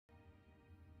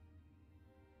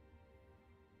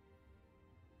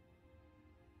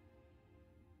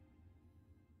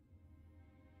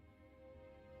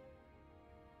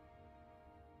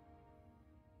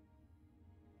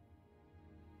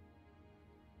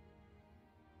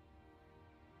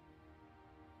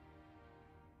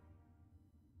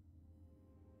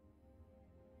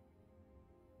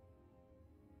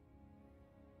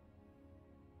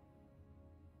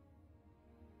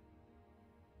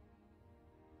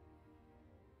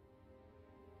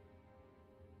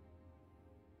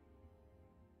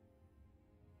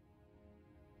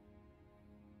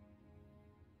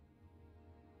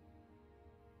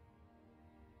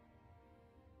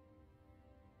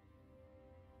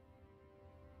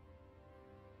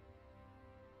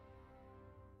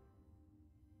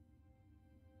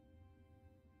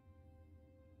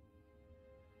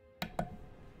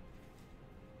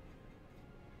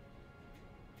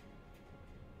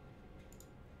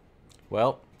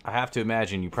Well, I have to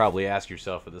imagine you probably ask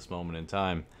yourself at this moment in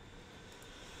time,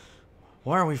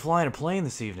 why aren't we flying a plane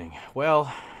this evening?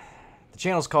 Well, the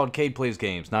channel's called Cade Plays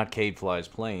Games, not Cade Flies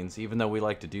Planes, even though we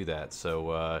like to do that.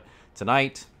 So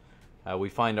tonight, we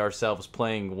find ourselves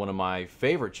playing one of my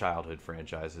favorite childhood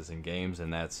franchises in games,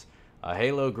 and that's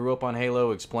Halo. Grew up on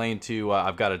Halo. Explained to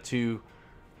I've got two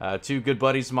good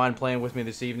buddies of mine playing with me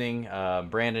this evening,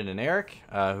 Brandon and Eric,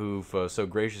 who've so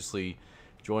graciously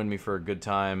joined me for a good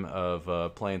time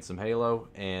of playing some Halo.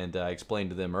 And I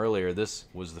explained to them earlier, this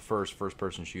was the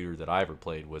first-person shooter that I ever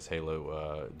played, was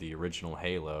Halo, the original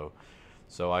Halo.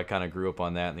 So I kind of grew up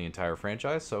on that in the entire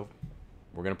franchise. So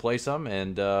we're going to play some,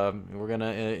 and we're going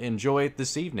to enjoy it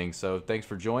this evening. So thanks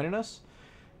for joining us.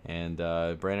 And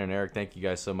Brandon and Eric, thank you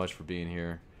guys so much for being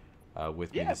here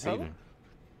with me this evening.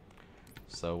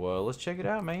 So let's check it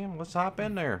out, man. Let's hop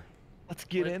in there. Let's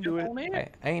get into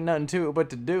it. Ain't nothing to it but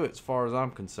to do it, as far as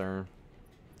I'm concerned.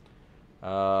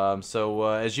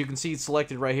 As you can see, it's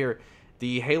selected right here.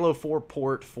 The Halo 4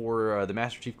 port for the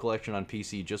Master Chief Collection on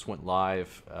PC just went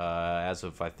live as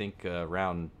of, I think,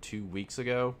 around 2 weeks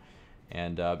ago.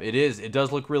 And it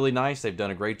does look really nice. They've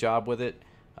done a great job with it.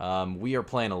 We are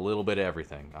playing a little bit of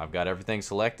everything. I've got everything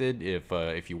selected.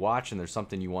 If you watch and there's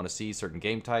something you want to see, certain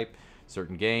game type,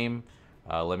 certain game,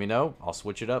 let me know. I'll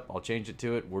switch it up. I'll change it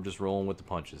to it. We're just rolling with the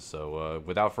punches. So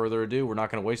without further ado, we're not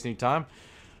going to waste any time.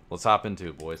 Let's hop into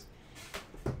it, boys.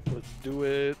 Let's do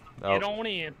it. Oh, get on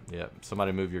in. Yeah,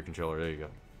 somebody move your controller. There you go.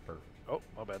 Perfect. Oh,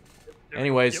 my bad.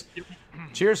 Anyways,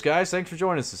 cheers, guys. Thanks for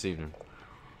joining us this evening.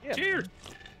 Yeah, cheers.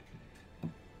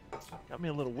 Got me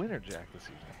a little winter jack this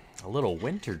evening. A little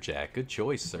winter jack. Good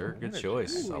choice, sir. Good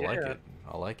choice. Ooh, I like it.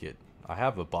 I like it. I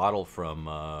have a bottle from,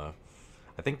 I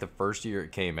think the first year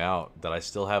it came out that I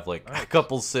still have like a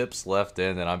couple sips left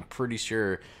in, and I'm pretty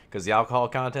sure, because the alcohol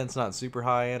content's not super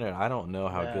high in it, I don't know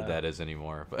how good that is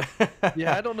anymore. But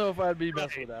yeah, I don't know if I'd be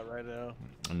messing with that right now.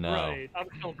 No. Right. I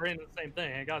was telling Brandon the same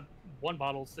thing. I got one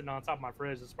bottle sitting on top of my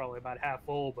fridge that's probably about half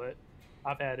full, but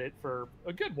I've had it for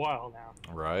a good while now.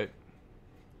 Right.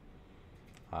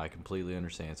 I completely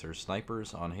understand, sir.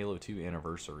 Snipers on Halo 2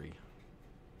 Anniversary.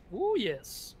 Ooh,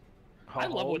 yes. I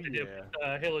love what they did with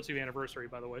Halo 2 Anniversary,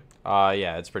 by the way.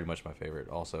 Yeah, it's pretty much my favorite.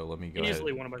 Also, let me go ahead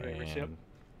Easily one of my favorites, yep.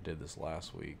 Did this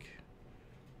last week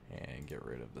and get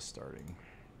rid of the starting.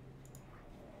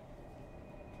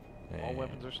 All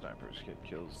weapons are snipers. Get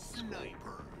kills.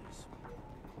 Snipers.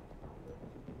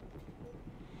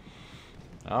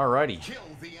 Alrighty.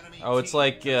 Oh, it's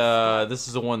like this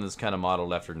is the one that's kind of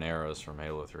modeled after Narrows from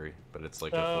Halo 3, but it's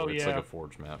like it's like a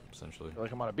Forge map essentially.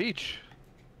 Like I'm on a beach.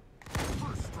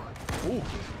 Ooh.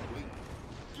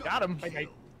 Got him. Nice.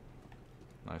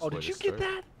 Oh, did you get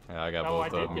that? Yeah, I got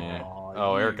both of them. Yeah.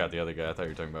 Oh, Eric got the other guy. I thought you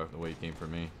were talking about the way he came for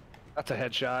me. That's a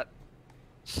headshot.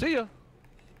 See ya.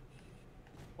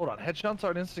 Hold on, headshots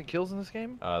aren't instant kills in this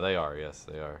game? They are. Yes,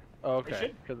 they are. Oh,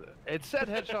 okay. Because it said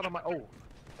headshot on my. Oh,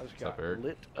 I just got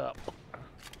lit up.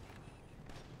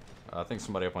 I think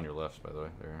somebody up on your left, by the way.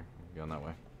 They're going that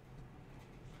way.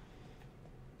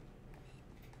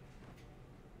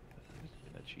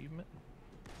 An achievement.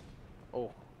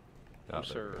 Oh, oh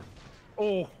sir.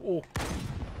 Oh, oh.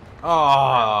 Oh,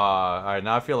 all right.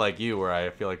 Now I feel like you, where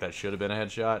I feel like that should have been a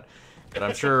headshot. But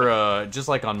I'm sure, just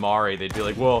like on Mari, they'd be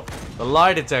like, well, the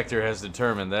lie detector has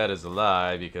determined that is a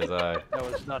lie because I... No,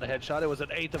 it's not a headshot. It was an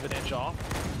 1/8 of an inch off.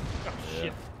 Oh,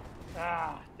 shit.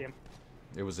 Ah, damn.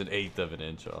 It was an 1/8 of an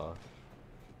inch off.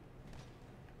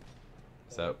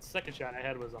 So the second shot I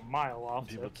had was a mile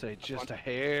off. You would say just a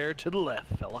hair to the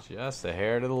left, fella. Just a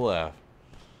hair to the left.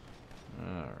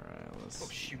 Alright, let's... Oh,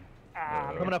 shoot.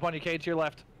 Ah, coming up on you, Cade, to your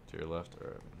left. To your left?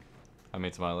 Alright. I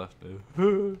mean, to my left. I guess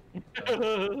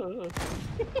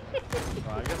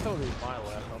that would be my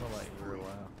left. I don't know about your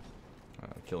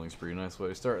left. Killing spree, nice way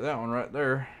to start that one right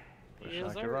there. Wish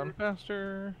I could run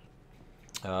faster.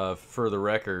 For the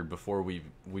record, before we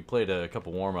played a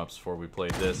couple warm-ups before we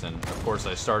played this, and of course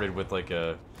I started with like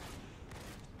a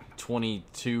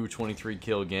 22, 23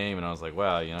 kill game, and I was like,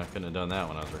 wow, you know, I couldn't have done that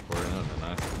when I was recording. That would have been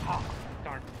nice. Oh,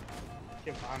 darn.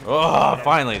 Oh,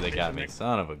 finally they got me.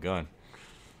 Son of a gun.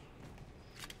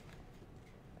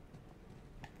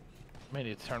 I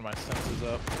need to turn my senses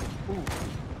up. Ooh.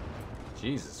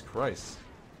 Jesus Christ.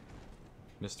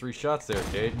 Missed 3 shots there,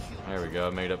 Cade. There we go. I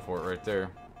made up for it right there.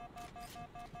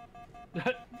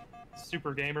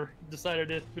 Super Gamer decided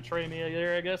to betray me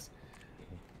there, I guess.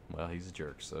 Well, he's a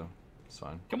jerk, so it's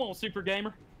fine. Come on, Super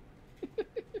Gamer.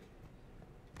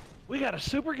 We got a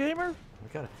Super Gamer? We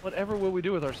got Whatever will we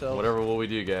do with ourselves? Whatever will we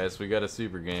do, guys? We got a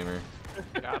Super Gamer.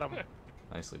 Got him.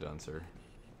 Nicely done, sir.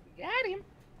 Got him.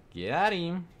 Got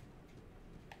him.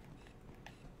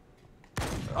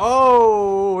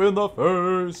 Oh, in the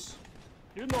face.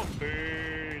 In the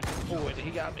face. Oh, and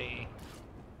he got me.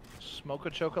 Smoke a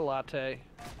chocolate.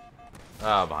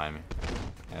 Ah, behind me.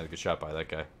 Yeah, I got shot by that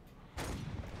guy.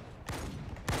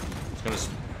 It's gonna.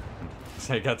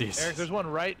 I got these. Eric, there's one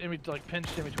right in like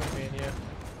pinched in between me and you.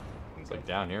 It's like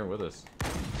down here with us.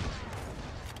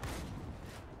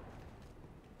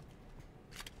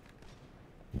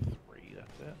 3,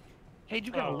 that's it. Hey,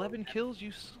 you got 11 kills,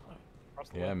 you.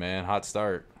 Yeah, man, hot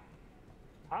start.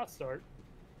 Hot start.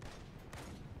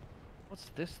 What's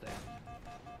this then?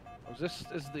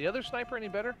 Is the other sniper any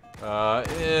better?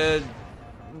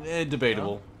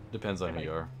 Debatable. No? Depends on who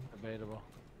you are. Debatable.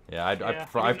 Yeah, I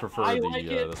prefer I the like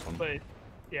it, this one. But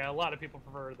yeah, a lot of people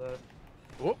prefer the.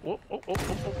 Whoop, whoop, whoop, whoop,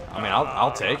 whoop, whoop. I mean,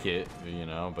 I'll take it, you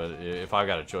know, but if I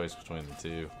got a choice between the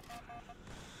two,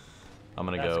 I'm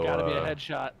gonna That's go. gotta be a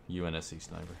headshot. UNSC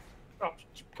sniper. Oh,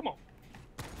 come on.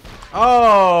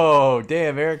 Oh,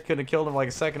 damn! Eric could have killed him like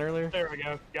a second earlier. There we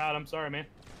go. God, I'm sorry, man.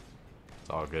 It's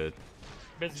all good.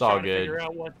 Busy It's all trying to good. figure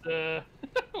out what the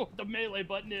what the melee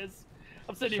button is.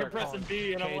 I'm sitting here Start pressing calling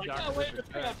B, and I'm K like, Dr. oh wait,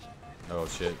 Richard crap. Oh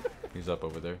shit, he's up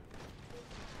over there.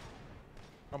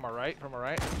 From my right, from my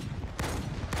right.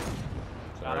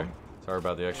 Got Sorry, him. sorry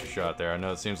about the extra shot there. I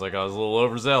know it seems like I was a little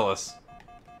overzealous.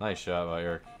 Nice shot by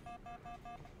Eric.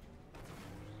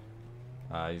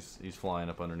 He's flying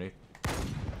up underneath.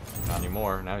 Not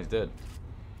anymore. Now he's dead.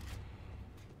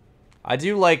 I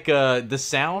do like the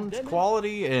sound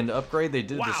quality and upgrade they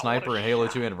did Wow, to what Sniper a and Halo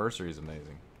shot. 2 Anniversary is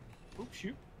amazing. Oops,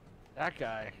 shoot. That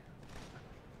guy.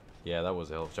 Yeah, that was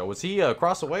a hell of a shot. Was he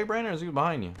across the way, Brandon, or is he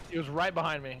behind you? He was right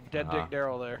behind me. Dead Uh-huh. Dick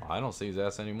Daryl there. I don't see his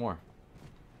ass anymore.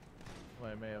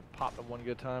 Well, I may have popped him one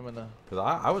good time in the. Because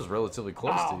I was relatively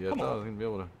close Oh, to you. I come thought I on. was going to be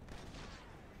able to.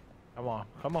 Come on,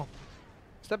 come on.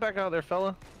 Step back out there,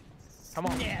 fella. Come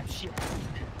on. Yeah, shit.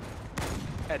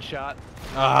 Headshot.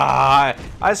 Ah,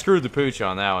 I screwed the pooch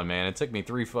on that one, man. It took me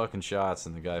 3 fucking shots,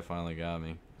 and the guy finally got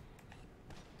me.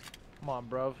 Come on,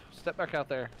 bruv. Step back out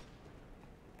there.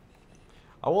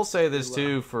 I will say this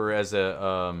too, for as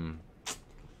a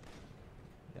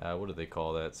what do they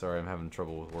call that? Sorry, I'm having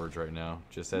trouble with words right now.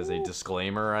 Just as a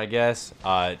disclaimer, I guess.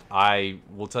 I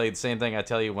will tell you the same thing I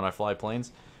tell you when I fly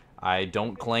planes. I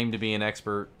don't claim to be an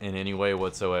expert in any way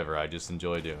whatsoever. I just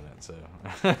enjoy doing it. So.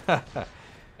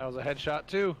 That was a headshot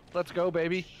too. Let's go,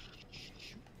 baby.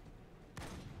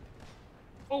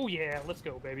 Oh yeah, let's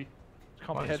go, baby.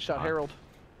 Call me Nice Headshot shot. Harold.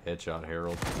 Headshot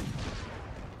Harold.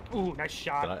 Ooh, nice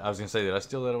shot. I was gonna say, did I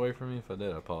steal that away from you? If I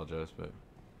did, I apologize. But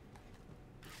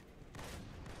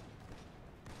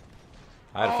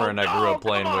I had a friend I grew up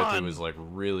playing with who was like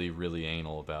really, really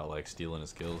anal about like stealing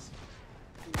his kills.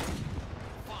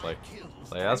 Like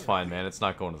that's fine, man. It's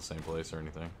not going to the same place or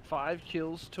anything. 5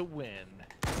 kills to win.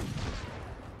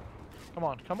 Come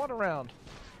on around.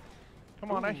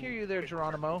 Come on, I hear you there,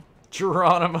 Geronimo.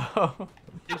 Geronimo.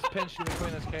 He's pinched in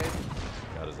between this cave.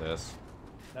 Got his ass.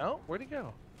 No, where'd he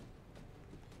go?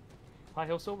 High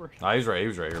Hill Silver. Ah, he was right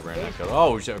here, Brandon.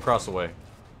 Oh, shit, across the way.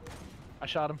 I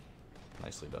shot him.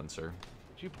 Nicely done, sir.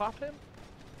 Did you pop him?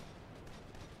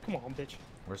 Come on, bitch.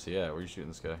 Where's he at? Where are you shooting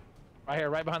this guy? Right here,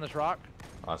 right behind this rock.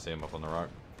 Oh, I see him up on the rock.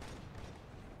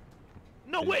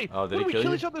 No Did- way! oh, did What, he we kill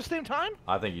kill you? each other at the same time?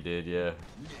 I think he did, yeah.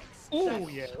 Ooh,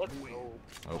 yeah, let's go.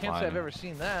 Oh, Can't say behind I've me. ever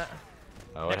seen that.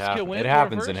 Oh, Next kill wins, it we're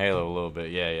happens in first? Halo a little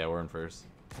bit. Yeah, we're in first.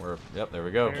 Yep, there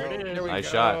we go. There it is. There we Nice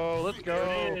go. shot. Let's There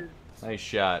go. it is. Nice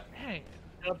shot. Dang,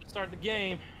 Up to start the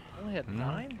game. I only had Mhm.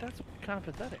 9? That's kind of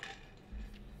pathetic.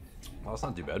 Well, it's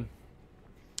not too bad.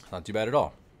 Not too bad at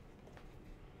all.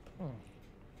 Oh,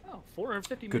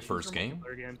 450 Good missions first for game.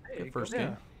 multiplayer game. Hey, Good first go.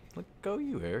 game. Look, go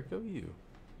you, Eric. Go you.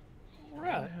 All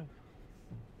right.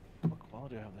 What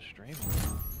quality do I have the stream?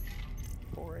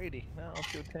 480. No,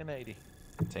 let's go 1080.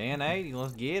 1080.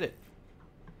 Let's get it.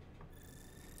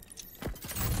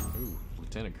 Ooh,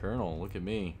 Lieutenant Colonel. Look at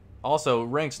me. Also,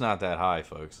 rank's not that high,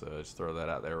 folks. So just throw that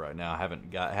out there right now. I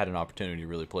haven't had an opportunity to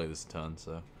really play this a ton,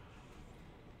 so.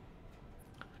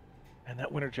 And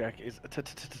that winter jack is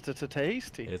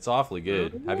tasty. It's awfully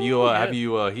good. Have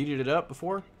you heated it up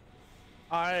before?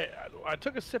 I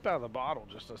took a sip out of the bottle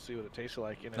just to see what it tasted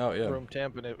like in Oh, yeah. room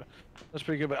temp, and it was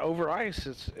pretty good. But over ice,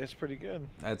 it's pretty good.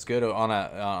 That's good on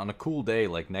a cool day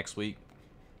like next week.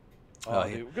 Oh,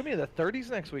 dude, we're gonna be in the 30s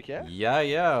next week, yeah.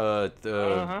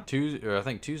 Uh-huh. I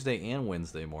think Tuesday and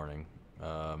Wednesday morning.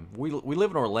 We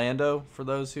live in Orlando. For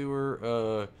those who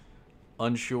are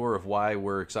unsure of why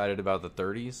we're excited about the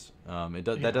 30s,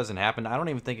 that doesn't happen. I don't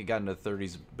even think it got into the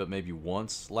 30s, but maybe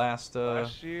once last year.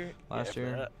 Last Yeah,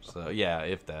 year. that. So yeah,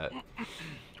 if that.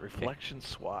 Reflection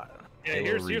SWAT. Yeah, Halo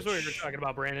here's what Reach. you're talking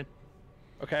about, Brandon.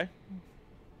 Okay.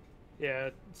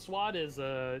 Yeah, SWAT is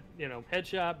you know,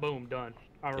 headshot, boom, done.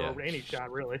 Or Yeah. any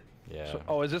shot, really. Yeah. So,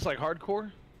 oh, is this like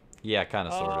hardcore? Yeah, kind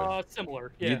of, sort of.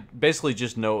 Similar. Yeah. You basically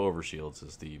just no overshields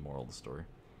is the moral of the story.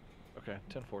 Okay,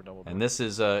 10-4 double. And this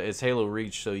is it's Halo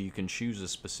Reach, so you can choose a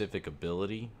specific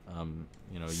ability.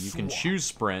 You know, you can choose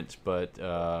sprint, but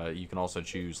you can also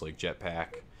choose like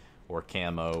jetpack or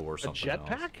camo or something else.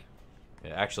 Jetpack?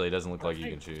 Yeah, actually, it doesn't look like you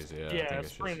can choose. Yeah. I Yeah, think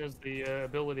it's sprint just, is the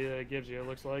ability that it gives you. It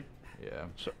looks like. yeah.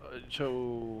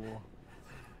 So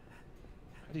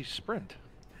how do you sprint?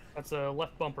 That's a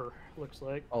left bumper. Looks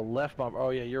like. Oh, left bump. Oh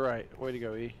yeah, you're right. Way to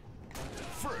go, E.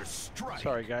 First strike.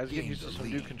 Sorry guys, getting used to some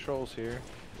new controls here.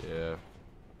 Yeah.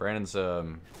 Brandon's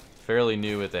fairly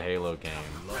new at the Halo game.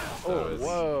 So Oh,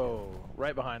 whoa!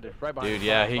 Right behind it. Right behind. dude, it.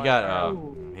 yeah, he got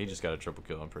Ooh. he just got a triple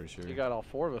kill. I'm pretty sure. He got all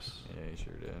 4 of us. Yeah, he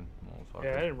sure did. Motherfucker.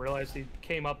 Yeah, I didn't realize he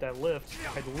came up that lift.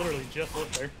 I literally just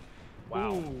looked there.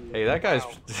 Wow. Ooh. Hey, that guy's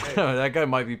Wow. that guy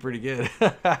might be pretty good.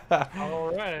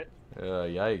 All right.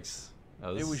 Yikes. Oh,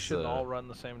 Maybe this we is, shouldn't all run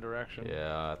the same direction.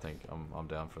 Yeah, I think I'm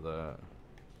down for that.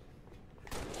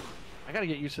 I gotta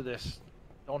get used to this.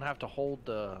 Don't have to hold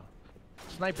the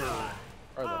sniper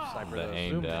or the sniper. The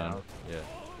aim zoom down. Yeah.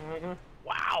 Uh-huh.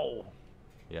 Wow.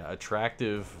 Yeah,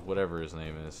 attractive, whatever his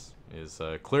name is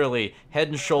clearly head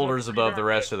and shoulders above the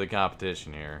rest of the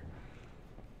competition here.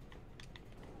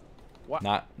 What?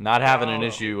 Not having an Oh,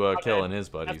 issue my killing bad. his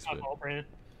buddies, That's my but fault, Brandon.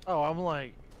 Oh, I'm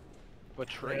like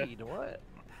betrayed. What?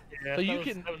 Yeah, So that you was-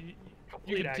 can that was you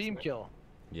complete can team accident. kill.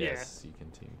 yes, you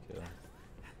can team kill.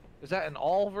 Is that in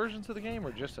all versions of the game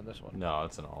or just in this one? No,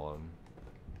 it's in all of them.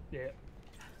 Yeah.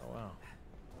 Oh wow.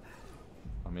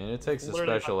 I mean, it takes a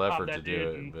Literally, if I special popped effort that to do dude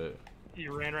it, and- but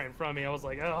You ran right in front of me. I was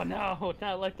like, oh no,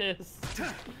 not like this.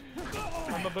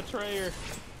 I'm a betrayer.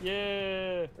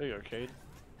 Yeah. There you go, Cade.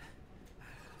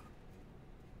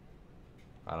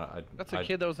 That's a I-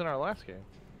 kid that was in our last game.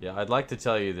 Yeah, I'd like to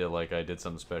tell you that like I did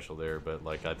something special there, but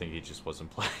like I think he just wasn't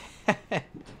playing.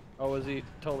 Oh, was he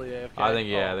totally AFK? I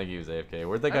think Oh. I think he was AFK.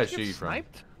 Where'd that How'd guy you get shoot you from?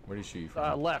 sniped? Where'd he shoot you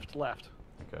from? Left.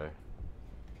 Okay.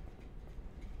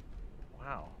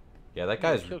 Wow. Yeah, that He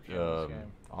guy's kill cam in this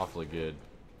game. awfully good.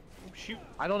 Shoot.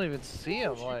 I don't even see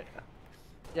him. Like,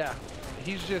 yeah,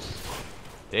 he's just.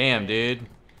 Damn, dude.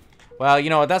 Well, you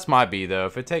know what? That's my B though.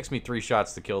 If it takes me 3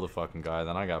 shots to kill the fucking guy,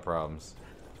 then I got problems.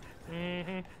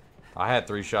 Mm-hmm. I had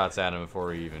 3 shots at him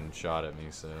before he even shot at me,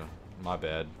 so my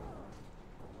bad.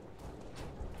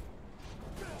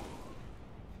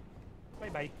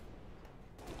 Bye-bye.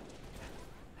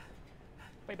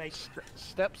 Bye-bye.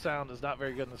 Step sound is not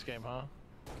very good in this game, huh?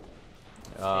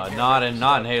 Not in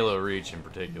Halo Reach in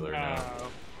particular. No.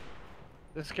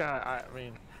 This guy, I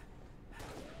mean,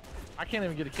 I can't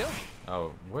even get a kill.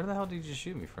 Oh, where the hell did you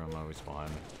shoot me from? Oh, he's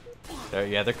behind me.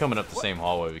 Yeah, they're coming up the same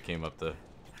hallway we came up the.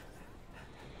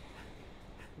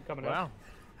 I'm coming Wow. up.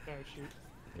 Oh, shoot.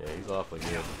 Yeah, he's awfully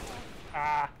good.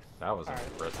 Ah. That was Alright.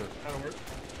 impressive. That'll work.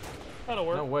 That'll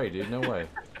work. No way, dude. No way.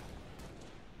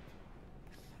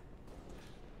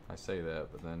 I say that,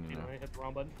 but then you know. I hit the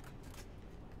wrong button.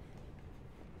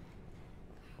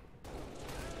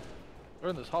 They're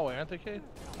in this hallway, aren't they, Cade?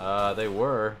 They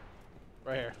were.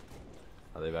 Right here.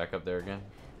 Are they back up there again?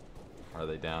 Or are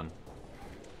they down?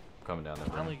 Coming down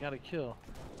there. I only got a kill.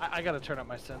 I gotta turn up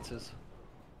my senses.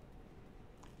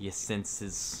 Your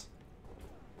senses.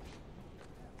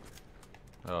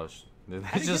 Oh, How did they you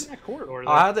get just. in that corridor,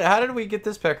 Oh, though? how did we get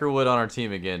this Peckerwood on our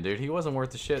team again, dude? He wasn't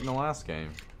worth the shit in the last game.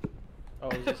 Oh,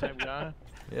 is it the same guy?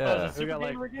 Yeah. is it We got Super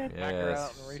like Gamer again? back her Yeah,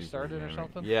 out and restart it or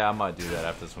something? Yeah, I might do that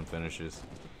after this one finishes.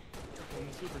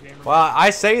 Super Gamer. Well, I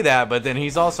say that, but then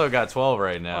he's also got 12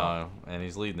 right now, and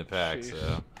he's leading the pack, Jeez.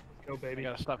 so. Go, I baby.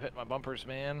 gotta stop hitting my bumpers,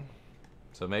 man.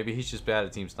 So maybe he's just bad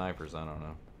at team snipers, I don't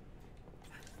know.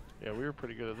 Yeah, we were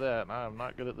pretty good at that, and I'm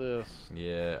not good at this.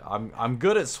 Yeah, I'm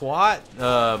good at SWAT,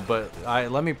 but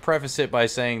let me preface it by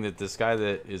saying that this guy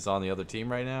that is on the other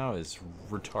team right now is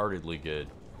retardedly good.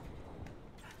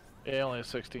 Yeah, he only has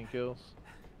 16 kills.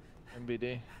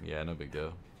 MBD. Yeah, no big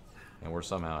deal. And we're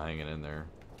somehow hanging in there.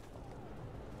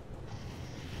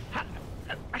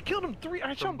 I killed him 3.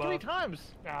 I shot him 3 times.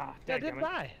 Ah, Yeah, I dadgummit. didn't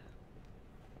die.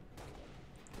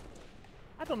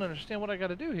 I don't understand what I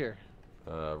gotta do here.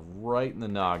 Right in the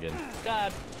noggin.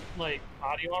 Got, like,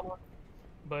 body armor,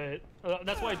 but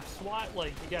that's why SWAT,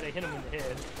 like, you gotta hit him in the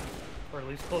head. Or at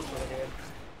least close to the head.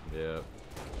 Yeah.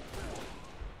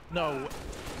 No.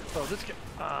 Oh, this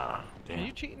guy. Can Damn.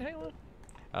 you cheat in Halo?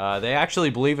 They actually,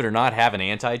 believe it or not, have an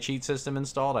anti-cheat system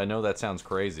installed. I know that sounds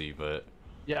crazy, but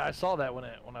Yeah, I saw that when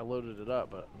I loaded it up,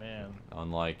 but man.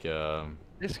 unlike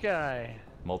This guy.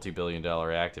 multi-billion-dollar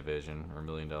Activision or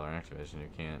million-dollar Activision, you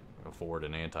can't afford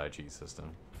an anti-cheat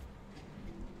system.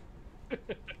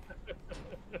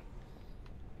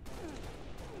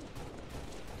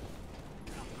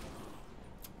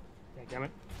 Damn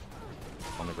it.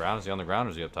 On the ground? Is he on the ground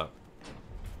or is he up top?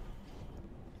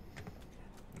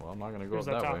 Well, I'm not gonna go He's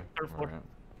up up that top, way. third floor. Alright.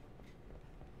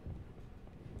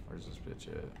 Where's this bitch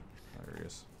at? There he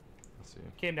is. Let's see.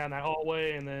 Came down that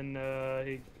hallway and then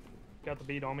he got the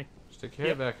beat on me. Stick your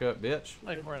head back up, bitch.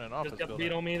 Like we're in an office Just got the building.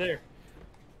 beat on me there.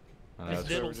 I know, Nice it's,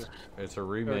 diddles. it's a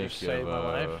remake just saved my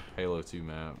of life. Halo 2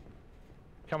 map.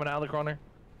 Coming out of the corner.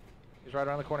 He's right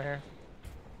around the corner here.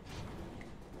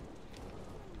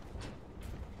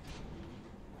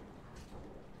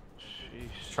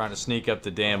 Sheesh. Trying to sneak up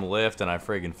the damn lift and I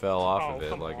friggin' fell off Oh, of it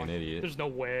come like on. an idiot. There's no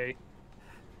way.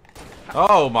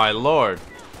 Oh my lord!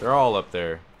 They're all up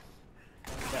there.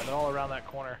 Yeah, they're all around that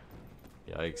corner.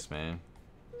 Yikes, man.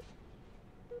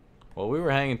 Well, we were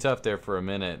hanging tough there for a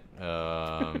minute.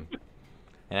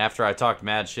 And after I talked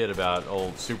mad shit about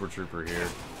old Super Trooper here,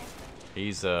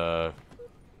 he's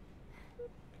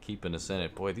keeping us in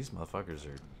it. Boy, these motherfuckers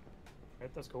are...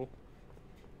 Right, that's cool.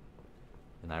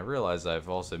 And I realize I've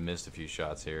also missed a few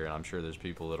shots here, and I'm sure there's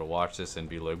people that'll watch this and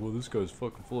be like, well, this guy's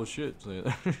fucking full of shit.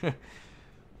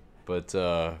 But,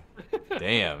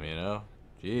 damn, you know?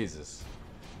 Jesus.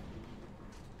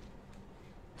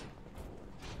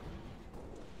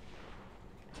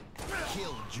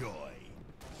 Killjoy.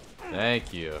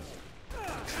 Thank you.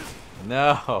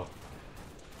 No. I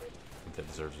think that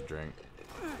deserves a drink.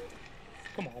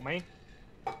 Come on, man.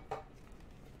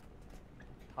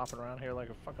 Hopping around here like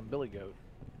a fucking billy goat.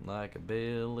 Like a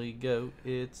billy goat,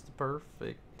 it's the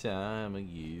perfect time of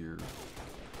year.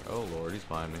 Oh lord, he's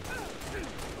behind me.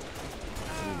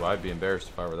 Ooh, I'd be embarrassed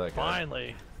if I were that guy.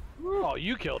 Finally. Oh,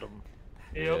 you killed him.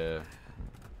 Yep. Yeah.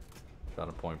 Shot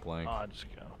a point blank. Oh, just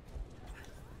go.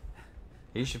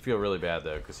 He should feel really bad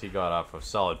though, because he got off a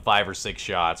solid 5 or 6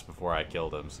 shots before I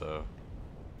killed him, so.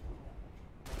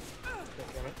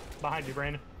 Damn it. Behind you,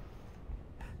 Brandon.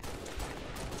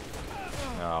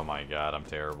 Oh my god, I'm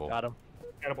terrible. Got him.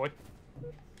 Attaboy.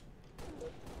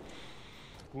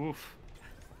 Oof.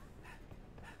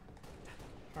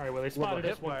 Alright, well, they spotted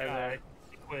hip us one wire guy. there.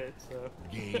 He quit, so.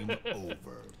 Game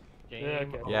over. Game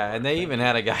okay. over. Yeah, and they even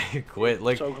had a guy who quit.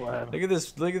 Look, So glad. look at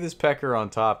this pecker on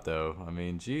top though. I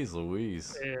mean, geez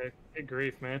Louise. Yeah, good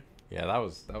grief, man. Yeah, that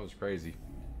was crazy.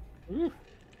 Oof.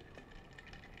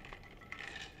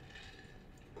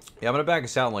 Yeah, I'm gonna back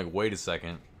us out and like wait a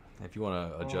second. If you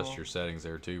want to adjust your settings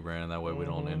there too, Brandon, that way we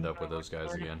don't end up with those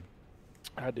guys again.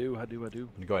 I do. I'm gonna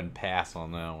go ahead and pass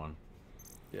on that one.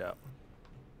 Yeah.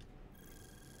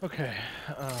 Okay.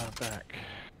 Back.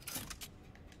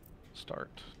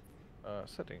 Start.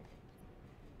 Setting.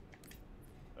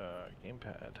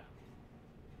 Gamepad.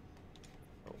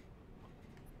 Oh.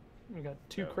 I got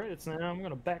 2 credits now. I'm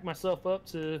gonna back myself up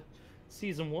to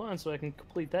season 1 so I can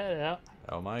complete that out.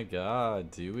 Oh my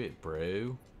god, do it,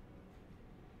 bro.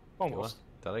 Almost.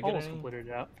 Did I get Almost any? completed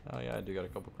it out. Oh yeah, I do got a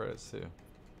couple credits too.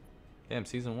 Damn,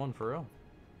 season 1 for real.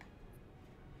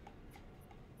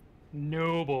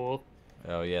 Noble.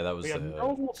 Oh yeah, that was. We got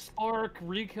Noble, Spark,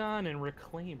 Recon, and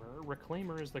Reclaimer.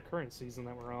 Reclaimer is the current season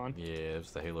that we're on. Yeah, it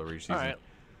was the Halo Reach season. All right.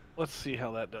 Let's see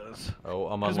how that does. Oh,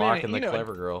 I'm 'Cause, man, unlocking you the know,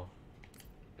 clever girl.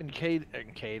 In COD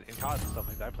and stuff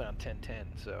like that, I play on 1010,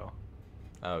 so.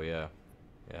 Oh yeah,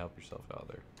 yeah. Help yourself out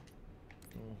there.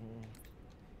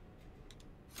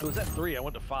 It was at 3. I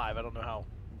went to 5. I don't know how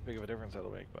big of a difference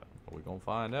that'll make, but. We're gonna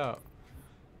find out.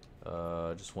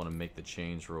 I just want to make the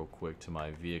change real quick to my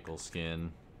vehicle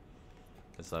skin,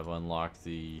 as I've unlocked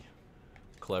the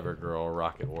Clever Girl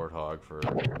Rocket Warthog for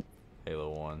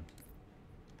Halo 1.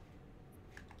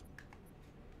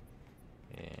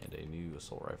 And a new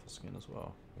assault rifle skin as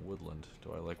well. Woodland.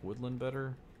 Do I like Woodland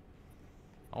better?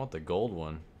 I want the gold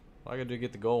one. What I gotta do to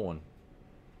get the gold one?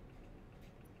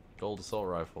 Gold assault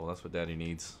rifle. That's what Daddy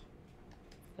needs.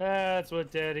 That's what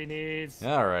Daddy needs.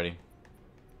 Alrighty.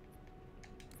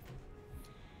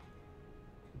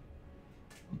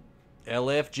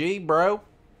 LFG, bro.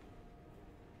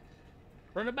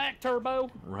 Run it back, Turbo.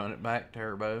 Run it back,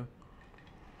 Turbo.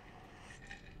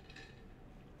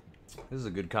 This is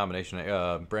a good combination.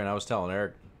 Brent, I was telling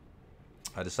Eric,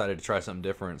 I decided to try something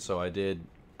different, so I did.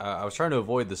 I was trying to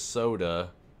avoid the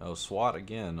soda. Oh, SWAT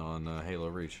again on Halo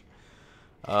Reach.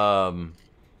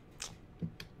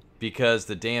 Because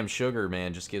the damn sugar,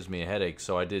 man, just gives me a headache.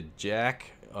 So I did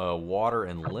Jack, water,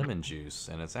 and lemon juice,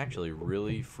 and it's actually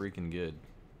really freaking good.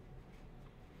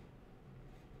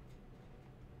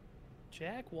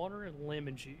 Jack, water, and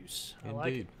lemon juice. I Indeed,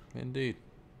 like it. indeed.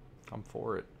 I'm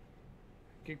for it.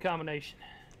 Good combination.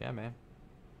 Yeah, man.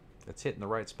 It's hitting the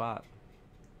right spot.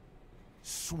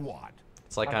 SWAT.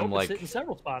 It's like I I'm hope like, it's hitting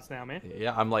several spots now, man.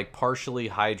 yeah, I'm like partially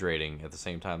hydrating at the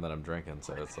same time that I'm drinking.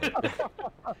 So it's like,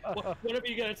 Whatever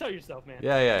you gotta tell yourself, man.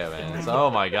 yeah, man. It's, oh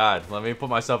my God, let me put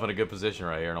myself in a good position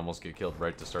right here and almost get killed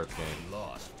right to start the game.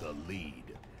 Lost the lead.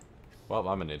 Well,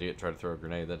 I'm an idiot. Tried to throw a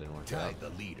grenade. That didn't work out. Tied the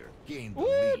leader. Gained the Woo,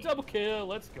 lead. double kill.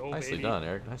 Let's go, Nicely baby. done,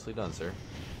 Eric. Nicely done, sir.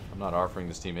 I'm not offering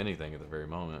this team anything at the very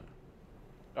moment.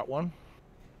 Got one.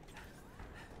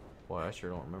 Boy, I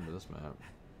sure don't remember this map.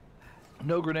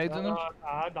 No grenades in them?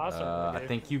 I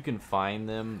think you can find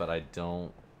them, but I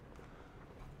don't.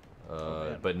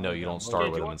 man. But no, you don't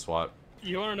start with them in SWAT.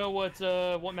 You want to know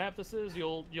what map this is?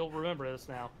 You'll remember this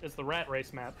now. It's the rat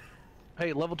race map.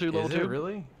 Hey, level 2, level Is 2. it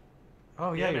really?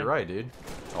 Oh yeah, Yeah, you're man. right, dude.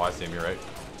 Oh, I see him. You're right.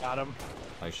 Got him.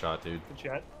 Nice shot, dude. Good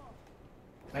chat.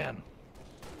 Man.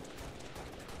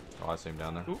 Oh, I see him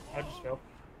down there. Ooh, I just fell.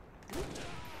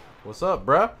 What's up,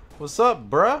 bruh? What's up,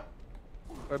 bruh?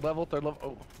 Third level, third level.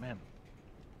 Oh, man.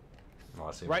 Oh,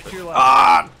 I see him. Right to your left.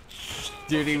 Ah!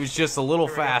 Dude, he was just a little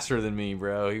faster than me,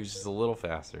 bro. He was just a little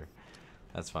faster.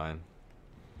 That's fine.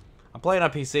 I'm playing on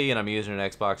PC and I'm using an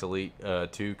Xbox Elite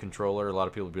 2 controller. A lot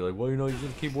of people would be like, well, you know, you're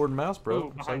using keyboard and mouse, bro.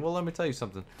 Ooh, It's like, well, let me tell you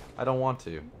something. I don't want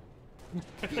to.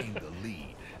 Gained the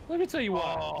lead. Let me tell you what.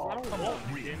 Oh, I don't want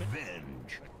to, damn it.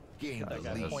 Revenge. Gained That the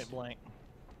guy's lead. point blank.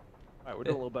 Alright, we're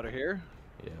doing a little better here.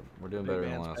 Yeah, we're doing Big better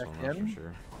than the man's last back one, that's in. for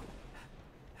sure.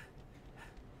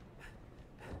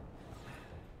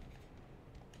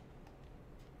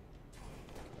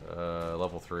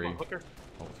 Level 3. Come on, Hooker.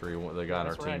 Level 3, the guy on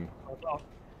our That's right. team. Oh,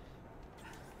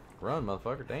 Run,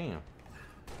 motherfucker, damn.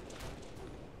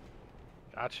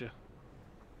 Gotcha.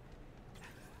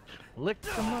 Lick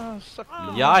them, suck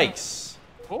them. Yikes!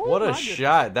 oh, What a my goodness.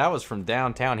 shot. That was from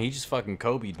downtown. He just fucking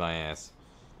Kobe'd my ass.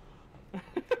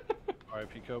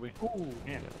 R.I.P. Kobe. Ooh,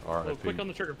 man. Yeah, A little quick on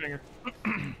the trigger finger.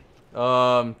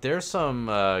 There's some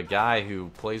guy who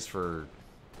plays for,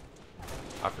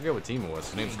 I forget what team it was.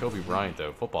 His name's Kobe Bryant,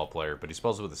 though, football player, but he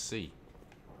spells it with a C.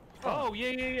 Oh,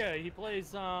 yeah. He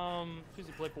plays, who's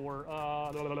he play for?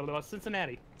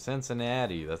 Cincinnati.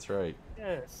 Cincinnati, that's right.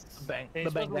 Yes. Bang- And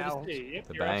the he spells it with a Bengals. C. Yep,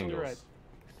 The you're absolutely Bengals. right.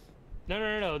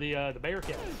 No, the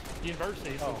Bearcats.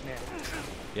 University of Cincinnati.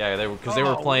 Yeah, they were because they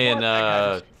were Oh, playing what? That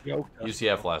guy just joked us.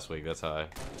 UCF last week. That's how.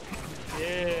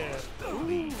 Yeah.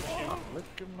 Lick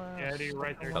 'em, Yeah, dude,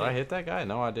 right there. Did I hit that guy?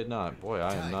 No, I did not. Boy,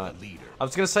 I am Tied not. the leader. I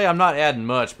was gonna say I'm not adding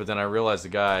much, but then I realized the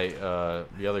guy,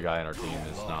 the other guy on our team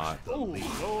is not. Ooh,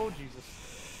 oh,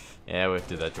 Jesus. Yeah, we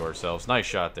did that to ourselves. Nice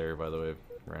shot there, by the way,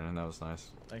 Brandon. That was nice.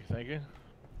 Thank you.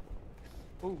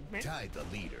 Ooh, man. Tied the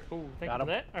leader. Ooh, thank Got you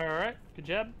for him. that. All right, good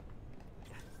job.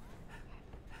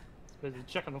 Busy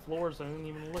checking the floors. I didn't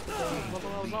even look at the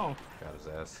level I was on. Got his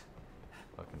ass.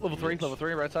 Fucking Level 3, bitch. level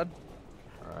 3, right side.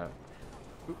 All right.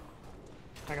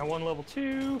 I got one level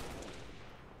 2.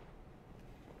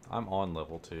 I'm on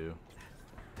level 2.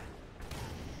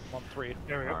 On 3.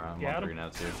 There we go. All right, I'm Got on him. 3 now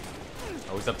too.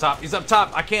 Oh, he's up top. He's up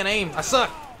top. I can't aim. I suck.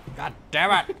 God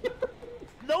damn it.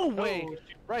 No way! Oh,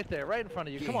 Right there, right in front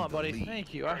of you. Come on, buddy.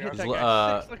 Thank you. I hit that Le-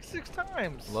 guy six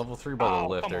times. Level 3 by the Oh,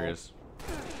 lift. come There he on. is.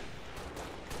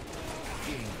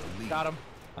 Gained the lead. Got him.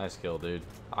 Nice kill, dude.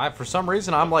 For some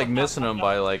reason I'm like missing him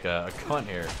by like a cunt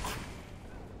hair.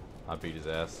 I beat his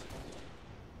ass.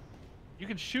 You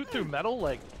can shoot through metal,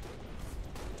 like.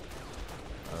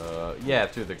 Yeah,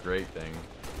 through the grate thing.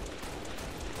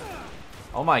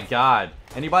 Oh my god.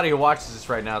 Anybody who watches this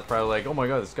right now is probably like, oh my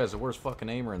god, this guy's the worst fucking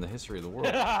aimer in the history of the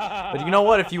world. But you know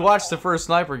what? If you watch the first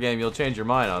Sniper game, you'll change your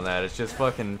mind on that. It's just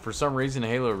fucking, for some reason,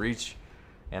 Halo Reach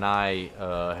and I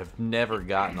have never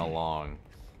gotten along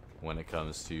when it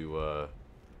comes to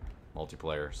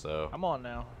multiplayer, so. I'm on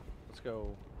now. Let's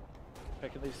go.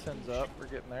 Picking these sins up. We're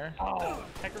getting there. Oh,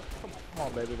 Hecker, come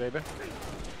on. Come on, baby.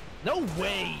 No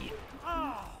way!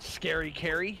 Scary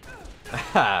carry.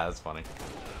 That's funny.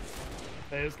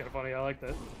 That is kind of funny. I like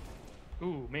that.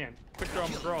 Ooh, man. Quick draw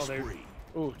McGraw there.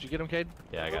 Ooh, did you get him, Cade?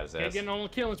 Yeah, I got his Okay, ass. getting on the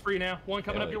killing spree now. One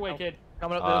coming Hell up your yeah. way, kid.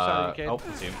 Coming up the other side of you, Oh,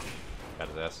 Cade. see him. Got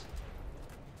his ass.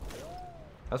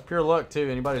 That's pure luck, too.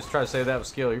 Anybody who's trying to say that was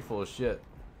skill, you're full of shit.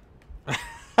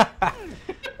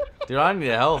 Dude, I need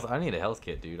a health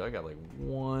kit, dude. I got like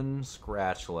 1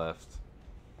 scratch left.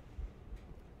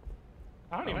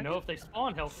 I don't even know if they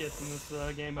spawn health kits in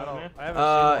this game mode, man. I haven't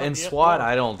seen In one. SWAT,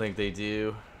 I don't think they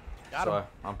do. Got So him.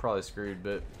 I'm probably screwed,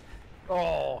 but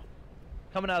Oh,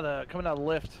 coming out of the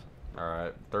lift, all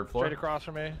right. 3rd floor. straight across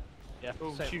from me. Yeah.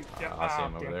 Oh, same. shoot. Yep. I see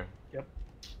him Ah, over damn. there.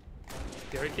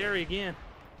 Yep. Carry again.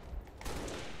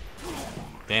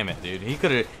 Damn it, dude. He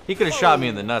could have shot me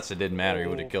in the nuts. It didn't matter. He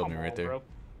would have killed me Come right on, there. bro.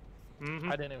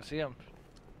 Mm-hmm. I didn't even see him.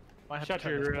 Might have Shot to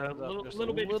turn your, this guns up little just bit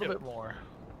a little too. bit more.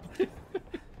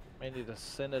 May need to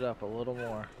send it up a little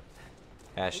more.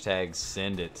 Hashtag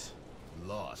send it.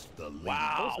 Lost the lead.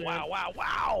 Wow, Close, wow, man. wow,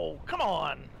 wow. Come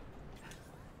on.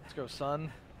 Let's go,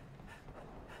 son.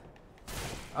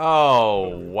 Oh,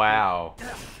 wow.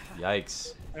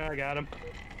 Yikes. I got him.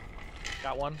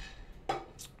 Got one.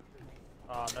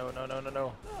 Oh, no, no, no, no,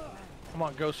 no. Come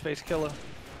on, ghost face killer.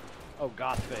 Oh,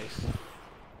 goth face.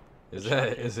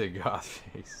 Is it goth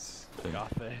face?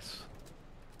 Goth face.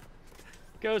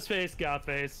 Ghostface,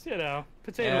 Godface, you know,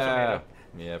 potato, Yeah, tomato.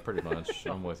 yeah, pretty much.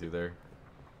 I'm with you there.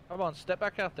 Come on, step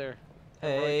back out there.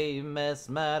 Hey, Miss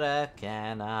Meta,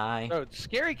 can I? Bro,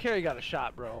 Scary Carry got a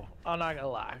shot, bro. I'm not gonna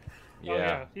lie. Oh,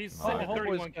 yeah. He's Oh, sitting at homeboy's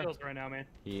 31 got- kills right now, man.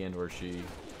 He and or she,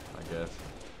 I guess.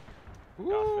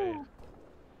 Goth face.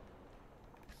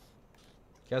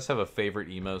 You guys have a favorite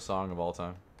emo song of all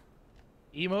time?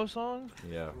 Emo song?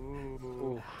 Yeah.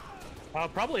 Ooh.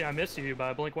 Probably I Miss You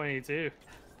by Blink-182.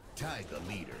 Tied the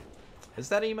leader. Is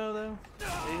that emo though? Is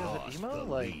Lost it emo? the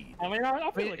Like, lead. I mean, I I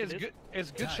feel mean, like is it is. good?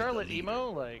 Is Good Tied the Charlotte leader. emo?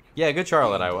 Like, Yeah, Good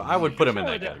Charlotte. I would put him in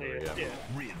Oh, that definitely category. is,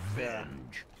 Yeah.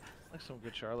 Revenge. like some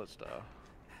Good Charlotte stuff.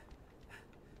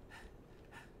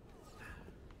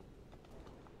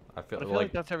 I feel But I feel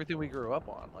like that's everything we grew up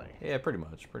on. Like, yeah, pretty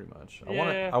much.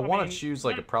 Yeah, I want mean, to choose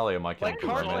like probably a My like Chemical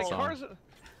Romance song.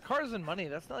 Cars and Money.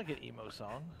 That's not like an emo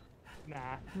song.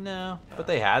 Nah. No, but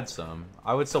they had some.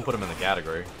 I would still put him in the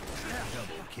category.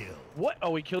 Double kill. What? Oh,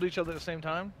 we killed each other at the same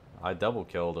time? I double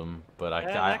killed him, but Yeah, that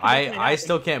could definitely I happen.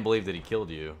 still can't believe that he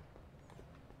killed you.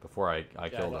 Before I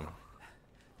killed well. him.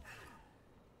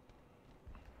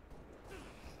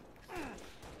 There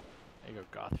you go,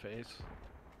 goth face.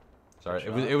 Sorry,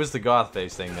 Good it was the goth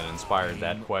face thing that inspired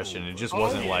that question. It just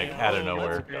wasn't like yeah. out of Oh,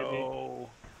 nowhere. that's crazy. Oh.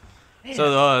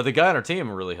 So the guy on our team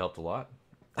really helped a lot.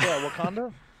 Yeah,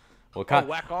 Wakanda? Well, Oh,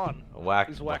 whack on. whack,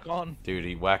 He's whack on. dude.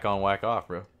 He whack on, whack off,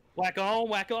 bro. Whack on,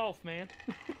 whack off, man.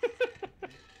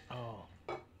 Oh.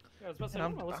 I was about to say, Man,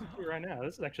 I'm gonna listen to it right now.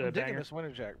 This is actually I'm a digging banger. this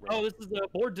Winter Jack, bro. Oh, this is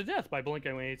Bored to Death by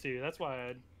Blink-182. That's why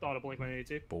I thought of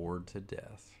Blink-182. Bored to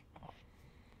death.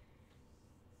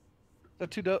 That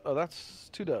two dubs. Oh, that's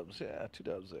two dubs. Yeah, two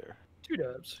dubs there. 2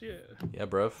 dubs, yeah. Yeah,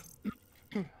 bruv.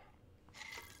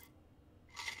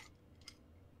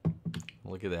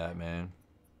 Look at that, man.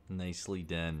 Nicely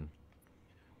done.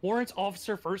 Warrants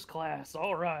Officer First Class.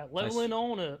 All right, leveling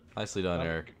on up. Nicely done, Um,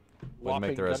 Eric. Way to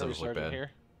make the rest of us look sergeant bad.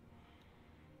 here.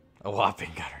 A whopping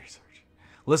gunnery sergeant.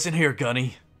 Listen here,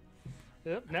 Gunny.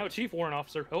 Yep, now Chief Warrant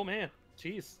Officer. Oh, man.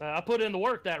 Jeez. I put in the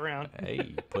work that round.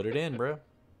 Hey, put it in, bro.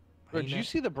 Bro, Hey, did you man.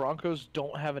 see the Broncos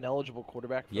don't have an eligible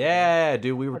quarterback? For the Yeah,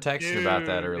 dude, we were texting about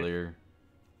that Dude. earlier.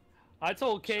 I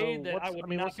told Cade So that what's- I would I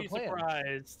mean, not what's the be plan?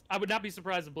 surprised. I would not be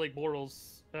surprised if Blake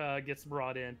Bortles gets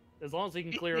brought in, as long as he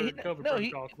can game? clear COVID no,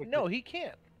 protocol quickly. no, he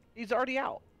can't. He's already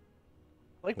out.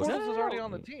 Like Was Bortles is already that-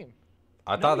 on the team.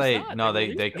 I No, thought he's they not. no They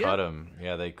they released him. cut him.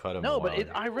 Yeah, they cut him. No, a but while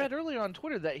ago. I read earlier on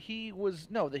Twitter that he was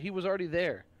already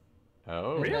there.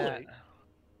 Oh, And Really? that-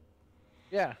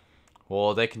 yeah.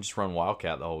 well, they can just run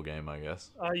Wildcat the whole game, I guess.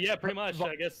 Yeah, pretty much.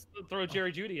 I guess throw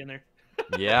Jerry Judy in there.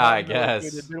 Yeah, I I've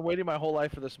guess. been waiting my whole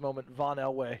life for this moment. Von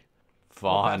Elway.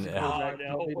 Vaughn. Passing Von quarterback,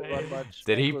 don't need to Elway. run much.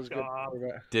 Did he- Was good God.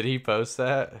 quarterback. Did he post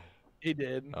that? He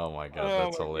did. Oh my god, Oh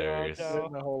that's my God, hilarious. no.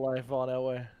 Waited my whole life, Von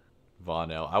Elway.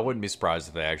 Von L. I wouldn't be surprised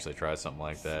if they actually try something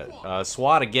like that.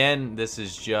 SWAT again. This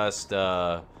is just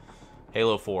Halo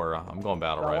 4. I'm going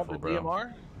battle I want rifle, the bro.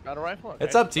 DMR? Battle rifle? Okay.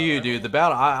 It's up to Battle you, rifle. dude. The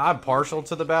battle. I'm partial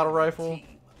to the battle rifle.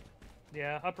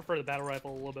 Yeah, I prefer the battle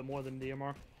rifle a little bit more than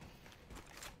DMR.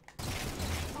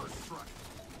 First strike.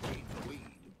 Gain the lead.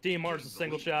 DMR is a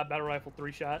single shot, battle rifle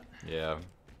 3-shot. Yeah.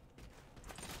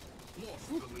 Lost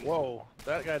the lead. Whoa,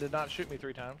 that guy did not shoot me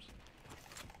 3 times.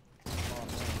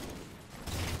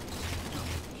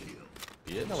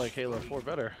 Bitch. I like Halo 4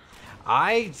 better.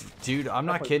 Dude, I'm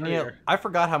not Definitely kidding you. prettier. I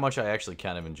forgot how much I actually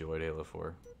kind of enjoyed Halo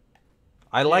 4.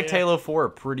 I liked Yeah. Halo 4 a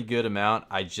pretty good amount.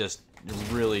 I just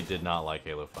really did not like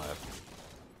Halo 5.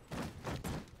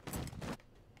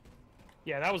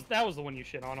 Yeah, that was the one you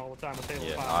shit on all the time with Halo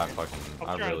Yeah, 5. I fucking, I'm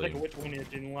I trying to really, think of which one you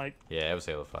didn't like. yeah, it was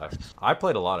Halo 5. I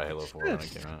played a lot of Halo 4 when it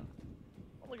came out.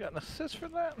 Only got an assist for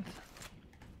that?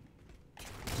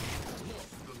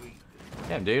 Lost the lead.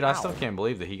 Damn, dude, I Ow. still can't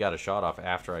believe that he got a shot off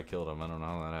after I killed him. I don't know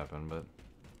how that happened, but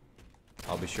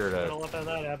I'll be sure I to don't know if that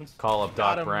happens. call up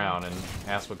Got Doc him. Brown and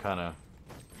ask what kind of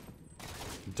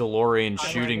DeLorean I'm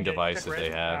shooting gonna device check that they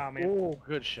red. have. Ah, man. Oh,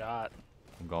 good shot.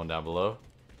 I'm going down below.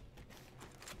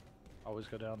 Always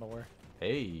go down nowhere.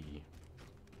 Hey.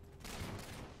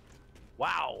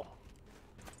 Wow.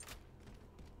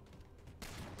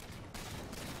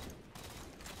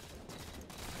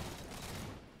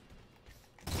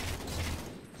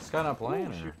 This guy not playing? Ooh,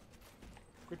 or- shoot.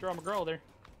 Good draw McGraw there.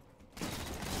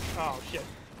 Oh, shit.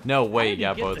 No way did you he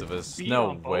got get both the of us. beat No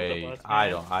on both of way. us, I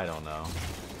man? don't know.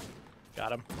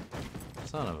 Got him.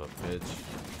 Son of a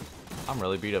bitch. I'm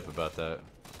really beat up about that.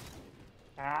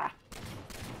 Ah.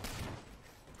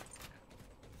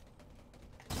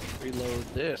 Reload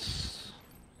this.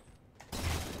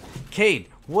 Cade,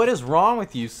 what is wrong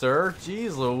with you, sir?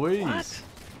 Jeez Louise.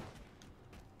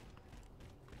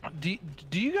 What?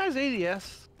 Do you guys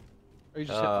ADS? Or you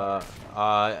just hit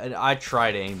fire? I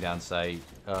try to aim down sight,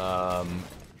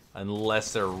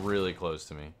 unless they're really close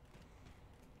to me.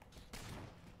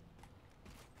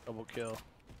 Double kill.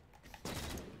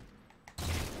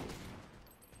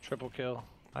 Triple kill.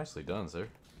 Nicely done, sir.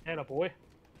 Head up, boy.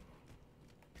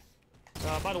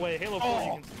 By the way, Halo 4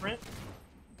 you can sprint.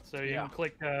 So you Yeah. can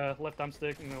click left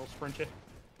thumbstick and it'll sprint you.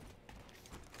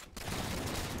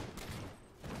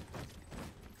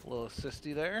 A little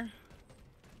assisty there.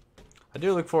 I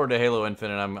do look forward to Halo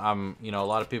Infinite. I'm, you know, a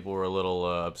lot of people were a little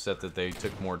upset that they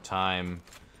took more time.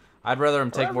 I'd rather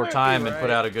them take That more might be time and put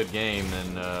right. out a good game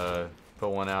than put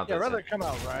one out. Yeah, that's rather come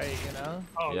out right, you know?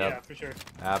 Oh Yep. yeah, for sure.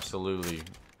 Absolutely.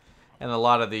 And a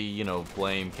lot of the, you know,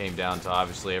 blame came down to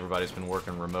obviously everybody's been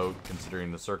working remote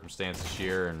considering the circumstances this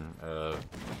year, and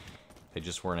they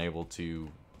just weren't able to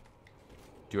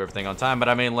do everything on time. But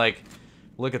I mean, like,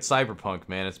 look at Cyberpunk,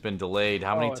 man. It's been delayed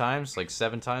how many Oh, times? Like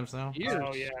 7 times now? Years.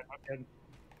 Oh yeah, no kidding.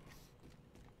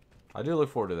 I do look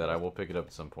forward to that. I will pick it up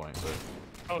at some point. But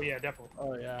Oh yeah, definitely.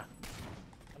 Oh, yeah.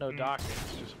 I know Doc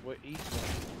is just eating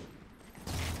it.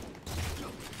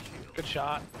 Good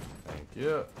shot. thank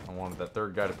you. I wanted that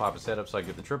third guy to pop his head up so I could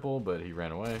get the triple, but he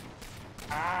ran away.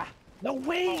 Ah. No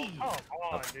way! Oh, come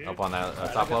on, dude. Up on that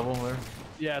Alright, top I got- level there.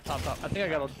 Yeah, top. I think I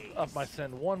gotta up my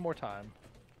send one more time.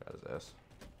 Got his ass.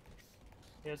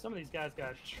 Yeah, some of these guys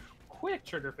got quick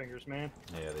trigger fingers, man.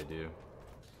 Yeah, they do.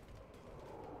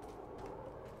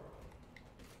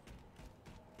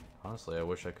 Honestly, I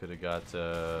wish I could have got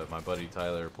my buddy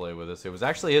Tyler to play with us. It was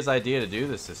actually his idea to do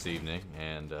this evening,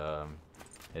 and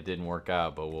it didn't work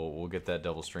out. But we'll get that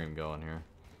double stream going here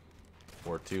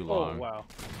for too long. Oh wow.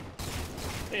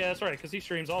 Yeah, that's right, because he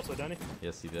streams also, doesn't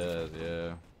Yes, he does.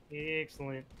 Yeah. he?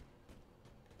 Excellent.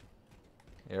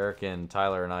 Eric and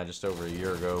Tyler and I just over a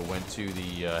year ago went to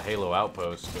the Halo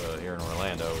Outpost here in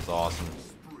Orlando. It was awesome.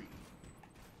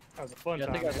 That was a fun Yeah, I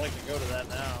time. think I'd like to go to that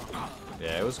now.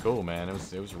 Yeah, it was cool, man. It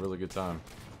was a really good time.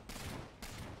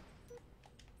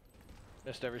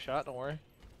 Missed every shot. Don't worry.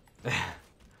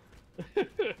 Can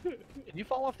you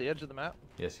fall off the edge of the map?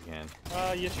 Yes, you can.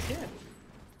 Yes, you can.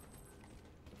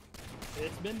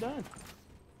 It's been done.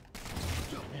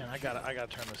 Man, I gotta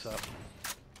turn this up.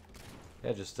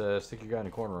 Yeah, just stick your guy in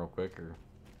the corner real quick, or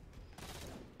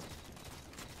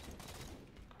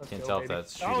Let's can't go, tell if baby.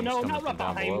 that's shooting's Oh no, coming not from right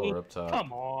down behind below me. or up top.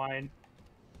 Come on.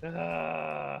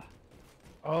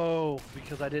 Oh,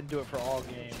 because I didn't do it for all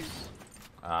games.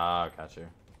 Ah, gotcha.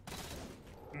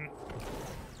 Mm.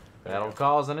 That'll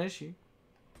cause an issue.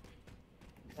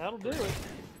 That'll do it.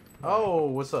 Oh,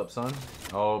 what's up, son?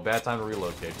 Oh, bad time to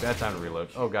reload, Cade. Bad time to reload.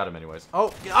 Oh, got him anyways.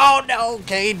 Oh no,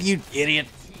 Cade, you idiot.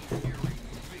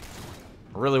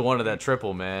 I really wanted that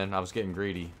triple, man. I was getting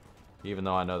greedy. Even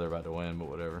though I know they're about to win, but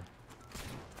whatever.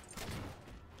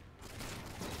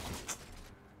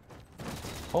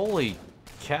 Holy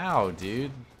cow,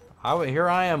 dude. Here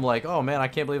I am like, oh man, I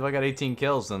can't believe I got 18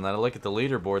 kills. And then I look at the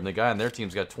leaderboard and the guy on their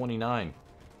team's got 29.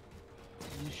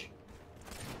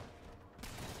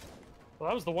 Well,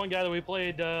 that was the one guy that we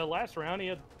played last round. He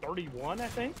had 31, I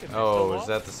think. and we still Oh, is lost.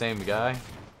 that the same guy?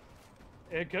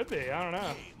 It could be. I don't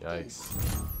know.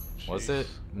 Yikes. Was it?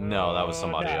 No, that was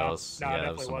somebody no. else. No, Yeah,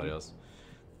 that was definitely somebody else.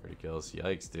 30 kills.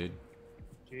 Yikes, dude.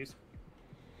 Jeez.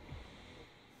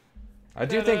 I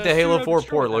do That, think the Halo pseudo 4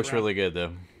 destroyed port that looks round. really good,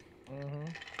 though.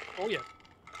 Oh yeah.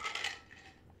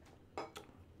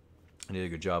 I did a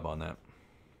good job on that.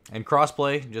 And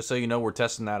crossplay, just so you know, we're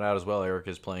testing that out as well. Eric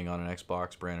is playing on an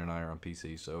Xbox, Brandon and I are on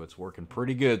PC, so it's working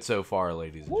pretty good so far,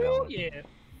 ladies and Woo, gentlemen. yeah.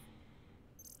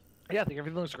 Yeah, I think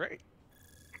everything looks great.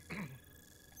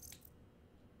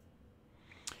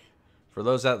 For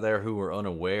those out there who were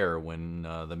unaware, when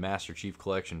the Master Chief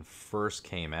Collection first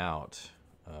came out,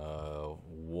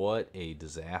 what a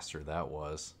disaster that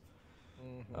was.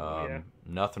 Yeah.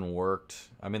 Nothing worked.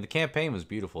 I mean, the campaign was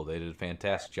beautiful. They did a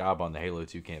fantastic job on the Halo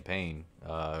 2 campaign,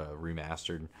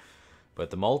 remastered. But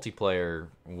the multiplayer,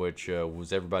 which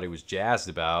everybody was jazzed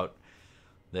about,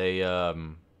 they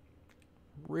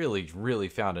really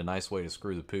found a nice way to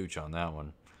screw the pooch on that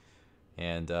one.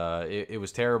 And it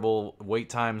was terrible. Wait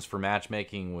times for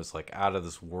matchmaking was like out of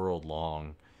this world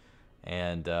long.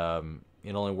 and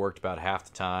it only worked about half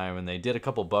the time. And they did a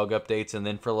couple bug updates, and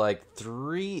then for like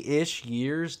 3-ish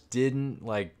years didn't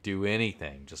like do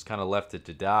anything, just kind of left it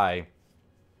to die.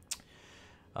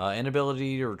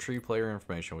 Inability to retrieve player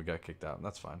information. We got kicked out.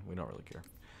 That's fine. We don't really care.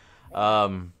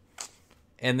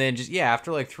 And then just, yeah,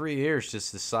 after like 3 years,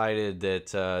 just decided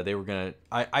that they were going to...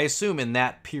 I assume in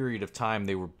that period of time,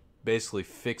 they were basically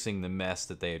fixing the mess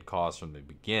that they had caused from the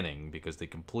beginning, because they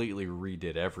completely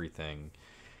redid everything.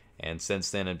 And since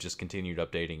then, have just continued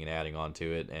updating and adding on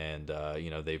to it. And,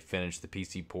 you know, they've finished the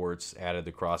PC ports, added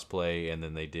the crossplay, and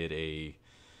then they did a...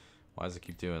 Why does it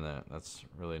keep doing that? That's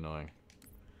really annoying.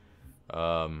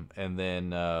 And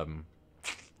then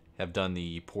have done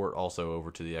the port also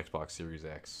over to the Xbox Series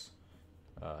X.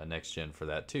 Next gen for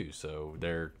that too, so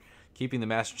they're keeping the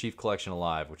Master Chief Collection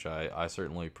alive, which I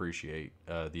certainly appreciate,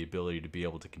 the ability to be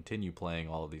able to continue playing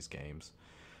all of these games.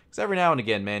 Because every now and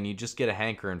again, man, you just get a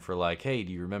hankering for like, hey,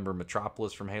 do you remember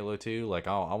Metropolis from Halo 2? Like,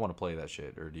 I want to play that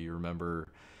shit. Or do you remember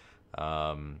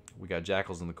we got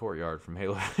Jackals in the Courtyard from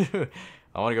Halo?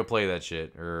 I want to go play that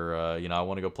shit. Or you know, I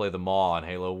want to go play the Maw in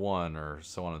Halo 1, or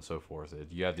so on and so forth.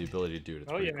 You have the ability to do it.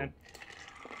 It's pretty cool. man.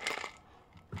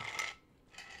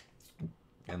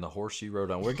 And the horse she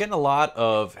rode on. We're getting a lot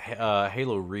of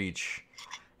Halo Reach,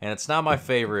 and it's not my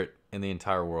favorite in the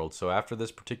entire world. So after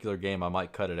this particular game, I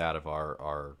might cut it out of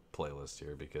our playlist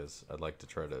here, because I'd like to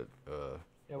try to...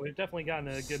 Yeah, we've definitely gotten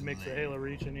a good mix of Halo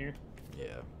Reach in here. Yeah.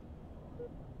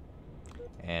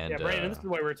 And, yeah, Brandon, this is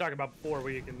what we were talking about before,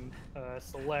 where you can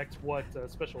select what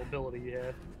special ability you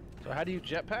have. So how do you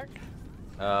jetpack?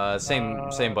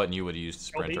 same button you would have used to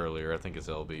sprint LB? earlier. I think it's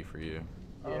LB for you.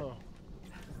 Yeah. Oh.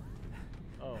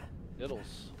 Oh,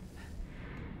 diddles.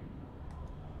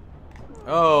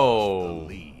 Oh!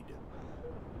 Lead.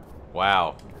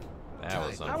 Wow. That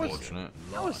was That was- unfortunate.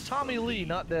 That was Tommy Lee,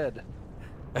 not dead.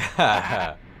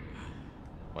 Well...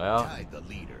 Tied the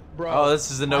leader. Bro, Oh, this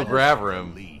is the no grab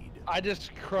room. Lead. I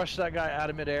just crushed that guy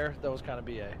out of midair. That was kind of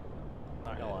BA.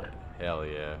 Not gonna lie. Hell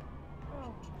yeah.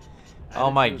 I Oh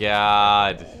didn't my do it.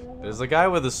 god. There's a guy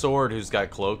with a sword who's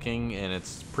got cloaking, and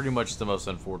it's pretty much the most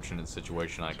unfortunate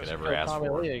situation I could Just ever killed ask Tommy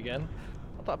for. Lee again.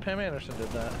 I thought Pam Anderson did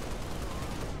that.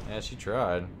 Yeah, she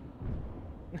tried.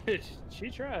 She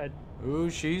tried. Ooh,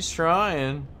 she's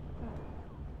trying.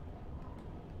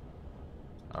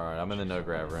 Alright, I'm in the no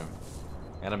grab room.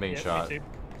 And I'm being Yeah, me shot. too.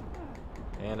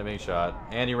 And I'm being shot.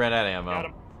 And you ran out of Got ammo.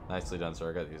 him. Nicely done, sir.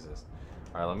 I gotta use this.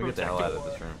 Alright, let me get the hell out of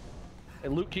this room. Hey,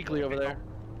 Luke Kuechly over there.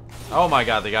 Oh my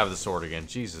god, the guy with the sword again.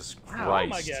 Jesus Christ. Oh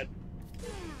my god.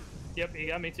 Yep, he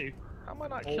got me too. How am I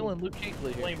not Old killing Luke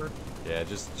Kuechly here? Flamer. Yeah,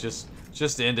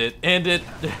 just end it. End it!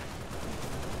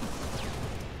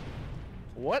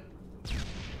 What?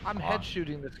 I'm Ah. head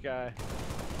shooting this guy.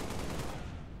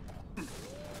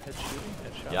 Head shooting?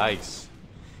 Headshot? Yikes.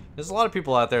 There's a lot of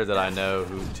people out there that I know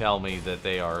who tell me that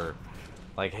they are,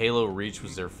 like, Halo Reach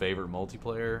was their favorite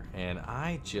multiplayer, and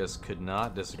I just could not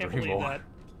Can't disagree believe more. that.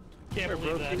 Can't Where,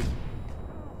 believe that. Broski?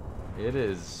 It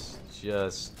is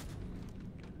just...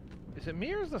 Is it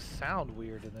me or is the sound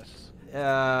weird in this?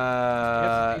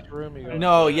 Uh, Each room you go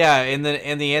no, into. yeah, in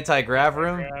the anti-grav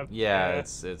room. Anti-grav, Yeah, yeah.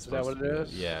 it's that supposed what to it be.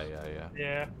 is? Yeah.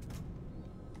 Yeah.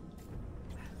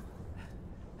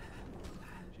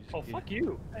 Jesus, Oh, get fuck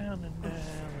you. Down and down.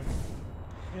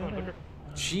 Come on, Booker.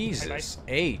 Jesus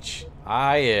H.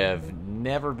 I have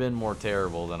never been more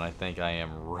terrible than I think I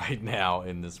am right now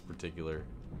in this particular.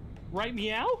 Right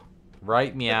meow?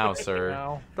 Right meow, sir.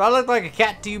 Meow. Do I look like a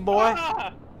cat to you, boy?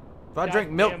 Ah! If I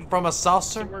drink milk Goddamn from a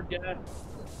saucer? Sword guy.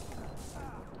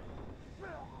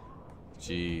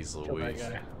 Jeez Kill that Louise.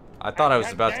 guy. I thought I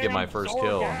was about to get my Goddamn first sword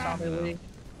kill. guy. Tommy Lee.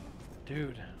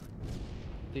 Dude,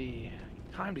 the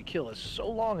time to kill is so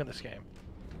long in this game.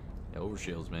 Yeah,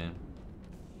 overshields, man.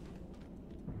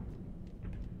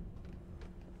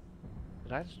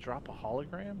 Did I just drop a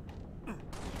hologram?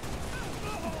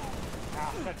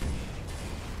 Ah,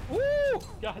 Woo!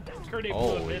 God, that grenade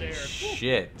blew in Holy midair.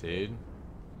 shit, dude.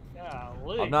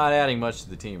 Golly. I'm not adding much to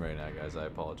the team right now, guys. I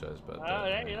apologize about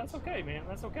that. Hey, that's okay, man.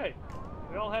 That's okay.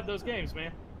 We all have those games,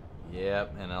 man.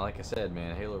 Yep, and like I said,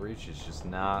 man, Halo Reach is just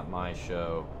not my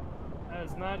show. That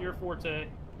is not your forte.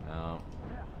 No.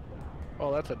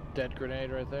 Oh, that's a dead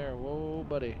grenade right there. Whoa,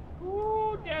 buddy.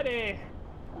 Ooh, daddy.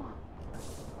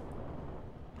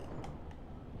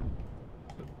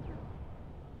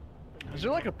 Is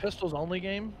there like a pistols only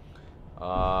game?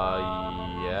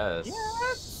 Yes.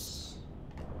 Yes.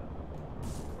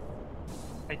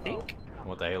 I think.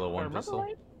 What, the Halo If I 1 remember pistol?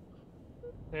 right.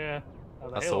 Yeah.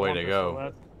 That's the Halo way 1 to pistol,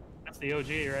 go. That's the OG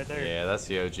right there. Yeah, that's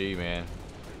the OG, man.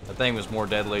 That thing was more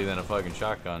deadly than a fucking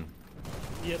shotgun.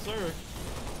 Yes, sir.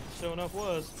 Sure enough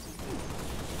was.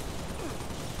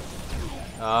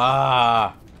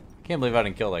 Ah! Can't believe I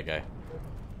didn't kill that guy.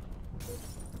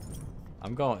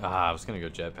 I'm going. Ah, I was gonna go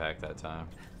jetpack that time.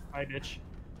 Hi, bitch.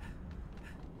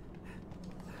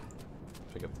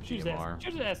 Pick up the Shoot his GMR. ass.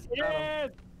 Shoot his ass. Yes!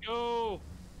 Go!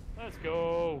 Let's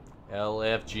go.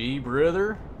 LFG,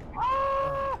 brother.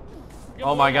 Ah!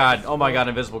 Oh my god. Oh my god.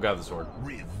 Invisible guy with the sword.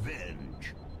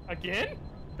 Revenge. Again?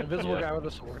 Invisible guy with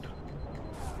a sword.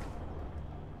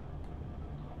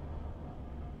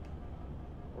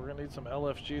 We're gonna need some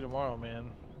LFG tomorrow, man.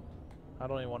 I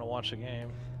don't even want to watch the game.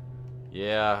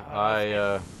 Yeah,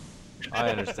 I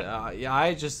understand. Yeah,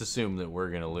 I just assumed that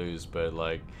we're gonna lose, but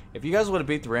like, if you guys would have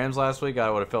beat the Rams last week, I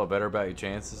would have felt better about your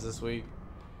chances this week.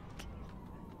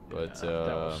 But Yeah,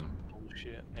 that was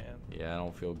bullshit, man. yeah, I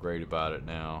don't feel great about it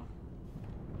now.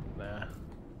 Nah.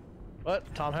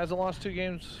 But Tom hasn't lost 2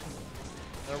 games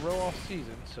in a row all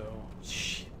season, so.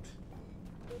 Shit.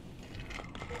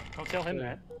 Don't tell him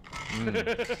that.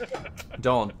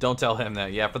 Don't tell him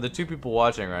that. Yeah, for the 2 people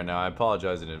watching right now, I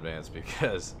apologize in advance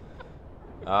because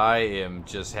I am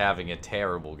just having a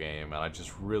terrible game, and I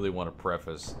just really want to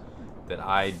preface that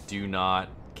I do not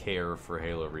care for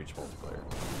Halo Reach multiplayer.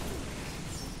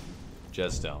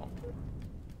 Just don't.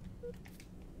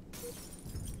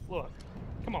 Look.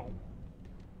 Come on.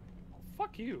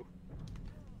 Fuck you.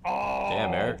 Oh!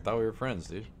 Damn, Eric, thought we were friends,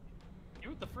 dude. You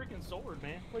with the freaking sword,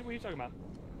 man. What are you talking about?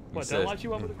 What, said- did I light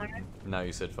you up with a grenade? No,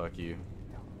 you said fuck you.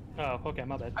 Oh, okay,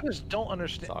 my bad. I just don't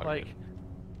understand. all Like,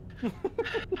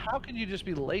 how can you just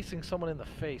be lacing someone in the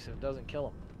face and it doesn't kill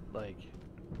them? Like,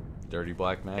 Dirty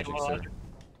black magic, Well, sir.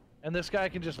 and this guy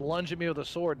can just lunge at me with a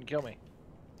sword and kill me.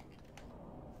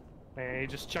 Man, he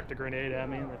just chucked a grenade at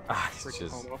me. And It's freaking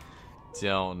just home.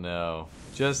 don't know.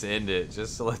 Just end it.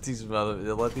 Just to let these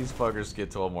fuckers get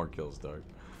 12 more kills, dog.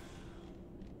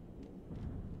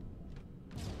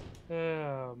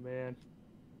 Oh man,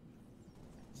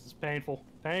 this is painful.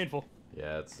 Painful.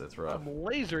 Yeah, it's rough. I'm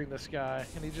lasering this guy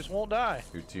and he just won't die.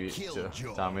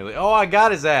 Killjoy. Tommy Lee. Oh, I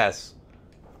got his ass.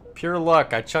 Pure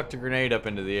luck. I chucked a grenade up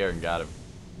into the air and got him.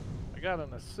 I got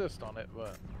an assist on it,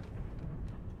 but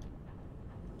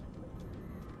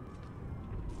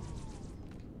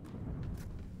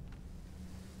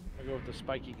I go with the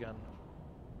spiky gun.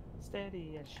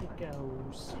 Steady as she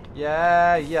goes.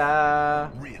 Yeah, yeah.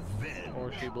 Revenge.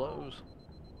 Or she blows.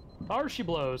 Or she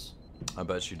blows. I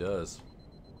bet she does.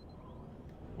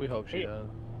 We hope she Hey. does.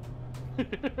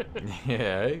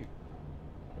 Yeah.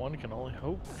 One can only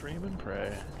hope, dream, and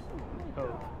pray.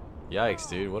 Oh. Yikes,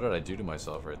 dude. What did I do to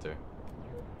myself right there?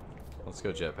 Let's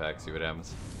go jetpack, see what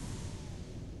happens.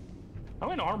 I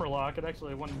went armor lock. It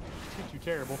actually wasn't too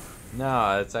terrible.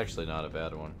 No, it's actually not a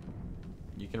bad one.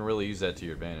 You can really use that to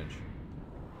your advantage.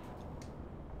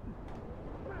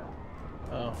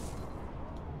 Oh.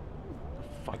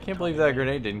 I can't believe that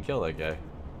grenade didn't kill that guy.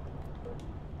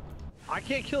 I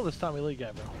can't kill this Tommy Lee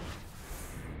guy, bro.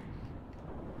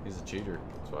 He's a cheater.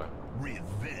 That's why.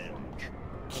 Revenge.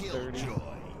 dirty. Killjoy.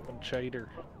 I'm cheater.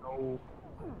 Oh.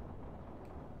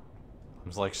 I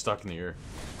was like stuck in the air.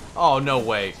 Oh, no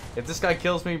way. If this guy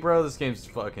kills me, bro, this game's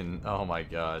fucking... Oh my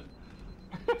god.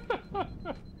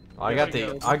 I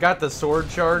got the sword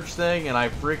charge thing, and I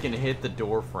freaking hit the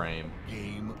door frame.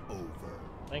 Game over.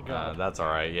 Thank God. That's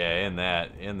alright. Yeah, in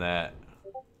that.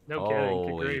 No kidding. Good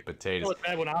Holy grief. potatoes. Well, it's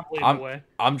bad when I'm bleeding away.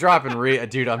 I'm dropping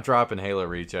dude, I'm dropping Halo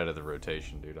Reach out of the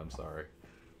rotation, dude. I'm sorry.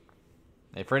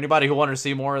 Hey, for anybody who wanted to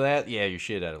see more of that, yeah, you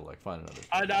shit out of like find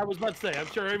another. I was about to say, I'm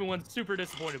sure everyone's super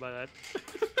disappointed by that.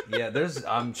 Yeah,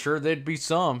 I'm sure there'd be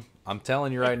some. I'm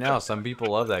telling you right now, some people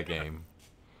love that game.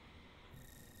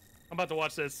 I'm about to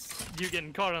watch this. You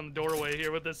getting caught on the doorway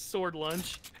here with this sword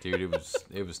lunge. Dude,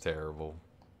 it was terrible.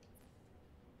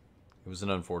 It was an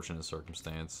unfortunate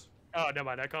circumstance. Oh, never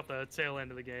mind. I caught the tail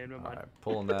end of the game. Never mind. Alright,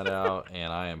 pulling that out,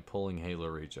 and I am pulling Halo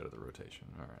Reach out of the rotation.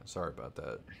 Alright, sorry about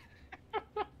that.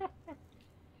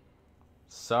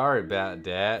 Sorry about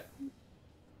that.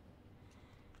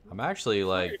 I'm actually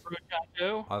like...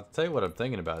 I'll tell you what I'm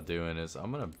thinking about doing is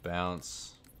I'm going to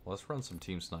bounce... Let's run some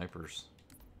Team Snipers.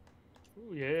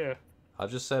 Ooh, yeah. I'll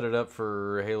just set it up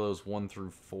for Halos 1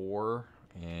 through 4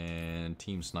 and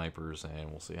Team Snipers, and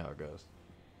we'll see how it goes.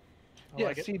 I Yeah,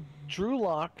 like it. see, Drew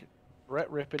Locke, Brett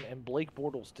Rippon, and Blake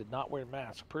Bortles did not wear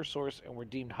masks per source and were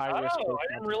deemed high risk. Oh,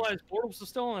 I didn't realize Bortles was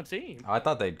still on the team. I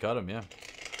thought they'd cut him, yeah.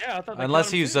 Yeah, I thought they Unless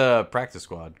cut him he's too. practice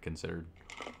squad considered.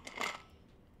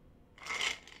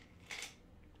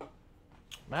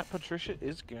 Matt Patricia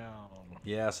is gone.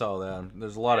 Yeah, I saw that.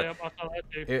 There's a lot Yep, I saw that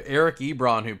too. of... Eric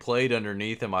Ebron, who played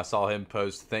underneath him, I saw him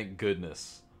post, thank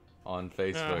goodness, on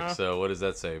Facebook. Uh-huh. So what does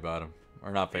that say about him?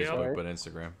 Or not Yeah. Facebook, but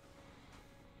Instagram.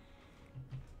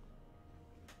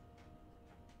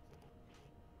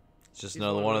 It's just He's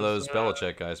another one of those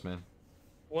Belichick guys, man.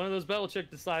 One of those Belichick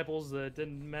disciples that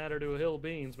didn't matter to a hill of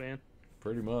beans, man.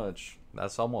 Pretty much.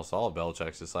 That's almost all of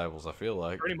Belichick's disciples, I feel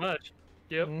like. Pretty much.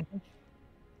 Yep.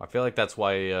 I feel like that's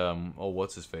why,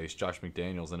 what's his face? Josh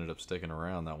McDaniels ended up sticking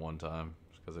around that one time.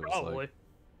 Because it was Probably. like...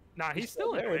 Nah, he's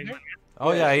still in there, New isn't England.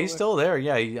 Oh, Yeah, yeah, he's still there.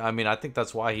 Yeah, I mean, I think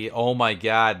that's why he... Oh, my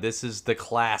God. This is the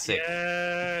classic.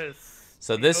 Yes.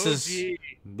 So The this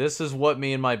OG. is what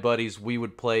me and my buddies, we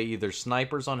would play either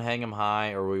snipers on Hang 'em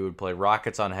High or we would play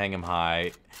rockets on Hang 'em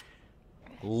High.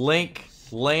 Link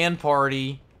LAN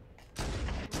party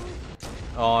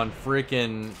on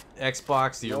freaking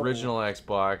Xbox, the original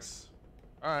Xbox.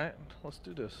 All right, let's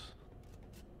do this.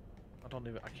 I can't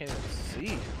even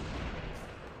see.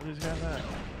 What is guys at?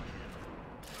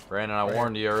 Brandon, I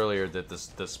warned you earlier that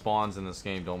the spawns in this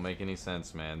game don't make any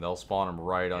sense, man. They'll spawn them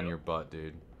right on your butt,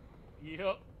 dude.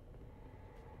 Yep.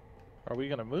 Are we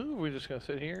gonna move? Are we just gonna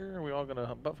sit here? Are we all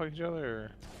gonna butt fuck each other?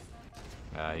 Or?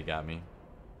 Ah, he got me.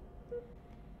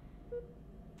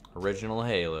 Original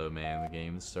Halo, man. The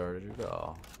game that started it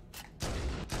all.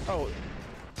 Oh,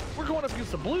 we're going up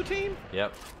against the blue team?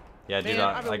 Yep. Yeah, dude. Man,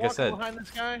 I've been like I walking said, behind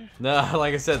this guy. no,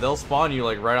 like I said, they'll spawn you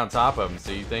like right on top of them,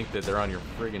 so you think that they're on your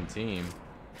friggin' team.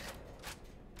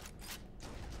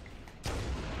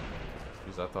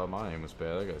 Jeez, I thought my aim was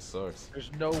bad. That guy sucks.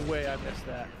 There's no way I missed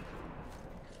that.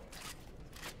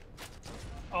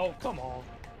 Oh, come on.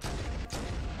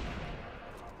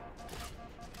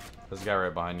 There's a guy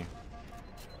right behind you.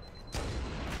 Dang,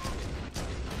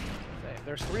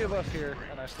 there's 3 of us here,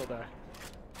 and I still die.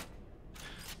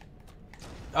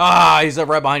 Ah, he's up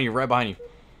right behind you, right behind you.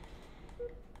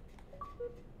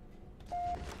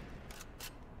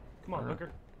 Come on,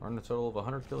 Hooker. Earned a total of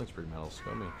 100 killing spree medals.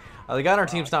 Go me. The guy on our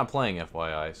team's not playing,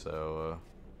 FYI, so...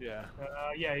 Yeah.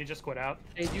 Yeah, he just quit out.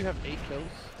 Hey, do you have 8 kills?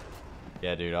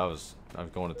 Yeah, dude, I was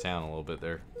going to town a little bit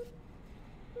there.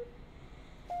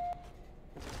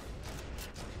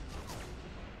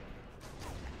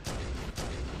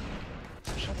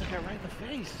 Shot that guy right in the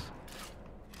face.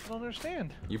 I don't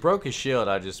understand. You broke his shield.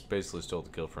 I just basically stole the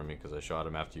kill from you because I shot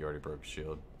him after you already broke his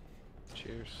shield.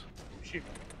 Cheers. Shoot.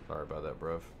 Sorry about that,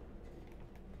 bruv.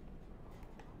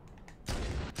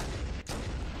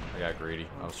 I got greedy.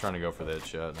 I was trying to go for that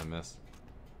shot and I missed.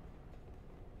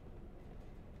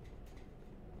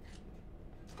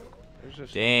 There's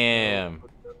just Damn.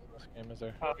 this game, is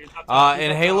there? Oh, he's up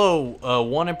In Halo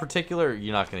 1 in particular,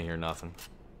 you're not going to hear nothing.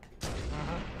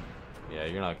 Uh-huh. Yeah,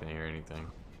 you're not going to hear anything.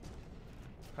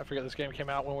 I forget this game came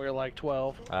out when we were like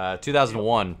 12.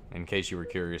 2001, in case you were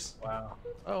curious. Wow.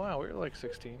 Oh wow, we were like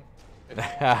 16.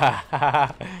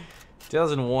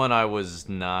 2001, I was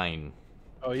 9.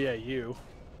 Oh yeah, you.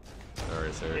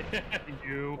 Sorry, sir.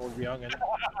 You. Old youngin.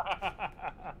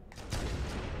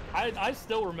 I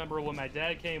still remember when my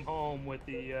dad came home with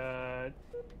the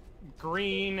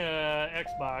green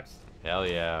Xbox, Hell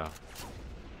yeah.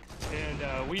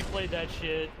 and we played that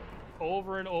shit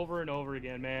over and over and over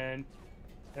again, man.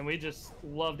 And we just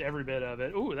loved every bit of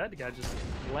it. Ooh, that guy just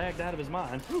lagged out of his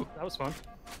mind. Ooh, that was fun.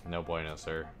 No bueno,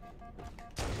 sir.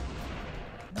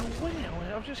 No way,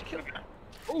 I was just killing.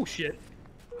 Oh shit.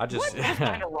 I just... What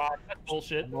kind of rock? That's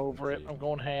bullshit. I'm over it. I'm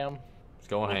going ham. It's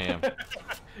going ham.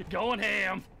 Going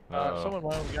ham. Uh-oh. Someone,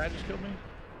 my own guy just killed me.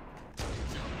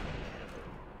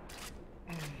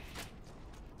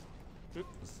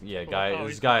 Yeah, guy. Oh,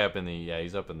 This guy up in the... Yeah,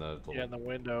 he's up in the... Yeah, in the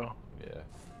window. Yeah.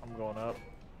 I'm going up.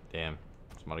 Damn.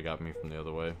 Somebody got me from the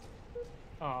other way.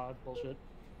 Oh, that's bullshit.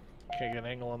 Can't get an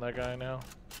angle on that guy now.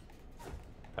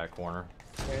 Back corner.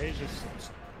 Yeah, he's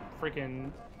just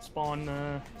freaking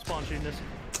spawn shooting this.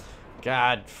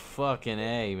 God fucking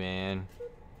A, man.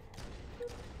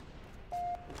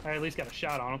 I at least got a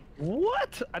shot on him.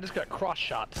 What? I just got cross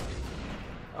shot.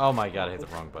 Oh my god, I hit the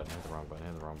wrong button. Hit the wrong button.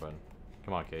 Hit the wrong button.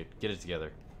 Come on, Kate. Get it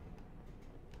together.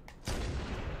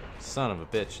 Son of a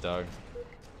bitch, dog.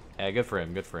 Yeah, good for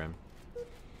him. Good for him.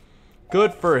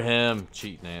 Good for him.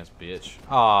 Cheating ass bitch.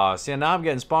 Aw, see, now I'm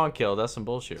getting spawn killed. That's some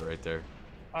bullshit right there.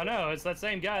 I know, it's that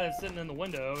same guy that's sitting in the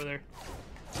window over there.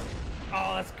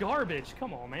 Oh, that's garbage.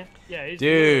 Come on, man. Yeah, he's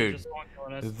Dude, just spawn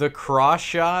killing us. the cross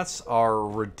shots are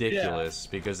ridiculous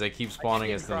because they keep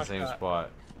spawning us in the cross same shot. spot.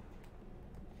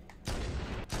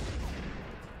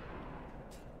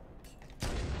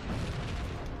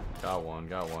 Got one,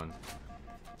 got one.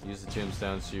 Use the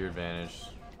gemstones to your advantage.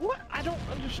 What? I don't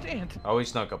understand. Oh, he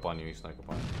snuck up on you. He snuck up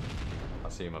on you. I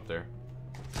see him up there.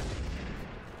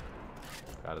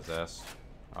 Got his ass.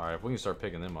 Alright, if we can start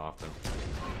picking them off, then.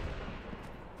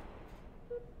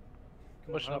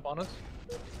 Pushing up on us.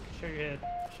 Show your head.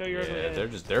 Show your ugly Yeah, head. they're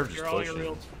just You're all your pushing.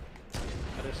 reels.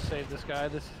 I just saved this guy.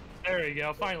 There you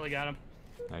go. Finally got him.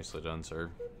 Nicely done, sir.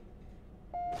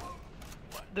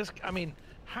 This, I mean,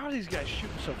 how are these guys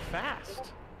shooting so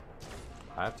fast?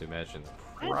 I have to imagine.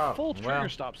 I had full trigger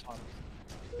stops on.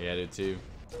 Yeah, I did too.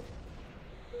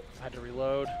 I had to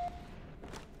reload.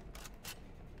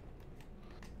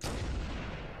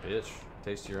 Bitch,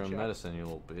 taste your own medicine, you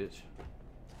little bitch.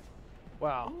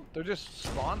 Wow, they're just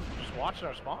watching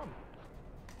our spawn.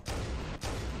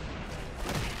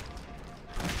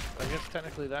 I guess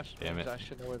technically that's Damn it. I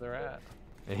should know where they're at.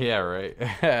 Yeah, right.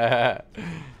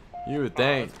 You would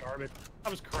think. That's garbage. I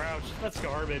was crouched. That's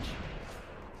garbage.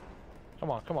 Come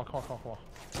on, come on, come on, come on, come on.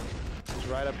 He's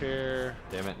right up here.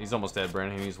 Damn it, he's almost dead,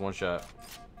 Brandon. He needs one shot.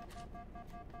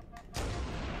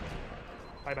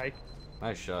 Bye bye.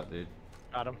 Nice shot, dude.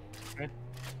 Got him. Okay.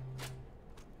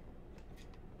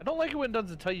 I don't like it when it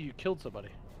doesn't tell you killed somebody.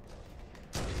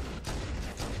 Yeah,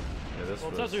 this Well,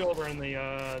 it was... tells you over in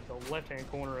the left-hand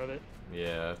corner of it.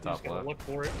 Yeah, You top just gotta left. look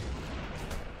for it.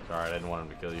 Sorry, I didn't want him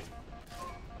to kill you.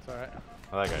 It's alright.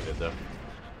 I think I did, though.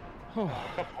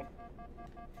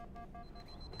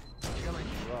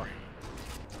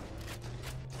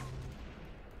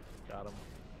 Got him.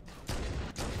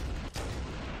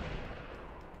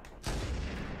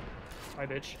 Hi,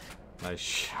 bitch. Nice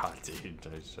shot, dude.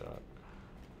 Nice shot.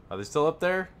 Are they still up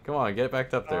there? Come on, get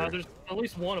back up there. There's at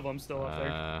least one of them still up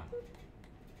there.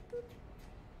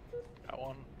 Got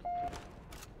one.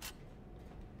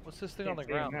 What's this thing Can't on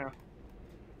the see him ground? now.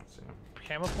 Let's see.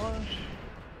 Camouflage?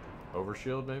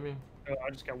 Overshield, maybe? Oh, I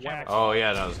just got whacked. Oh,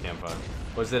 yeah, no, it was camouflage.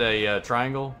 Was it a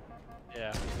triangle?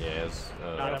 Yeah. Yeah, it's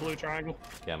Got a blue triangle.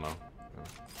 camo.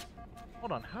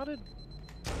 Hold on, how did...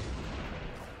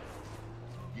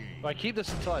 Do I keep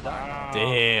this until I die?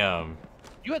 Damn.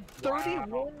 You had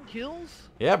 31 kills?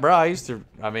 Yeah, bro, I used to,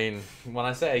 I mean, when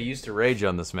I say I used to rage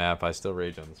on this map, I still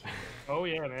rage on this map. Oh,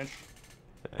 yeah, man.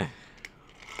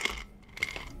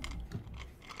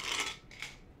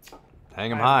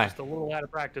 Hang 'em I'm high. Just a little out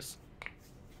of practice.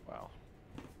 Wow.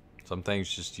 Some things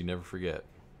just you never forget.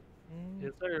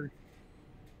 Yes, sir.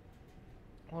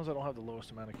 As long as I don't have the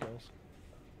lowest amount of kills.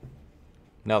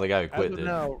 No, the guy who As quit of did.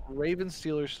 now, Ravens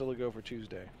Steelers still a go for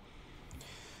Tuesday.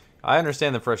 I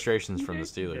understand the frustrations from the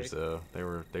Steelers, though. They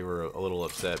were a little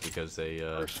upset because they.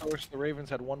 First source, the Ravens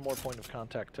had one more point of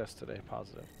contact test today,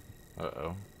 positive.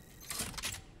 Uh-oh.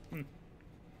 Hmm.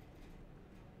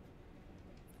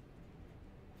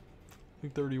 I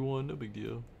think 31, no big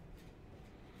deal.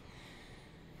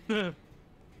 I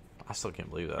still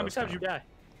can't believe that. How many times you die?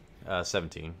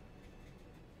 17.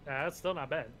 That's still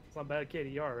not bad. It's not bad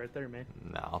KDR right there, man.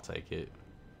 Nah, I'll take it.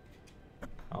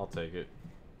 I'll take it.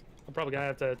 I'm probably gonna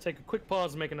have to take a quick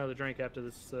pause and make another drink after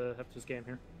this game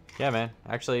here. Yeah, man.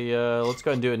 Actually, let's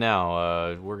go ahead and do it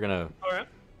now. We're gonna All right.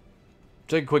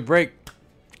 take a quick break.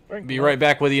 Be right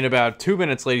back with you in about 2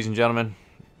 minutes, ladies and gentlemen.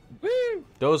 Woo!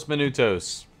 Dos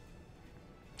minutos.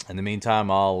 In the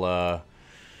meantime, I'll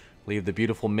leave the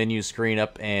beautiful menu screen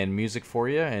up and music for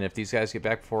you. And if these guys get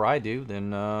back before I do,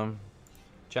 then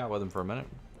chat with them for a minute.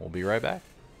 We'll be right back.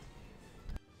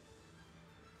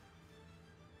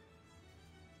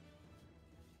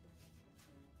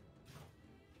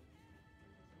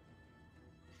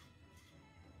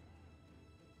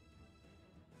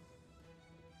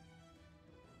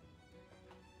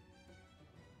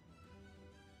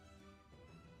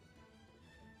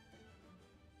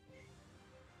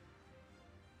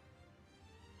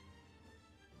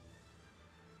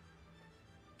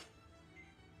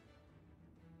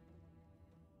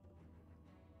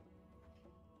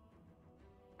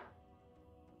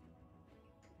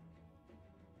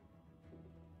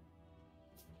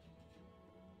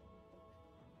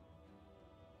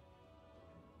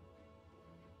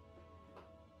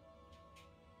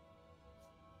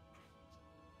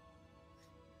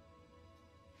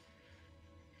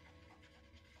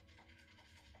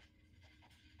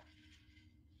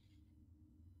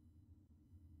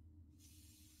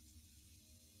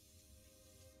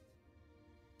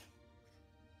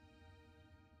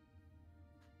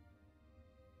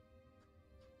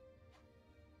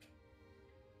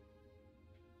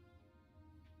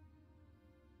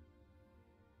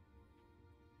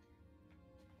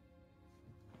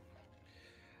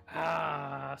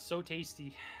 Ah, so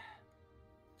tasty.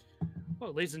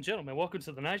 Well, ladies and gentlemen, welcome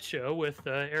to the night show with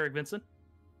Eric Vincent.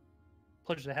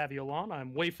 Pleasure to have you along.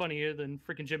 I'm way funnier than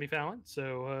freaking Jimmy Fallon,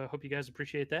 so hope you guys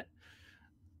appreciate that.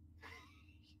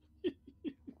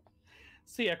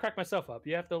 See, I cracked myself up.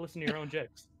 You have to listen to your own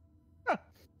jokes.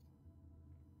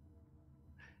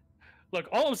 Look,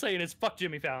 all I'm saying is fuck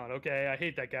Jimmy Fallon, okay? I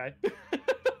hate that guy.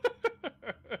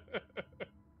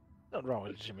 Nothing wrong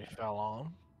with Jimmy Fallon.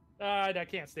 I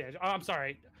can't stand. I'm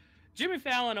sorry. Jimmy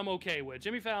Fallon, I'm okay with.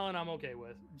 Jimmy Fallon, I'm okay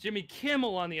with. Jimmy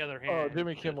Kimmel, on the other hand, Oh,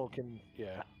 Jimmy Kimmel can,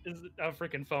 yeah. is a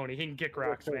freaking phony. He can kick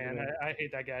rocks, man. I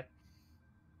hate that guy.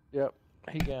 Yep,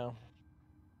 he down.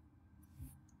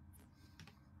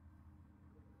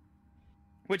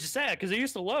 Which is sad because I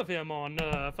used to love him on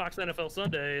Fox NFL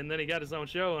Sunday, and then he got his own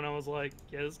show, and I was like,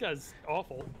 yeah, this guy's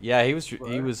awful. Yeah, he was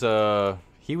Rob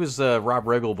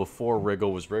Riggle before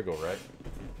Riggle was Riggle, right?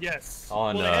 Yes.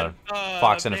 On Well, they had,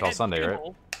 Fox they NFL had Sunday, right?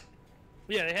 Kimmel.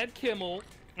 Yeah, they had Kimmel,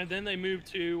 and then they moved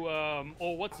to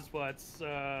what's his butts?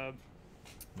 Well,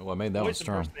 I made that one voice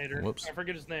strong. impersonator. Whoops. I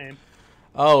forget his name.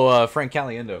 Oh, Frank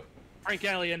Caliendo. Frank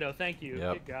Caliendo. Thank you.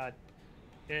 Yep. Good God.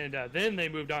 And then they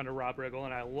moved on to Rob Riggle,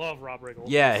 and I love Rob Riggle.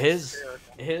 Yeah, He's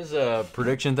his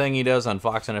prediction thing he does on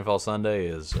Fox NFL Sunday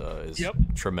is Yep.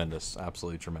 tremendous,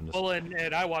 absolutely tremendous. well,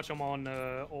 and I watch him on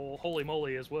old Holy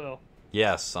Moly as well.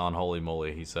 Yes, on Holy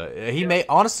Moly,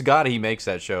 honest to God, he makes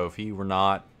that show. If he were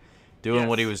not doing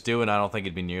what he was doing, I don't think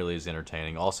it'd be nearly as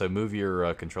entertaining. Also, move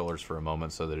your controllers for a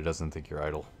moment so that it doesn't think you're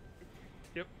idle.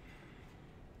 Yep.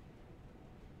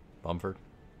 Bumford.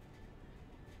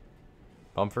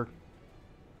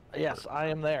 Yes, I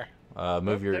am there.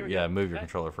 Move there we go. move your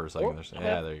controller for a second. Oh,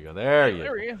 Yeah, there you go. There you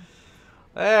There we go.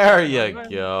 There you go.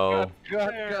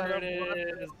 There it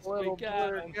is. We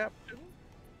got him.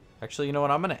 Actually, you know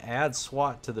what? I'm going to add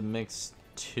SWAT to the mix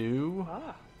too.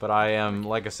 Ah. But I am,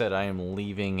 like I said, I am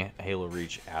leaving Halo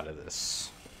Reach out of this.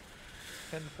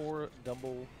 10-4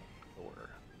 double order.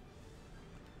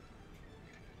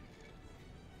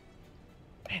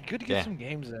 Man, good to get Yeah. some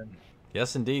games in.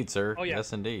 Yes, indeed, sir. Oh, yeah.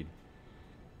 Yes, indeed.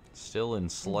 Still in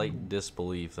slight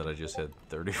disbelief that I just had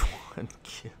 31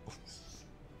 kills.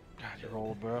 God, you're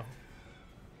old, bro.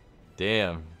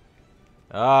 Damn.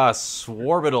 Ah,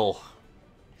 Swarbital.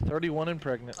 31 and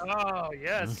pregnant. Oh,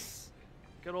 yes.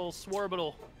 Good old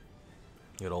Swarbital.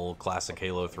 Good old classic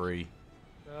Halo 3.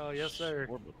 Oh, yes, sir.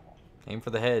 Aim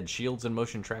for the head. Shields and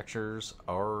motion tractors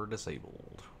are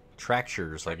disabled.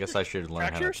 Tractures. I guess I should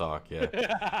learn how to Tractures? talk.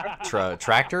 Yeah.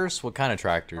 Tractors? What kind of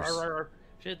tractors?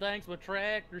 She thinks with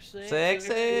tractor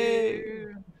Sexy.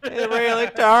 It really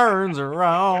turns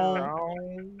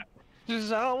around.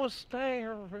 She's always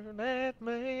staring at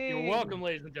me. You're welcome,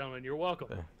 ladies and gentlemen. You're welcome.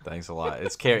 Thanks a lot.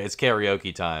 It's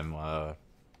karaoke time.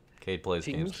 Cade plays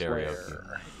Team games karaoke.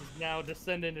 Slayer. He's now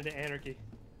descending into anarchy.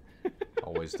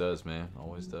 Always does, man.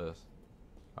 Always does.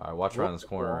 All right, watch around this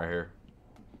corner right here.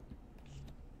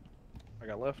 I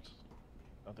got left.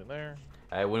 Nothing there.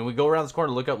 Hey, when we go around this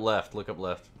corner, look up left. Look up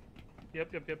left. Yep.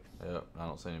 Yep, I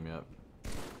don't see him yet.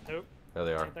 Nope. There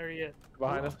they are. Not there yet.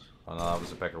 Behind us. Oh no, that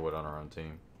was a Peckerwood on our own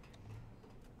team.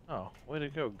 Oh, way to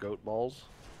go, goat balls.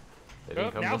 They didn't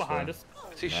Oh, come now this behind way. us.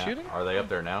 Is he Now- shooting? Are they up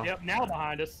there now? Yep, now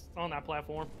behind us on that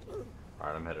platform. All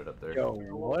right, I'm headed up there. Yo,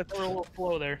 what? They were a little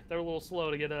slow there. They were a little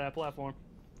slow to get to that platform.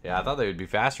 Yeah, I thought they would be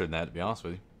faster than that, to be honest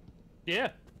with you. Yeah.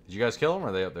 Did you guys kill them, or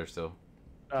are they up there still?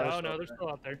 No, they're still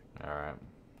out there. All right.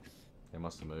 They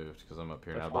must have moved, because I'm up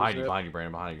here now. That's Behind you, bullshit.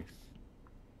 Brandon, behind you.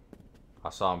 I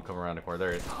saw him come around the corner.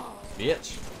 There he is.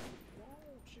 Bitch.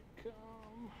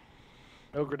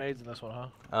 No grenades in this one,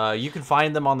 huh? You can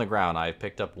find them on the ground. I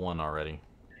picked up one already.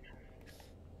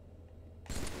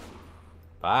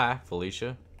 Bye,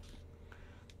 Felicia.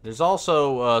 There's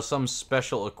also some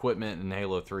special equipment in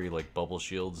Halo 3, like bubble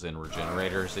shields and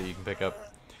regenerators that you can pick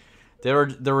up. The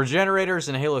regenerators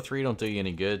in Halo 3 don't do you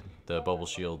any good. The bubble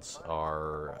shields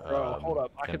are. Bro, hold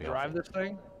up. I can can be drive helpful. this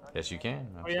thing? Yes, you can.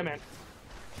 Oh, yeah, man.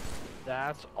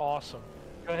 That's awesome.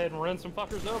 Go ahead and run some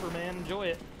fuckers over, man. Enjoy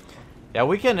it. Yeah,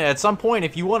 we can, at some point,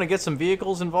 if you want to get some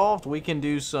vehicles involved, we can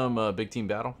do some big team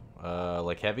battle, like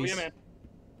Oh, heavies. yeah,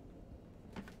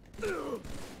 man.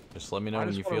 Just let me know I when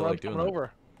just you wanna feel run like doing someone that.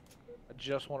 over. I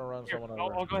just want to run Here, someone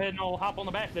I'll over. go ahead and I'll hop on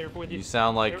the back there with you. You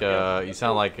sound like There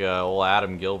we go. old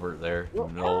Adam Gilbert there,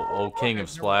 old king of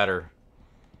splatter.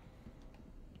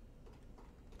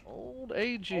 Old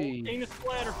AG. King of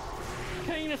Splatter.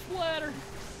 King of Splatter.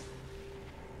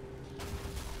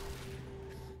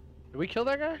 Did we kill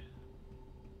that guy?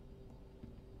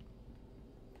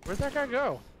 Where'd that guy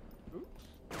go? Around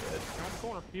the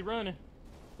corner. He's running.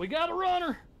 We got a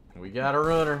runner. We got a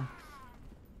runner.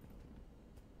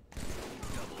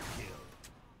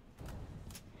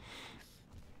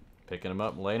 Picking him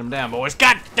up and laying him down, boys.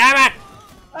 God damn it!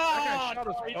 Oh, shot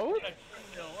us no, he both? got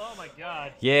a kill. Oh my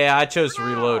god. Yeah, I chose to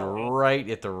reload right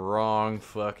at the wrong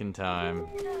fucking time.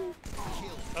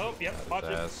 Oh, yep. Watch it.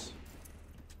 That's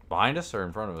behind us or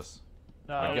in front of us?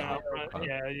 No, I Yeah, got- in front-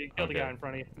 yeah, you killed the Okay. guy in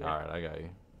front of you. All right, I got you.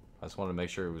 I just wanted to make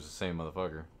sure it was the same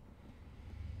motherfucker.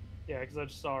 Yeah, because I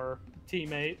just saw our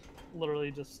teammate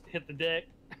literally just hit the deck.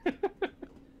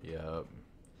 Yep.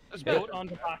 Let's Goat on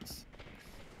the box.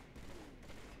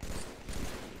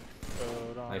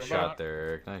 Code on Nice your shot back. there,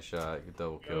 Eric. Nice shot. Good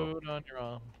double kill. Code on your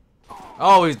arm.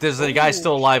 Oh, there's a guy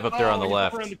still alive up there on the he's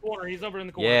left. Over in the corner. He's over in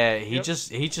the corner. Yeah, he Yep.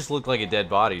 just looked like a dead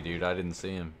body, dude. I didn't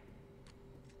see him.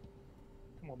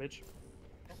 Come on, bitch.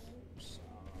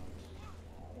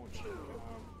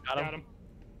 Got him.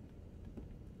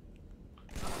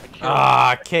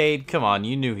 Ah, Cade, come on.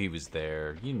 You knew he was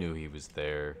there. You knew he was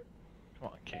there. Come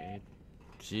on, Cade.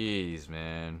 Jeez,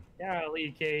 man.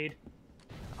 Golly, Cade.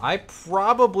 I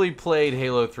probably played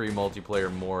Halo 3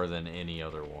 multiplayer more than any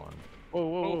other one. Whoa,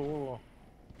 whoa, whoa, whoa.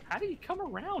 How do you come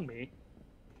around me?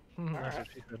 whoa. That's Alright. what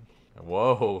she said.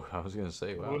 Whoa, I was gonna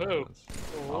say, wow. Whoa. that's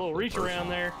A off little the reach first around one.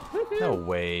 there. No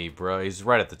way, bro. He's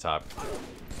right at the top.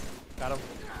 Got him.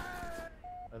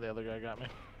 Oh, the other guy got me.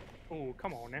 Oh,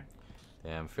 come on now.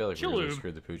 Damn, I feel like we really Chilloob.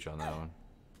 screwed the pooch on that one.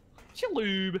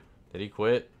 Chilloob. Did he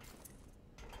quit?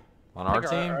 On our I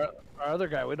think team? Our other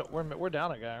guy, we're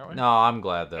down a guy, aren't we? No, I'm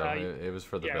glad though. Uh, It was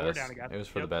for the yeah, we're best. down a guy. It was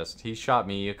for Yep. the best. He shot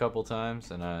me a couple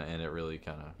times, and it really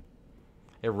kind of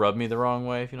it rubbed me the wrong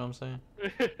way. If you know what I'm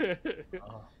saying?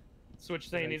 Switch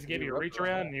saying Yeah, needs to give you you a rubbed reach the wrong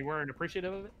around way. and you weren't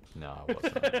appreciative of it? No, I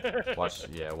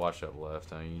wasn't. watch up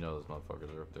left. I mean, you know those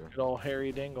motherfuckers are up there. Good old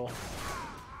Harry Dingle.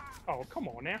 Oh, come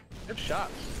on now. Good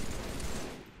shots.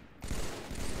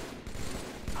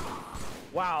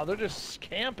 Wow, they're just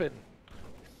camping.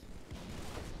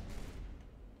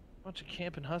 Bunch of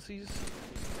camping hussies.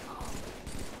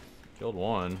 Killed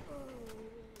one.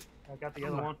 I got the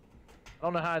other one. I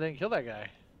don't know how I didn't kill that guy.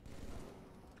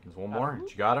 There's one more.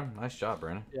 You got him. Nice job,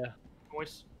 Brandon. Yeah.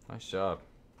 Voice. Nice job.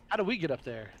 How do we get up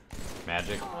there?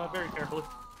 Magic. Very carefully.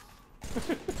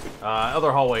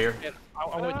 Other hallway here. Yeah,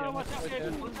 I'm with you. I'm Watch with out, you.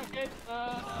 kid. Watch out, kid.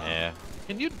 Yeah.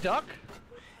 Can you duck?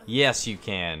 Yes, you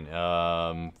can.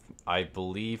 I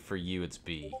believe for you it's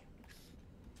B.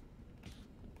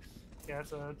 Yeah,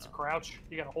 it's a crouch.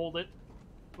 You gotta hold it.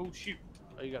 Oh, shoot.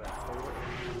 Oh, you gotta hold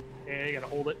it. Yeah, you gotta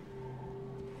hold it.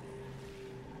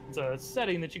 It's a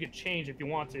setting that you can change if you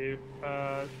want to.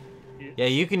 Yeah,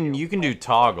 you can do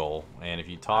toggle, and if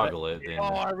you toggle it, then Oh,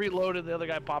 I reloaded. The other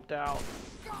guy popped out.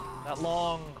 That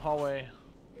long hallway.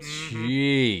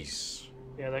 jeez.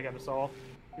 Yeah, that got us all.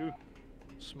 Ooh.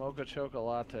 Smoke a chocolate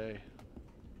latte.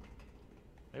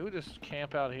 Maybe we just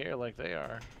camp out here like they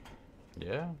are.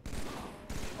 Yeah.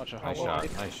 Bunch of Nice hallway.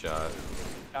 shot. Nice shot.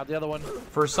 Got the other one.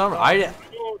 For some,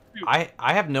 Oh, shoot.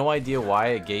 I have no idea why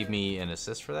it gave me an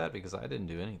assist for that because I didn't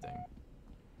do anything.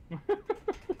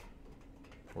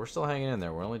 We're still hanging in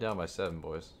there. We're only down by 7,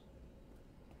 boys.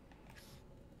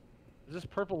 Is this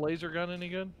purple laser gun any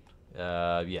good?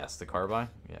 Yes, the carbine.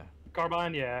 Yeah.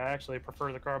 Carbine, yeah, I actually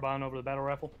prefer the carbine over the battle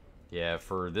rifle. Yeah,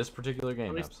 for this particular game,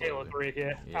 At least Halo absolutely. 3,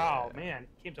 yeah. Yeah. Oh man,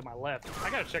 came to my left. I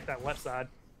gotta check that left side.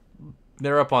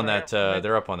 They're up on Right, that. right.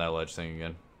 They're up on that ledge thing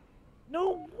again.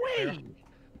 No way!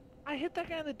 I hit that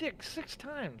guy in the dick 6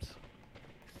 times.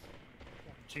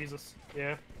 Jesus,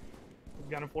 yeah. He's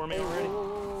got him for me already.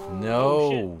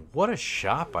 No, what a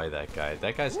shot by that guy.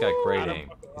 That guy's got great Got him. aim.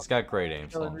 He's got great aim.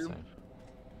 That's all I'm Killer noob. saying.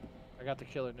 I got the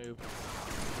killer noob.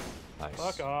 Nice.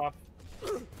 Fuck off.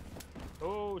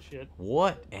 Oh shit.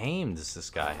 What aim does this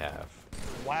guy have?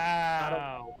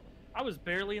 Wow. I was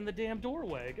barely in the damn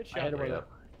doorway. Good I shot. hit him with yeah.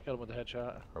 a, killed him with a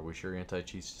headshot. Are we sure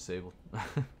anti-cheat's disabled?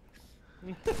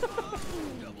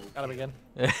 Got him again.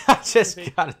 I just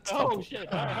got it. Oh shit.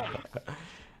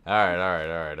 Alright,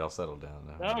 alright. I'll settle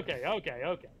down now. Okay.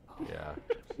 Yeah.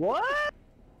 What?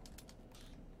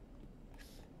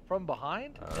 From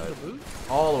behind? In Alright. the boot?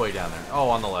 All the way down there. Oh,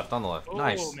 on the left. Oh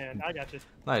Nice. man, I got you.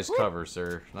 Nice cover,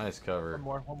 sir. Nice cover.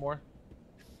 One more.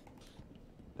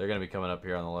 They're gonna be coming up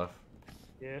here on the left.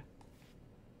 Yeah.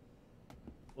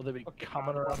 Will they be Okay,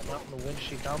 coming around the mountain when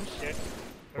she comes? Yeah.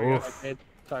 There we go. Oof. Arcade.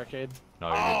 It's arcade. No,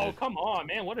 you're Oh, good, dude. come on,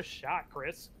 man. What a shot,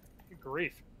 Chris. Good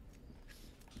grief.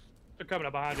 They're coming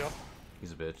up behind y'all.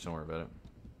 He's a bitch. Don't worry about it.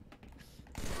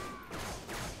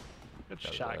 Good Got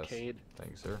his shot, ass. Cade.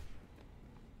 Thank you, sir.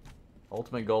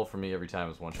 Ultimate goal for me every time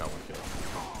is one shot, one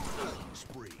kill.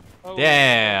 Spree. Oh,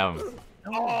 Damn!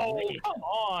 Oh, come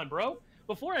on, bro.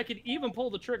 Before I could even pull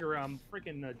the trigger, I'm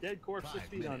freaking dead corpse 6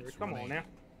 feet under. minutes Come on now.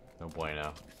 No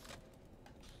bueno.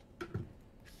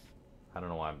 I don't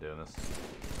know why I'm doing this.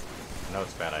 I know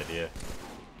it's a bad idea.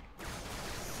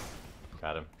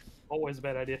 Got him. Always a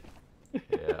bad idea.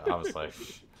 Yeah, I was like,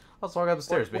 let's walk up the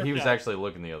stairs, but he was Worked out. actually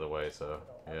looking the other way, so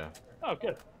yeah. Oh,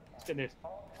 good. That's good news.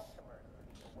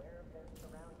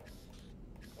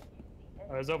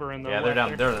 I was over in the. Yeah, they're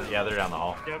left down. there. They're down the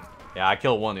hall. Yep. Yeah, I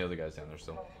killed one. The other guy's down there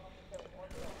still.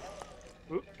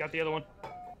 Oop, got the other one.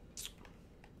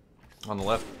 On the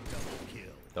left, Kill.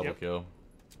 double Yep. kill.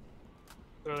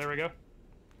 Oh, there we go.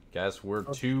 Guys, we're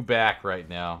 2 back right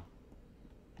now.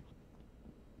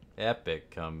 Epic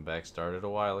comeback started a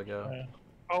while ago. Yeah.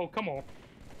 Oh, come on.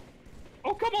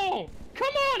 Oh, come on!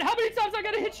 Come on! How many times I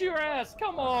gotta hit your ass?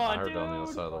 Come on, I heard dude! it on the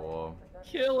other side of the wall.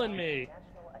 Killing me.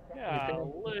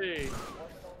 Golly.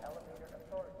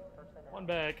 One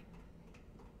back.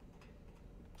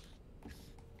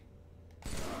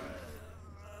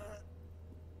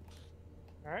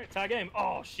 Alright, tie game.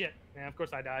 Oh, shit. Man, of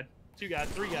course I died. 2 guys,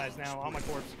 3 guys now on my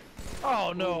corpse.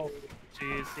 Oh no.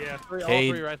 Jeez, yeah. All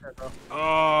Cade. 3 right there, bro.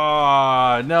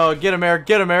 Oh, no. Get him, Eric.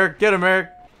 Get him, Eric. Get him, Eric.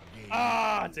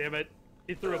 Ah, damn it.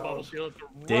 He threw a bubble shield.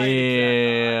 Right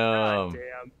Damn. God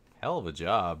damn. Hell of a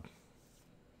job.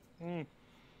 Mm.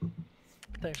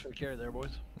 Thanks for the carry there, boys.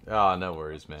 Oh, no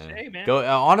worries, man. Hey, man. Go.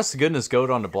 Honest to goodness, goat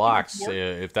on the blocks.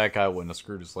 If that guy wouldn't have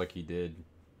screwed us like he did.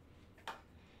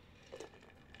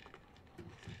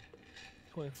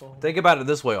 24. Think about it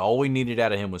this way: all we needed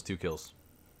out of him was 2 kills.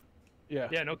 Yeah.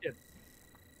 Yeah, no kid.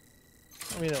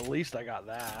 I mean, at least I got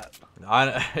that.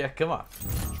 Yeah, come on.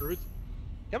 Truth.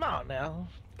 Come on now.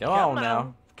 Come on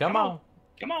now. Come on.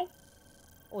 Come on.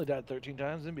 Only died 13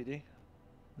 times in BD.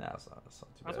 No, it's not too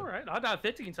bad. That's alright. I died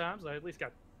 15 times. I at least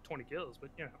got 20 kills, but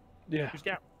you know. Yeah. Who's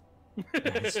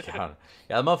counting?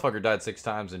 Yeah, the motherfucker died 6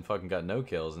 times and fucking got no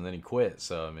kills, and then he quit.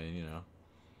 So I mean, you know.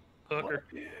 Hooker.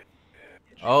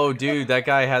 Oh, dude, that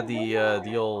guy had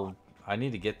the old. I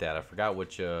need to get that. I forgot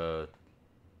which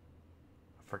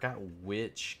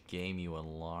game you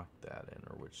unlocked that in,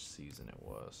 or which season it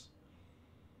was.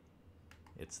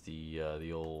 It's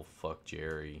the old fuck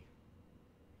Jerry.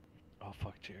 Oh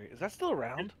fuck, Jerry. Is that still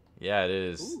around? Yeah, it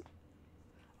is. Ooh.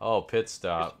 Oh, pit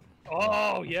stop.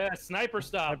 Oh yeah, sniper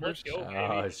stop. Let's go, baby.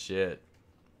 Oh shit.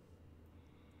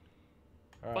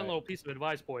 All Fun right. little piece of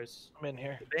advice, boys. I'm in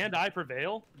here. The band I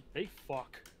Prevail, they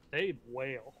fuck. They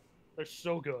wail. They're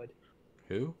so good.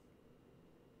 Who?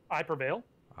 I Prevail?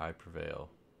 I Prevail.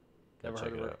 Never Check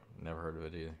heard it of it. out. Never heard of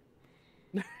it either.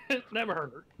 Never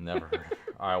heard her. Never heard.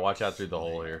 All right, watch out through the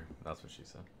hole here. That's what she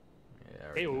said. Yeah.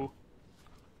 Right. Hey-oo.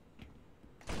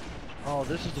 Oh,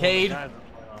 this is the Cade. one that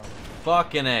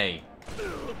Fucking A.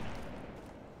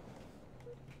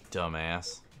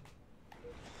 Dumbass.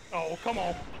 Oh, come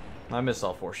on. I missed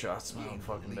all 4 shots. My own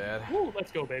fucking bad. Woo,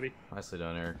 let's go, baby. Nicely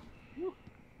done, Eric.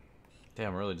 Damn,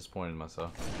 I'm really disappointed in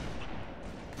myself.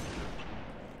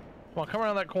 Come on, come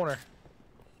around that corner.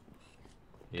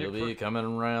 He'll be coming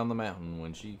around the mountain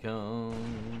when she comes.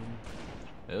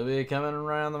 He'll be coming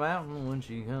around the mountain when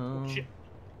she comes. Shit.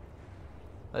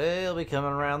 He'll be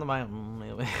coming around the mountain.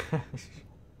 He'll be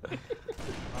I'll be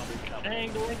coming.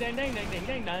 Dang, dang, dang, dang, dang, dang,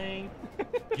 dang, dang.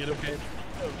 Get okay.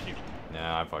 Oh, shoot.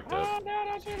 Nah, I fucked Oh, up. no,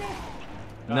 no, shoot me.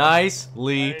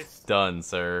 Nicely Nice. done,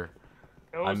 sir.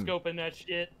 No I'm- scoping that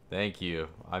shit. Thank you.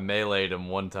 I meleeed him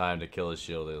 1 time to kill his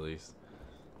shield at least.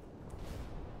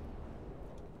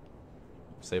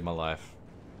 Saved my life.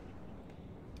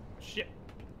 Shit.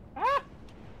 Ah!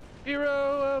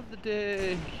 Hero of the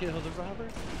day. Kill the robber.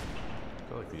 I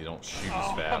feel like you don't shoot Oh,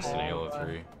 as fast come in on, Halo bud.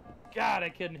 3. God, I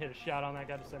couldn't hit a shot on that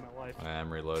guy to save my life.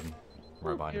 I'm reloading.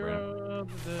 Right behind you, Hero Brandon.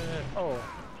 of the day. Oh.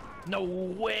 No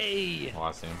way. Oh,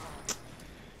 I see him.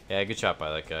 Yeah, good shot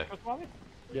by that guy. What's wrong?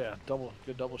 Yeah,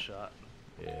 good double shot.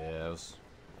 Yeah, it was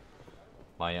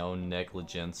my own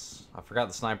negligence. I forgot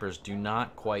the snipers do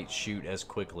not quite shoot as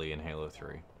quickly in Halo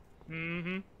 3.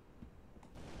 Mm-hmm.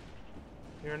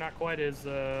 You're not quite as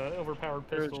overpowered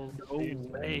There's pistols. no these-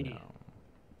 way. No.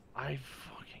 I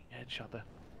fucking headshot that.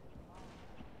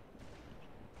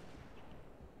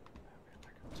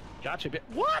 Gotcha, bit.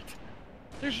 What?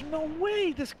 There's no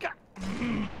way this guy.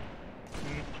 Game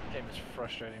is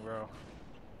frustrating, bro.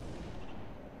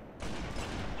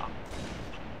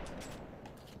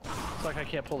 It's like I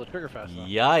can't pull the trigger fast enough.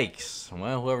 Yikes.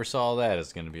 Well, whoever saw that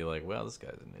is going to be like, well, this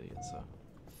guy's an idiot, so.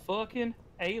 Fucking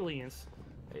aliens.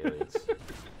 Aliens.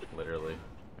 Literally.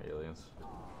 Aliens.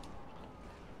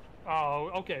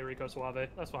 Oh, okay, Rico Suave.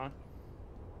 That's fine.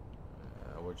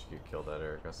 Where'd you get killed at,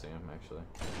 Eric? I see him, actually.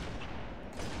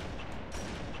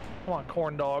 Come on,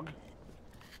 corn dog.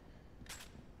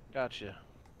 Gotcha.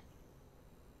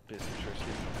 Busy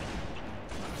Trisky.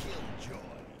 Killjoy.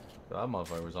 That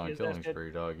motherfucker was on Is that killing good?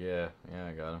 spree, dog. Yeah, yeah,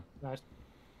 I got him. Nice.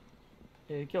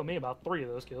 Yeah, he killed me about 3 of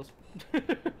those kills.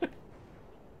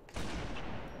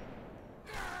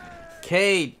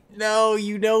 Kate, no,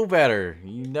 you know better.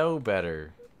 You know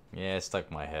better. Yeah, I stuck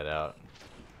my head out.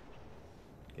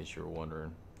 In case you were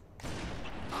wondering.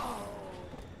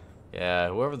 Yeah,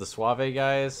 whoever the Suave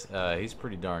guy is, he's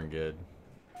pretty darn good.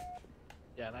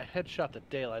 Yeah, and I headshot the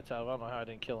daylights out of him. I don't know how I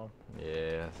didn't kill him.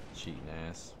 Yeah, cheating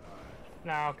ass.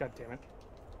 No, god damn it.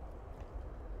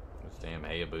 This damn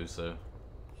Hayabusa.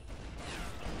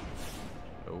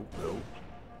 Oh, oh,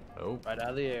 oh. Right out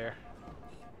of the air.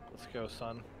 Let's go,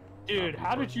 son. Dude,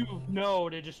 how did you know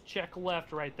to just check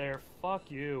left right there? Fuck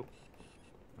you.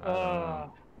 I don't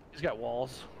know. He's got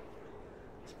walls.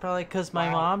 It's probably because my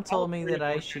Wow. mom told All me three that of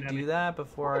I them should should have do that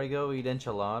before I go eat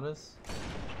enchiladas.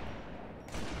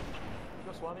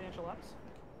 Go swallow the enchiladas?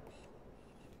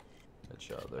 Good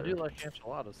shot I there. do like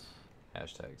enchiladas.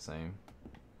 Hashtag same.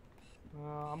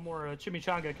 I'm more a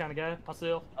chimichanga kind of guy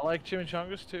myself. I like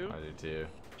chimichangas too. I do too.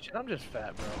 Shit, I'm just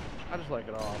fat, bro. I just like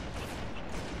it all.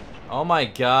 Oh my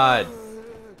god.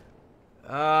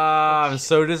 I'm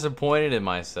so disappointed in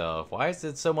myself. Why is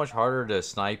it so much harder to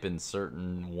snipe in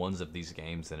certain ones of these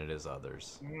games than it is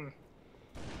others?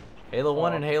 Halo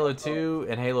 1 and Halo 2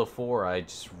 and Halo 4, I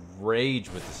just rage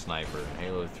with the sniper.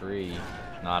 Halo 3,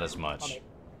 not as much.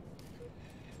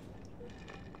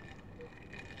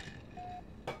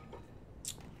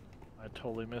 I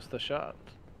totally missed the shot.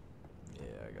 Yeah,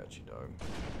 I got you, dog.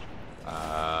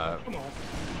 Come on.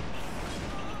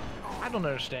 I don't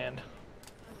understand.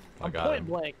 I I'm got point him.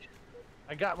 blank.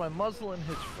 I got my muzzle in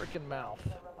his freaking mouth.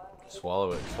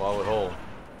 Swallow it whole.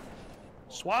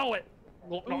 Swallow it.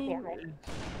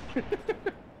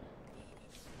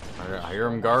 I hear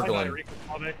him gargling.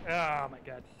 Oh my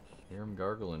god. Hear him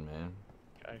gargling, man.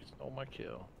 Guy stole my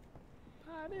kill.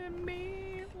 Pardon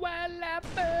me while I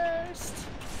burst.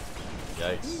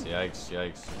 Yikes, yikes,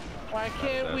 yikes. Why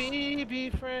can't we be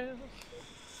friends?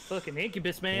 Fucking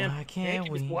Incubus, man. Why can't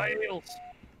Incubus we? Wales.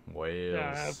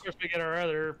 Whales. Of course, we get our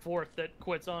other fourth that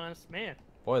quits on us. Man.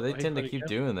 Boy, they Oh, he tend to played keep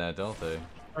again? doing that, don't they?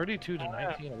 32 to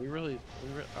 19. Are we really?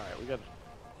 All right,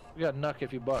 we got nuck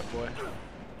if you buck, boy.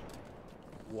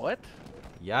 What?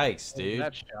 Yikes, What was dude.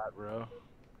 that shot, bro.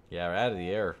 Yeah, we're out of the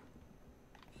air.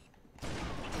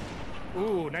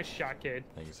 Ooh, nice shot, kid.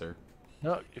 Thank you, sir.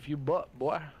 Nuck if you buck,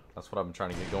 boy. That's what I've been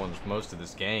trying to get going most of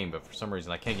this game, but for some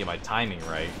reason I can't get my timing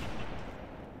right.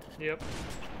 Yep.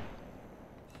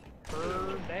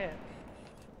 Heard that.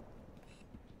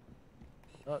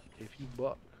 Nuck if you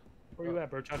buck. Where you at,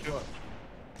 bro? Chacho?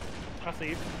 I see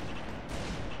you.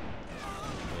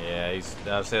 Yeah,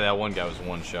 I'd say that one guy was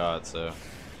one shot, so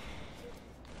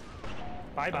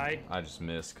Bye-bye. I just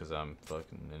missed because I'm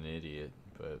fucking an idiot.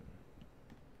 But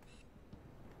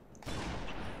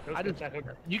I just,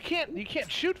 you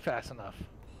can't shoot fast enough.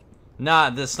 nah,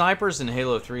 the snipers in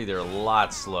Halo 3, they're a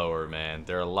lot slower, man.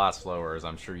 They're a lot slower, as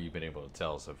I'm sure you've been able to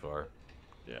tell so far.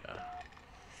 Yeah.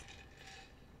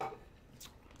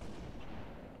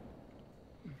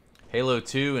 Halo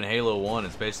 2 and Halo 1,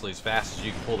 it's basically as fast as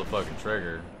you can pull the fucking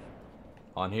trigger.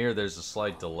 On here, there's a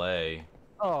slight delay.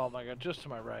 Oh my god, just to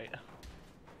my right.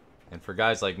 And for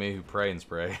guys like me who pray and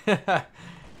spray,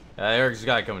 Eric's a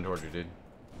guy coming towards you, dude.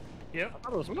 Yep. I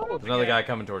thought it was Polo. There's another guy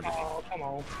coming towards you. Oh, come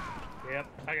on. Yep.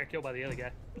 I got killed by the other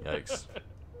guy. Yikes.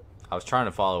 I was trying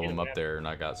to follow Get him him, up man. there, and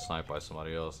I got sniped by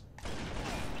somebody else.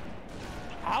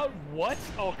 How? What?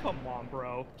 Oh, come on,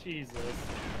 bro. Jesus.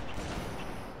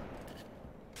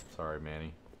 Sorry,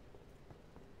 Manny.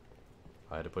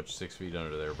 I had to put you 6 feet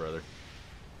under there, brother.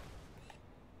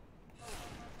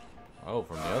 Oh,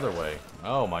 from the other way.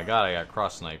 Oh my god, I got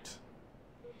cross-sniped.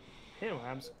 Hey,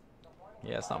 Rams.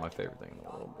 Yeah, it's not my favorite thing in the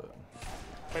world, but...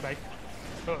 Bye-bye.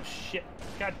 Oh, shit.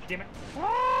 God damn it.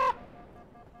 Ah!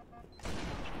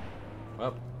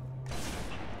 Well.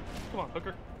 Come on,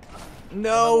 hooker. No,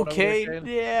 Another one over Kate, there, Kate.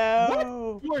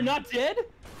 no! You are not dead?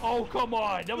 Oh, come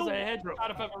on. That was a headshot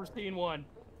if I've ever seen one.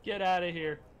 Get out of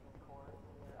here.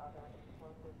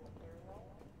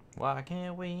 Why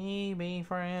can't we be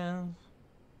friends?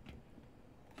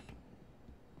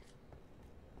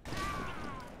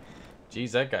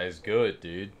 Jeez, that guy's good,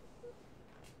 dude.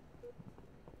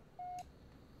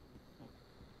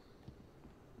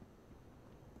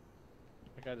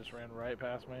 That guy just ran right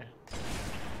past me.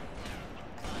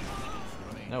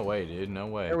 No way, dude, no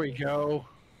way. There we go.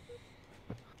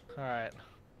 Alright.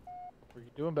 We're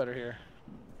doing better here.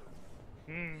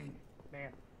 Man.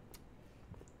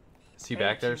 Is he Hey,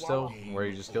 back there still? Chihuahua. Where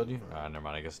he just killed you? Ah, never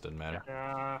mind, I guess it doesn't matter.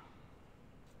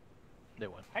 They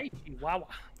won. Hey, Chihuahua.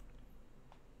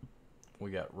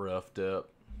 We got roughed up.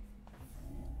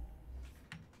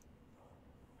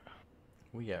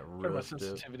 We got Turn my roughed up.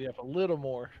 sensitivity up a little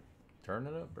more. Turn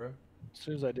it up, bro. As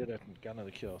soon as I did, I got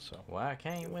another kill, so. Why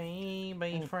can't we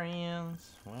be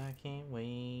friends? Why can't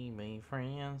we be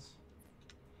friends?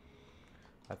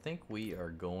 I think we are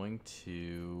going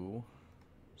to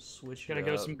switch Gonna it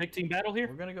go up. some big team battle here?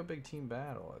 We're gonna go big team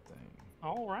battle, I think.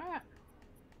 All right.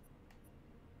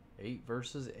 8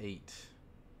 versus 8.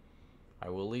 I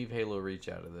will leave Halo Reach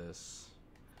out of this.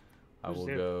 I Who's will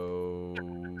there? go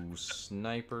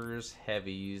snipers,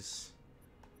 heavies,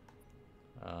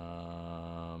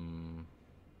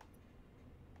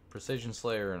 Precision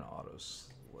Slayer, and autos.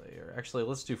 Slayer. Actually,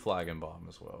 let's do Flag and Bomb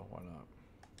as well. Why not?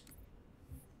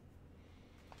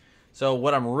 So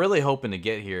what I'm really hoping to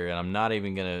get here, and I'm not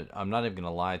even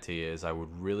gonna lie to you, is I would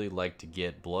really like to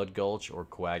get Blood Gulch or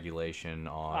Coagulation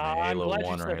on Halo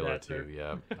 1 or Halo 2.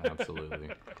 Yeah, absolutely.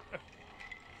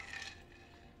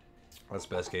 That's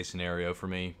best case scenario for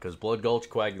me, because Blood Gulch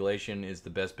Coagulation is the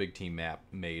best big team map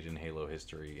made in Halo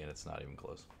history, and it's not even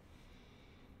close.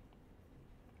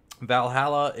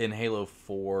 Valhalla in Halo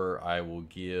 4, I will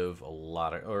give a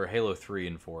lot of, or Halo 3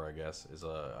 and 4, I guess,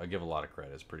 I give a lot of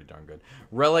credit. It's pretty darn good.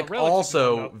 Relic Relic's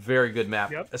also very good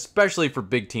map, Yep. especially for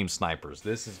big team snipers.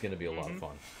 This is going to be a lot of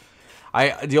fun.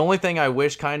 The only thing I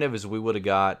wish kind of is we would have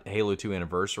got Halo 2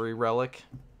 Anniversary Relic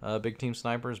big team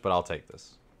snipers, but I'll take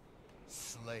this.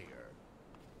 Slayer.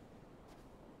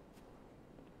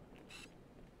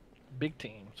 Big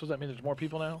team. So does that mean there's more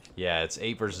people now? Yeah, it's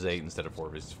 8 versus 8 instead of 4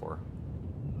 versus 4.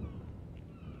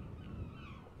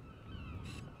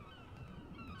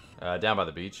 Down by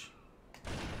the beach.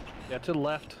 Yeah, to the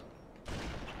left.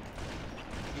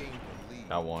 Gain the lead.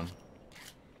 Got one.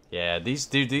 Yeah, these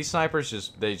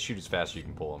snipers they shoot as fast as you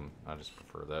can pull them. I just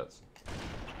prefer that.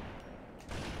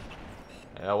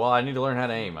 Yeah, well, I need to learn how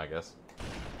to aim, I guess.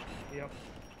 Yep.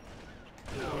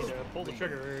 I need to pull the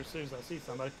trigger as soon as I see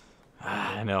somebody.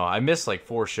 I know. I missed like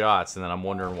 4 shots, and then I'm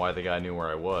wondering why the guy knew where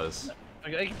I was.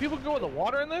 Okay, can people go in the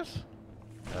water in this?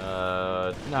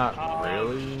 Not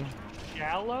really.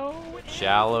 Shallow?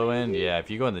 Shallow end? Yeah, if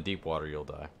you go in the deep water, you'll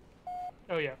die.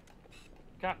 Oh, yeah.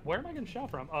 God, where am I getting shot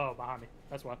from? Oh, behind me.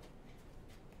 That's why.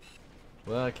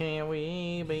 Well, can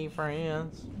we be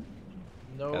friends?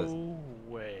 No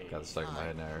way. Got stuck in my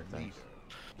head now, Eric. Leader. Thanks.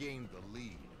 Gain the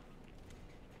lead.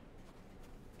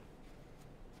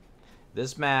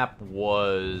 This map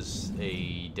was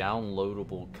a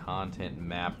downloadable content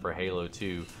map for Halo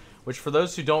 2, which for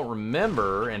those who don't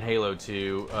remember, in Halo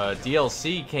 2,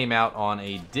 DLC came out on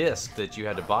a disc that you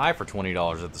had to buy for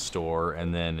 $20 at the store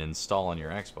and then install on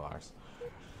your Xbox.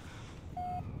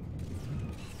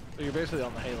 So you're basically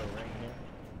on the Halo ring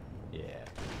here. Yeah.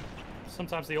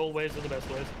 Sometimes the old ways are the best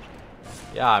ways.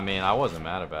 Yeah, I mean, I wasn't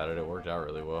mad about it. It worked out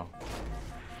really well.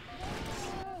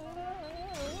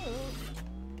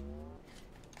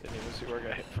 Didn't even see where I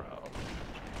got hit from.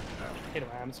 Hate him,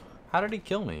 Adams. How did he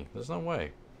kill me? There's no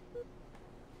way.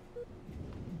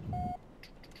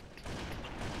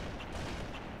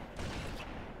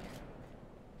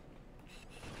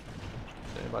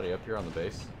 Is anybody up here on the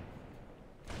base?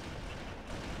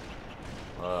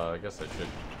 I guess I should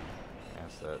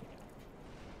ask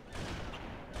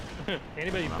that.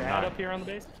 Anybody I'm bad not. up here on the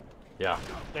base? Yeah,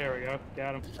 There we go.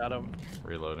 Got him. Got him.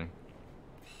 reloading.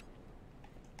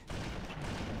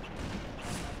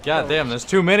 God damn, there's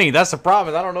too many. That's the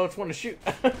problem. I don't know which one to shoot.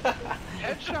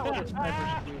 Headshot with a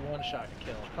sniper should be one shot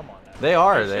kill. Come on now. They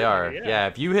are. Yeah. Yeah,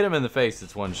 if you hit him in the face,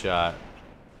 it's one shot.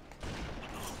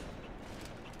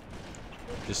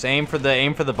 Just aim for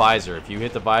the visor. If you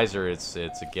hit the visor, it's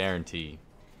a guarantee.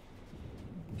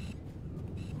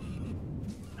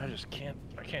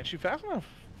 I can't shoot fast enough.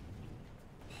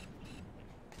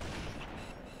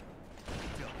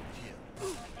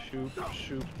 Double kill.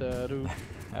 Shoot that oop.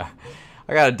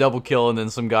 I got a double kill, and then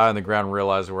some guy on the ground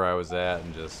realized where I was at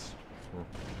and just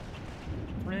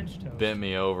French toast. bent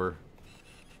me over.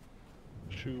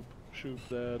 Shoot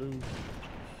that oop.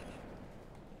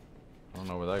 I don't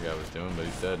know what that guy was doing, but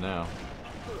he's dead now.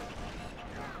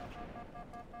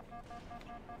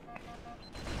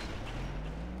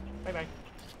 Bye bye.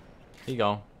 He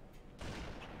gone.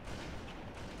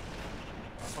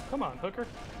 Oh, come on, hooker.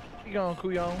 You going,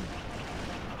 Kuyon?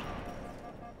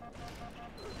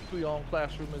 Kuyon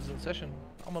classroom is in session.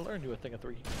 I'm gonna learn you a thing of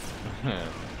 3.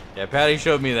 Yeah, Patty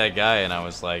showed me that guy, and I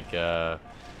was like,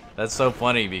 that's so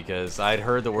funny because I'd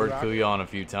heard the word Kuyon a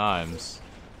few times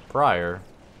prior.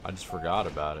 I just forgot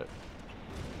about it.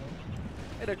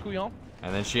 Hey there, Kuyon.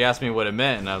 And then she asked me what it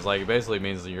meant, and I was like, it basically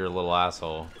means that you're a little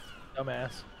asshole.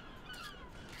 Dumbass.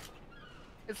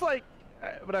 It's like,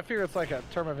 but I figure it's like a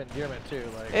term of endearment too.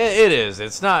 Like It is.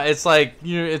 It's not. It's like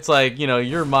you know,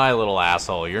 you're my little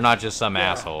asshole. You're not just some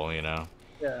asshole. You know.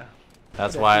 yeah.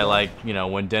 That's why I like, you know,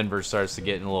 when Denver starts to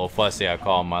get a little fussy, I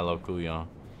call him my little couillon.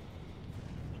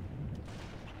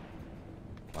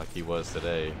 Like he was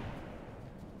today.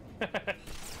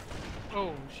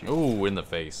 Oh, shoot. Ooh, in the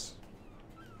face.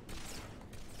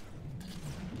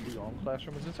 Kuyon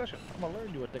classroom is in session. I'm gonna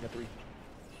learn you a thing of 3.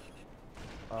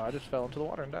 I just fell into the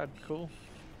water and died. Cool.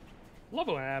 Love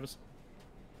it, Abs.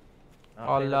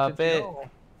 I love it. Oh,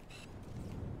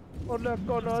 no, no,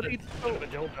 no, Son of a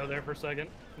dildo there for a second.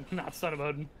 Not son of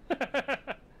Odin.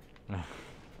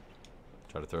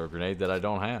 Try to throw a grenade that I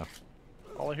don't have.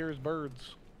 All I hear is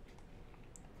birds.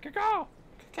 Cacao!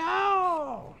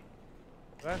 Cacao!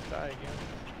 Did I die again?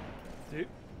 Dude,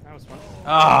 that was fun.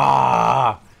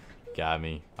 Ah! Got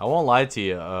me. I won't lie to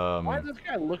you. Why is this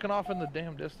guy looking off in the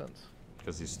damn distance?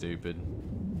 Because he's stupid.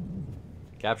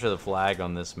 Capture the flag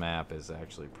on this map is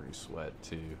actually pretty sweat,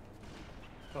 too.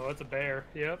 Oh, it's a bear.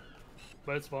 Yep.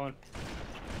 But it's fun.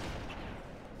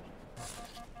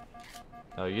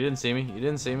 Oh, you didn't see me. You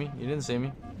didn't see me. You didn't see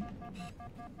me.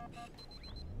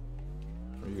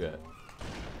 Where you at?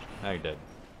 Now you're dead,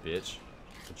 bitch.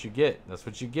 That's what you get. That's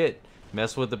what you get.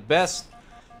 Mess with the best,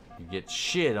 you get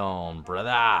shit on,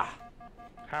 brother.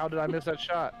 How did I miss that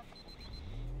shot?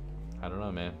 I don't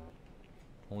know, man.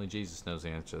 Only Jesus knows the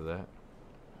answer to that.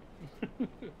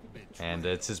 And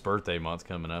it's his birthday month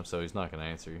coming up, so he's not gonna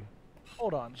answer you.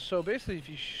 Hold on. So basically, if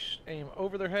you aim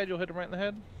over their head, you'll hit them right in the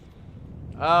head?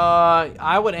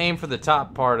 I would aim for the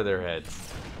top part of their head.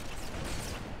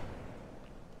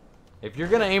 If you're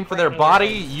gonna aim for their body,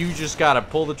 you just gotta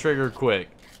pull the trigger quick,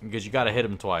 because you gotta hit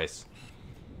them twice.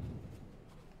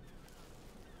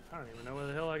 I don't even know where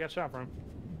the hell I got shot from.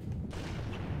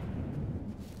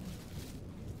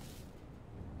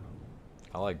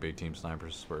 I like big team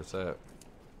snipers, is where it's at.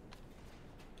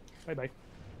 Bye-bye.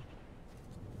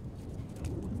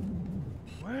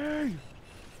 Hey!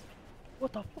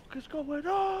 What the fuck is going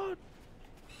on?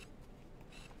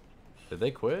 Did they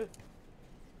quit?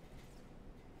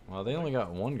 Well, they only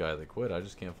got one guy that quit. I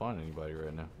just can't find anybody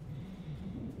right now.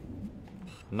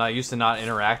 I'm not used to not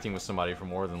interacting with somebody for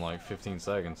more than like 15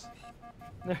 seconds.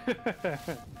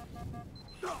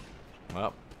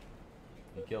 Well,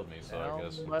 he killed me, so I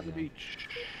guess. By the beach.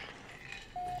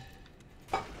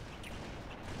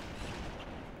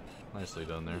 Nicely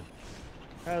done there.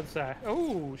 That's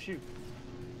oh shoot!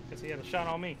 Guess he had a shot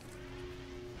on me.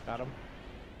 Got him.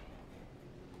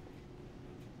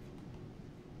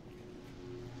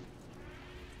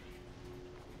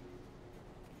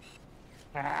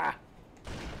 Ah!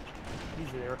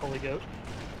 Easy there, holy goat.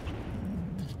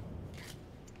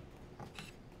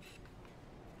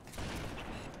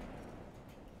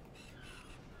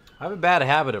 I have a bad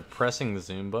habit of pressing the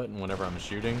zoom button whenever I'm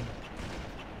shooting.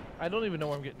 I don't even know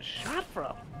where I'm getting shot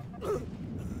from.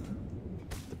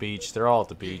 The beach. They're all at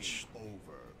the beach.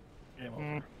 Game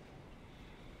over.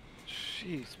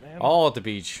 Jeez, man. All at the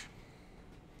beach.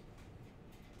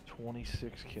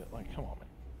 26 kill. Like, come on, man.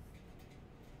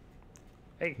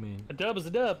 Hey, Man. a dub is a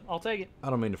dub. I'll take it.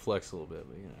 I don't mean to flex a little bit,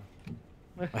 but you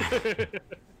know.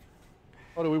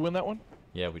 Oh, did we win that one?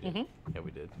 Yeah, we did. Mhm. Yeah,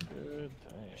 we did. Good.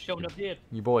 Showing up dead.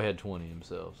 Your boy had 20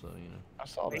 himself, so you know. I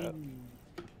saw that. Hey.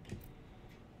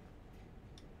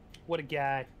 What a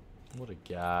guy. What a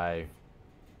guy.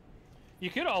 You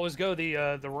could always go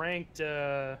the ranked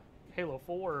Halo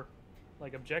 4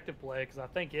 like objective play because I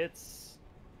think it's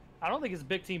I don't think it's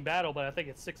big team battle, but I think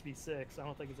it's 6v6. I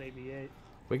don't think it's 8v8.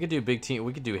 We could do big team.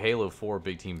 We could do Halo 4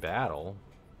 big team battle.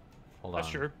 Hold on.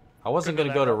 That's true. I wasn't Could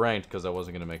gonna go go that to route. ranked because I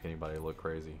wasn't gonna make anybody look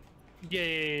crazy.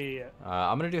 Yeah.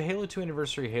 I'm gonna do Halo 2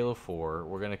 Anniversary, Halo 4.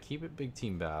 We're gonna keep it big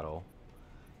team battle,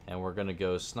 and we're gonna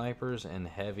go snipers and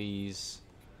heavies,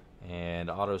 and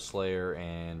auto slayer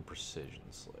and precision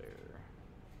slayer,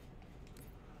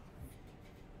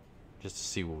 just to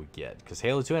see what we get. Because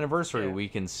Halo 2 Anniversary, Yeah. we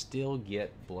can still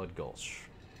get Blood Gulch.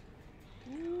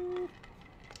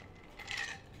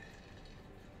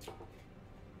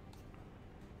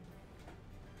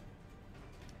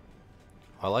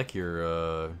 I like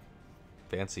your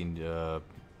fancy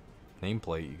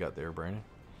nameplate you got there, Brandon.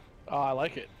 Oh, I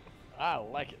like it. I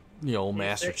like it. The old Yeah,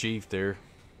 Master sick. Chief there.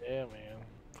 Yeah, man.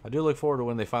 I do look forward to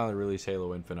when they finally release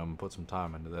Halo Infinite. I'm gonna put some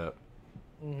time into that.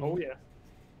 Mhm. Oh yeah.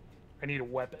 I need a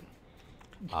weapon.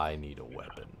 I need a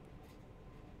weapon.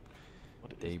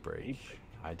 What is Daybreak.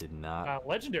 I did not.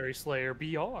 Legendary Slayer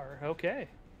BR. Okay.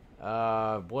 Boy,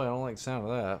 I don't like the sound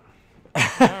of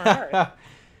that. Alright.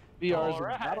 VR is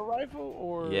Alright. a battle rifle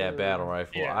or? Yeah, battle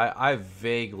rifle. Yeah. I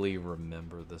vaguely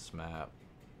remember this map.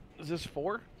 Is this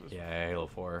 4? Yeah, Halo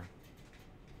 4.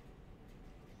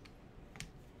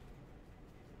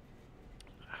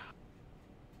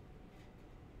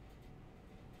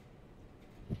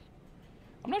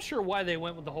 I'm not sure why they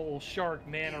went with the whole shark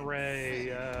manta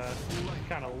ray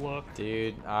kind of look.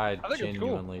 Dude, I think it's cool.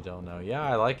 genuinely don't know. Yeah,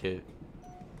 I like it.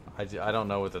 I don't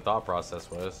know what the thought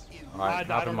process was. Alright,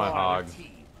 I hop in don't my know hog. either.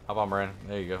 Hop on, Brandon.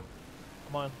 There you go.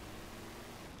 Come on.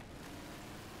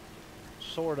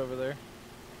 Sword over there.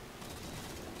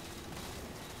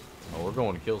 Oh, we're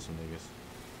going to kill some niggas.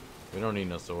 We don't need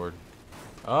no sword.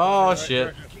 Oh,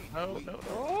 shit. No, no, no.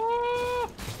 Oh!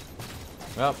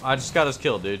 Well, I just got us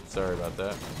killed, dude. Sorry about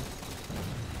that.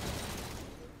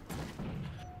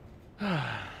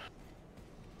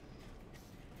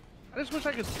 I just wish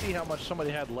I could see how much somebody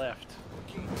had left.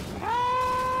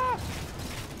 Oh,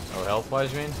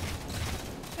 health-wise, you mean?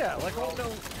 Yeah, like I don't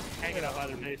know. Hanging out by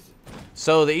their base.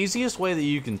 So the easiest way that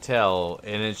you can tell,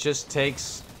 and it just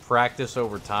takes practice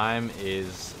over time,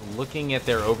 is looking at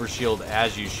their overshield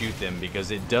as you shoot them, because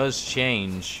it does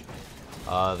change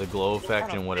the glow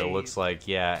effect and what it looks like.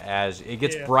 Yeah, as it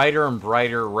gets brighter and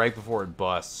brighter right before it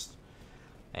busts.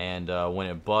 And when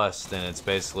it busts, then it's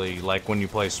basically like when you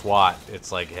play SWAT,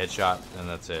 it's like headshot, and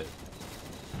that's it.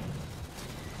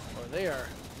 Oh, they are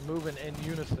moving in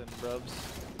unison, brubs.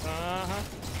 Uh-huh.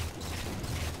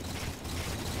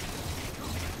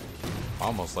 I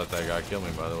almost let that guy kill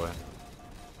me, by the way.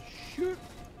 Shoot.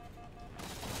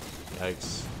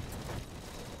 Yikes.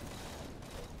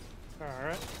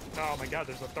 Alright. Oh my god,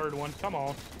 there's a third one. Come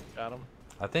on. Got him.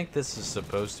 I think this is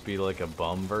supposed to be like a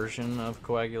bum version of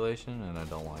coagulation, and I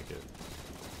don't like it.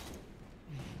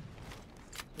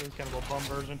 This is kind of a bum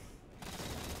version.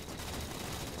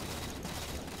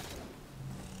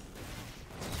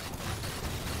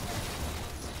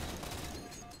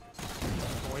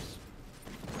 Voice.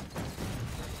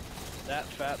 That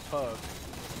fat pug.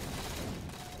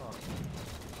 Oh.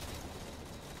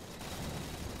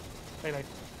 Hey, hey.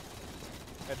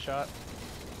 Headshot.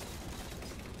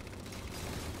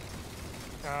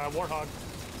 Warthog.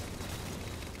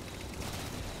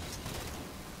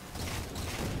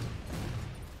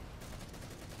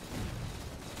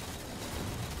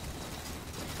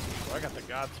 Oh, I got the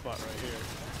god spot right here.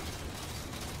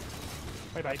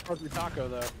 Hey, hey. Fuzzy taco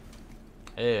though.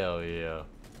 Hell yeah.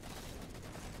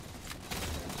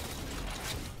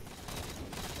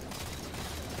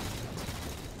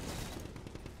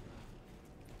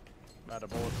 Out of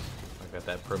bullets. I got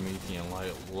that Promethean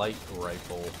light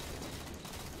rifle.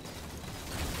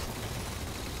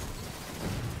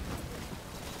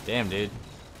 Damn, dude.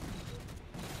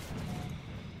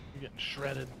 You're getting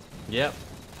shredded. Yep.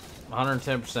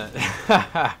 110%.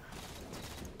 Headshot.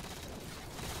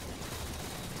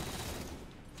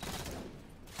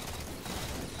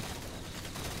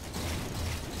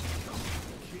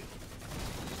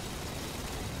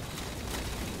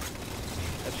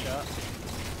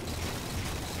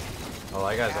 Oh,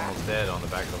 that guy's almost dead on the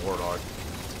back of the Warthog.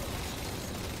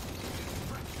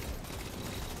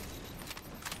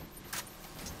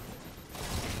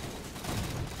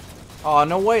 Oh,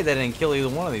 no way they didn't kill either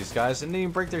one of these guys. They didn't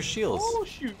even break their shields. Oh,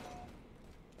 shoot.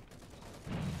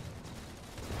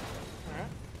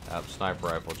 Alright. Sniper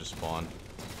rifle just spawned.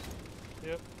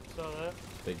 Yep, saw that.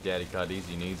 Big Daddy Cod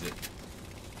Easy needs it.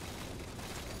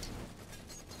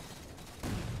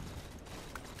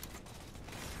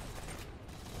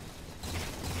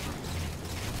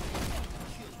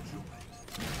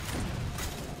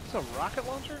 It's a rocket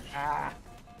launcher? Ah.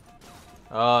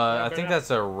 I think that's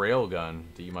a rail gun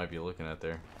that you might be looking at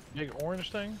there. Big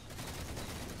orange thing?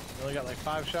 You only got like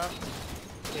 5 shots?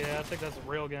 Yeah, I think that's a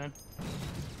rail gun.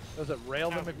 Does it rail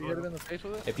them if you hit it in the face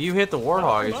with it? If you hit the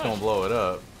Warthog, it's much. gonna blow it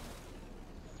up.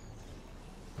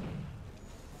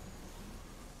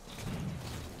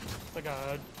 It's like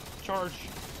a charge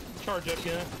up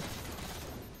gun.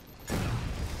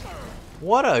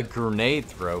 What a grenade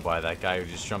throw by that guy who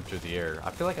just jumped through the air.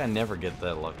 I feel like I never get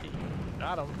that lucky.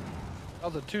 Got him.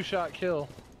 That was a 2-shot kill.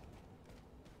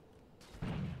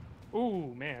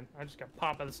 Ooh, man. I just got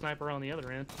popped by the sniper on the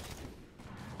other end.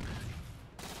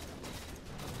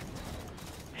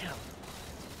 Man.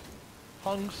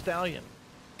 Hung stallion.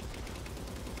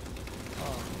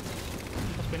 Oh.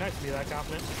 Must be nice to be that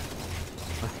confident.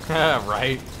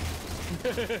 Right?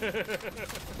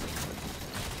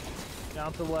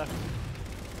 Down to the left.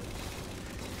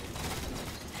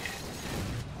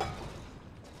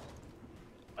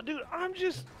 Dude,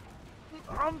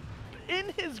 I'm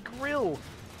in his grill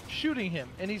shooting him,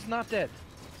 and he's not dead.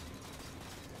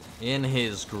 In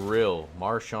his grill.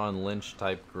 Marshawn Lynch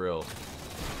type grill.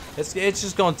 It's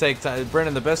just gonna take time.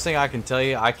 Brendan, the best thing I can tell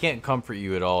you, I can't comfort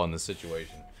you at all in this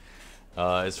situation.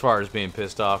 As far as being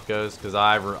pissed off goes, because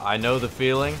I know the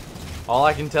feeling. All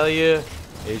I can tell you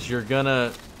is you're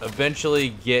gonna eventually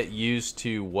get used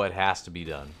to what has to be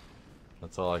done.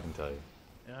 That's all I can tell you.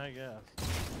 Yeah, I guess.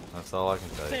 That's all I can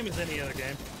tell you. Same as any other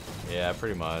game. Yeah,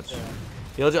 pretty much.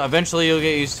 Yeah. Eventually you'll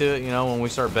get used to it, you know, when we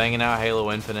start banging out Halo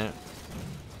Infinite.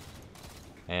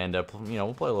 And, you know,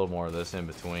 we'll play a little more of this in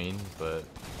between, but...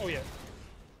 Oh, yeah.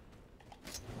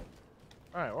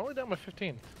 Alright, we're only down by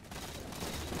 15.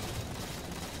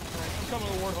 Alright, I'm coming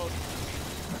with a Warthog.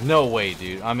 No way,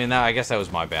 dude. I mean, I guess that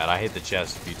was my bad. I hit the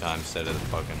chest a few times instead of the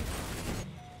fucking...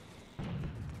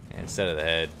 instead of the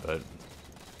head, but...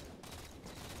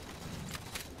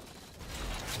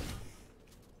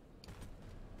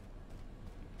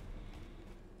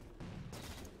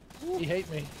 He hate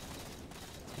me.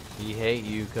 He hate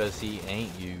you because he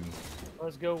ain't you.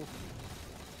 Let's go.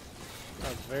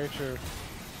 That's very true.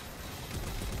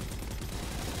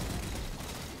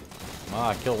 Ah,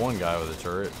 I killed one guy with a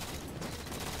turret.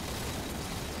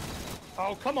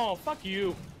 Oh, come on. Fuck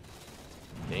you.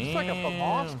 Damn. It's like a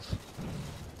FAMAS.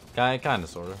 Kinda,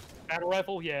 sorta. Battle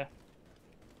rifle, yeah.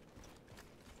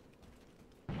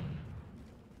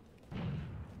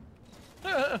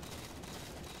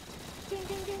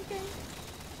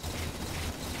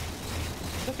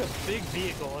 Such a big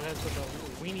vehicle. It has such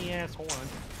a weenie ass horn.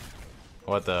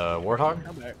 What, the Warthog?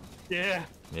 I'm back. Yeah.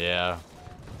 Yeah.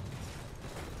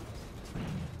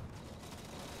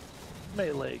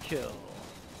 Melee kill.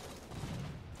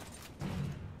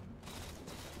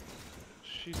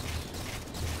 Jesus.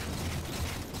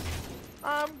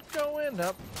 I'm going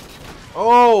up.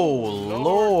 Oh,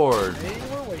 Lord. Hey,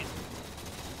 we're waiting.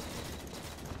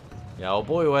 Yeah, oh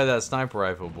boy who had that sniper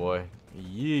rifle, boy.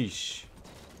 Yeesh.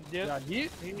 Yep. Got you.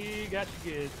 He got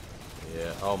you good.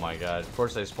 Yeah, oh my god. Of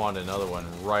course they spawned another one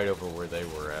right over where they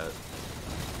were at.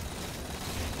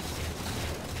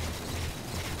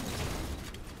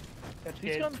 Got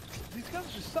you good. These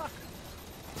guns just suck.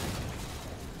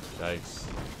 Yikes.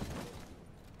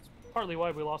 Partly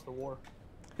why we lost the war.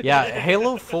 Yeah,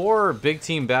 Halo 4 big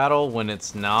team battle when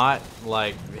it's not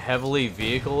like heavily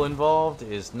vehicle involved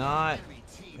is not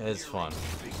as fun.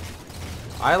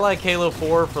 I like Halo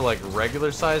 4 for like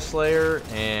regular size Slayer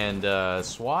and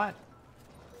SWAT,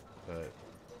 but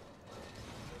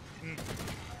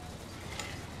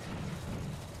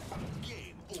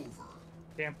Game over.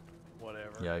 Damn.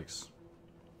 Whatever. yikes.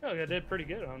 Oh, I did pretty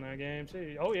good on that game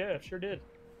too. Oh yeah, sure did.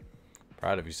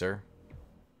 Proud of you, sir.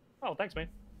 Oh, thanks, man.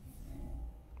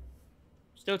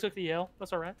 Still took the L.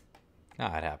 That's all right.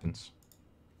 Ah, it happens.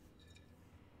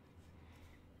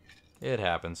 It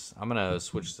happens. I'm gonna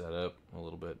switch that up a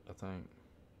little bit, I think.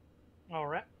 All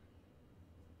right.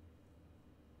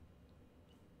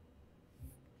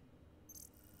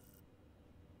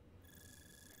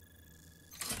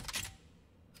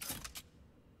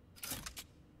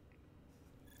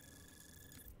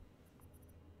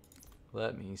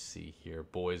 Let me see here,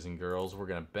 boys and girls. We're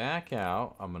gonna back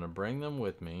out. I'm gonna bring them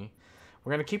with me.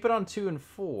 We're gonna keep it on 2 and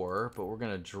 4, but we're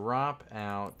gonna drop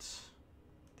out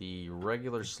the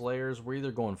regular Slayers. We're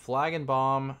either going flag and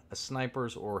bomb,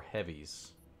 snipers, or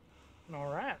heavies.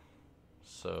 All right.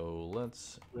 So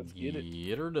let's get it.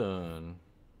 get her done.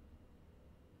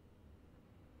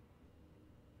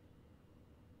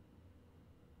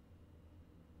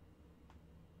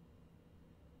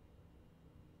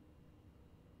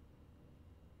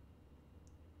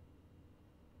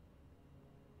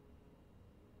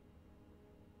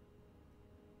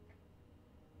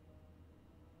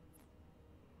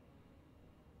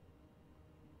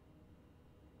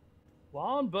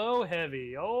 Longbow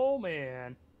heavy. Oh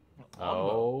man.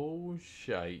 Oh,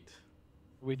 shite.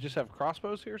 We just have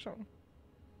crossbows here or something?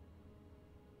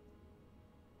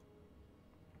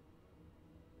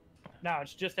 No,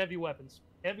 it's just heavy weapons.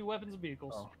 Heavy weapons and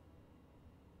vehicles. Oh.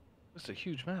 This is a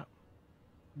huge map.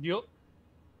 Yup.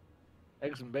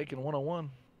 Eggs and bacon 101.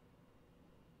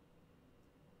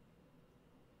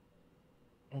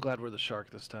 I'm glad we're the shark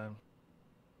this time.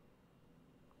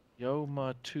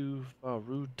 Yoma tu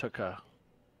Varutaka.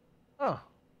 Oh,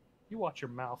 You watch your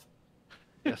mouth.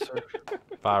 yes, sir.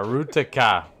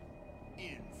 Barutaka.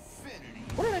 Infinity.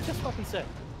 What did I just fucking say?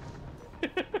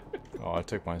 Oh, I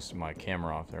took my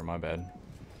camera off there. My bad.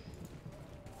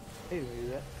 Hey, look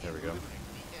at that. There we go.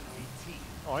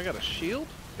 Oh, I got a shield?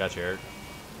 Got you, Eric.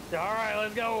 All right,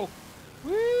 let's go.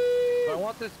 Do I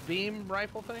want this beam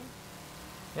rifle thing?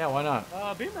 Yeah, why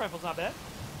not? Beam rifle's not bad.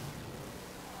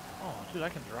 Oh, dude, I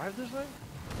can drive this thing?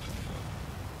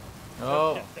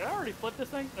 Oh. Did I already flip this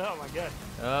thing? Oh my god.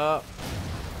 Oh.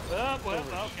 Well,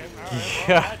 okay. All right.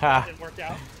 Well, that didn't work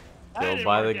out. That Killed didn't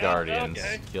by the work out. Guardians.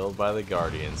 Okay. Killed by the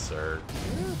Guardians, sir.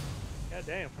 God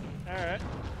damn. All right.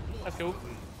 That's cool.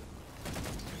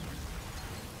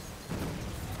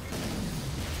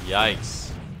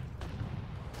 Yikes.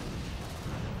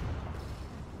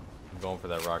 I'm going for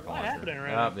that rocket What launcher. happening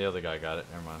right Ah, now? the other guy got it.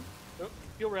 Never mind. Oh,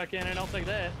 fuel rack cannon. I'll take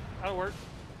that. That'll work.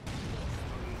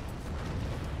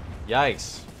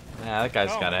 Yikes. Nah, that guy's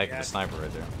Oh got a my heck of God. a sniper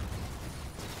right there.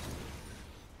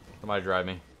 Somebody drive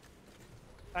me.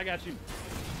 I got you.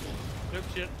 Nope,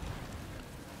 shit.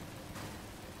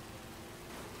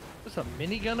 There's a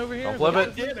minigun over here? Don't flip God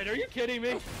it. damn it. Are you kidding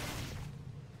me?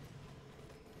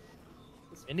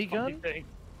 Minigun? Thing.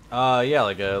 Yeah,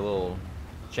 like a little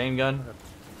chain gun.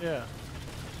 Yeah.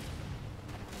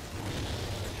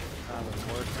 I was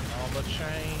working on the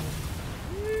chain.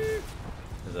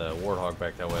 There's a warthog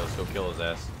back that way. Let's go kill his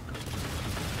ass.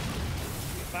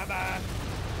 Bye-bye.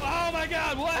 Oh my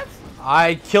god, what?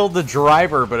 I killed the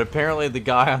driver, but apparently the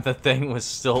guy on the thing was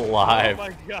still alive. Oh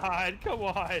my god, come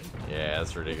on. Yeah,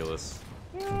 that's ridiculous.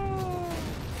 Oh,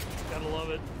 gotta love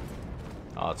it.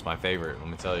 Oh, it's my favorite, let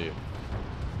me tell you.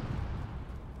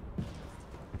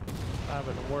 I've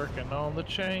been working on the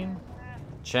chain.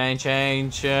 Chain,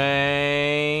 chain, chain.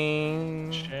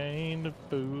 Chain to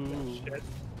food. Shit.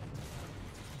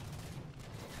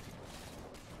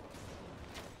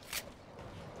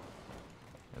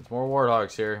 There's more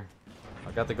warthogs here.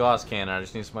 I got the glass cannon, I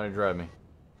just need somebody to drive me.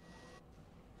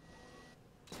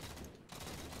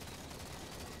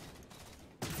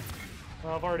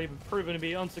 Well, I've already proven to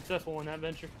be unsuccessful in that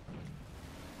venture.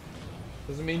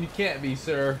 Doesn't mean you can't be,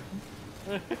 sir.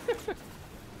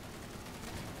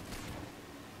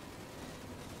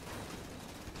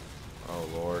 Oh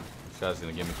lord, this guy's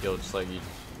gonna get me killed just like you.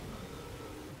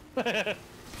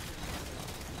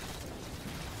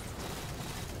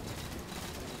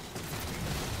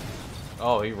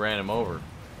 Oh, he ran him over.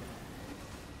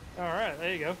 Alright,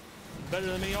 there you go. Better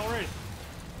than me already.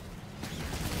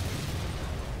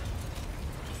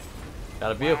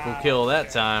 Got a vehicle kill that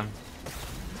time.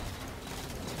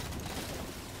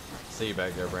 See you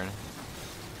back there, Brandon.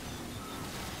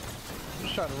 I'm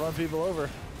just trying to run people over.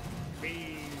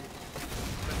 Me.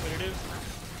 That's what it is.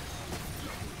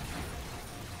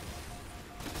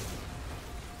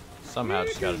 Somehow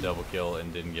just got a double kill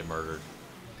and didn't get murdered.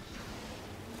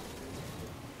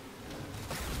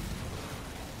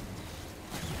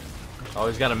 Oh,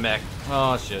 he's got a mech.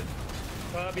 Oh shit.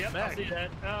 Yep, I see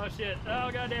that. Oh shit. Oh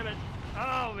god damn it.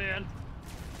 Oh man.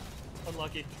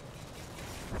 Unlucky.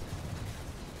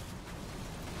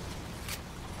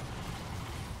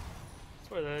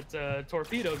 That's where that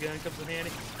torpedo gun comes in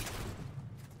handy.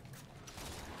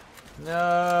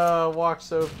 No, walked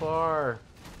so far.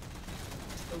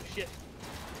 Oh shit.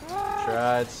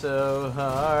 Tried so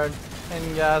hard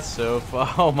and got so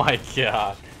far. Oh my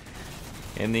god.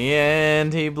 In the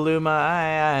end, he blew my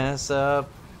ass up.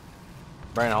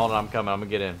 Brandon, hold on, I'm coming. I'm gonna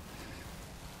get in.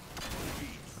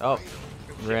 Oh,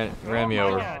 ran me Oh my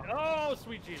over. god. Oh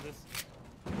sweet Jesus.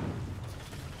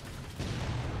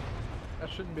 That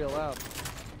shouldn't be allowed.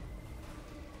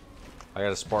 I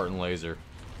got a Spartan laser.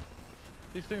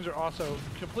 These things are also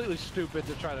completely stupid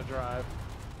to try to drive.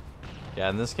 Yeah,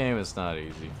 in this game, it's not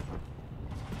easy.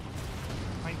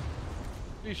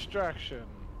 Distraction.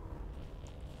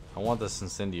 I want this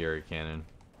incendiary cannon.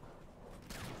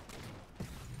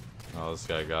 Oh, this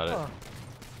guy got it. Huh.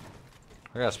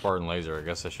 I got a Spartan laser. I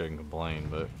guess I shouldn't complain,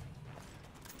 but.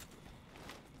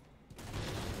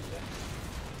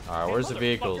 Alright, where's the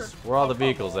vehicles? Where are all the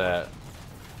vehicles at?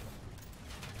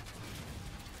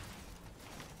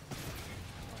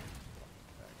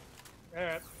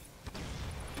 Alright.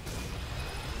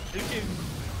 I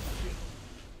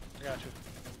got you.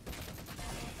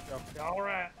 Go.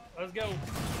 Alright, let's go.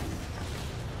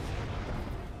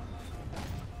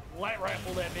 Light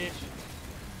rifle that bitch.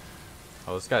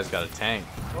 Oh, this guy's got a tank.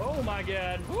 Oh my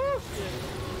god. Woo, shit.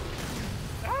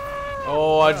 Ah!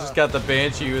 Oh, I just got the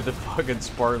Banshee with the fucking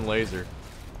Spartan laser.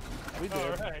 We did.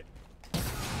 Alright.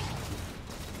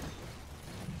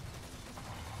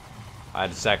 I had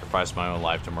to sacrifice my own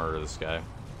life to murder this guy.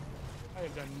 I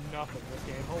have done nothing this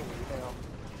game. Holy hell.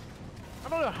 I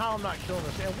don't know how I'm not killing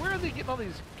this. And where are they getting all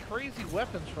these crazy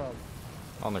weapons from?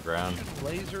 On the ground.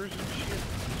 Lasers and shit.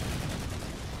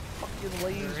 Fucking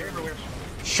They're lasers. everywhere.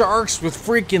 Sharks with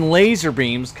freaking laser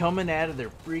beams coming out of their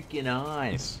freaking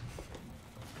eyes.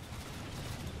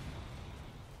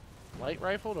 Light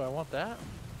rifle? Do I want that?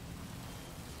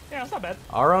 Yeah, it's not bad.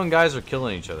 Our own guys are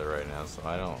killing each other right now, so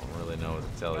I don't really know what to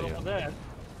I tell don't you. want that.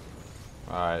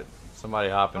 Alright, somebody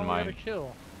hop in I'm my... gonna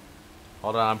kill.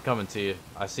 Hold on, I'm coming to you.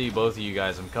 I see both of you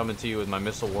guys. I'm coming to you with my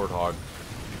missile warthog.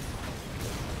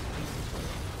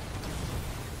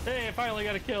 Hey, I finally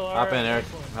got a kill. Hop in, Alright, Eric.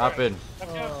 excellent. Hop Alright. in. I'm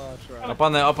coming. Oh, that's right. Up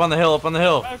on the hill, up on the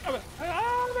hill. I'm coming.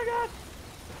 Oh my god.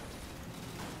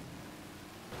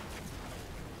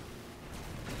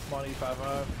 Money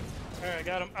 5-5. Alright,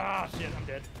 got him. Ah, shit, I'm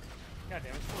dead. God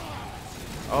damn it.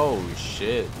 Oh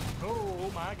shit.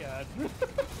 Oh my god.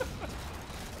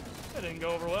 That didn't go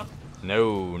over well.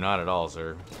 No, not at all,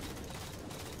 sir.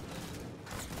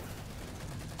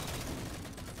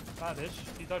 Bye,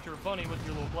 bitch. You thought you were funny with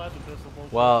your little plasma pistol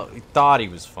bullshit. Well, he thought he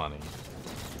was funny.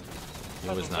 He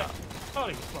That's was what I'm not. saying. Thought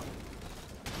he was funny.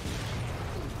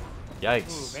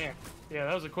 Yikes. Ooh, man. Yeah,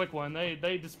 that was a quick one.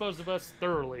 They disposed of us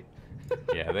thoroughly.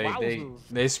 Yeah, they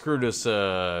Wowzers. screwed us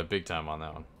big time on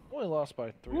that one. Only lost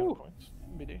by 300 Ooh. points.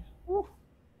 BD. Woo.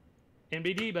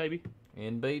 NBD, baby.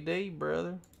 NBD,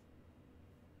 brother.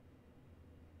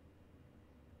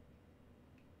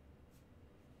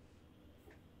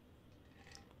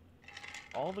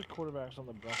 All the quarterbacks on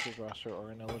the Broncos roster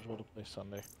are ineligible to play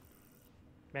Sunday.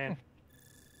 Man,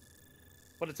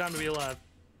 what a time to be alive.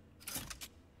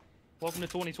 Welcome to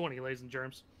 2020, ladies and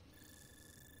germs.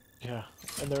 Yeah,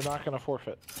 and they're not going to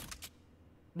forfeit.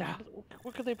 Nah.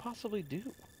 What could they possibly do?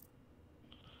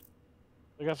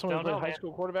 They got someone who played high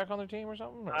school quarterback on their team or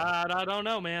something? Or? I don't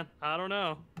know, man. I don't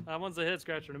know. That one's a head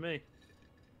scratcher to me.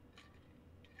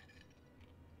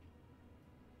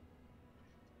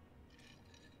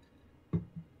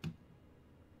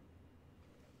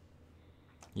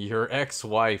 Your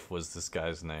ex-wife was this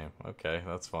guy's name. Okay,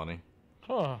 that's funny.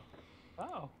 Huh.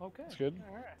 Oh, okay. That's good.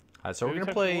 All right. All right, so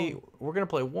Maybe we're gonna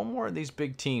play one more of these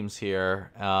big teams here,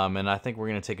 and I think we're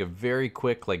gonna take a very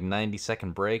quick, like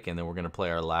 90-second break, and then we're gonna play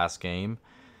our last game,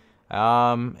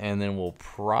 and then we'll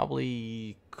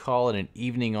probably call it an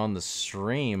evening on the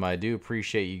stream. I do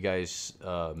appreciate you guys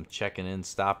checking in,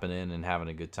 stopping in, and having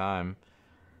a good time.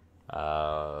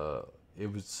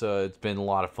 It's been a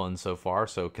lot of fun so far,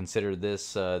 so consider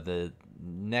this the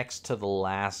next to the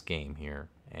last game here,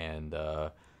 and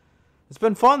it's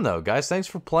been fun though, guys. Thanks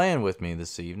for playing with me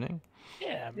this evening.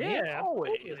 Yeah, man. Yeah,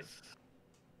 Always. absolutely.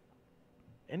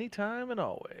 Anytime and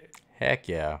always. Heck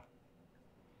yeah.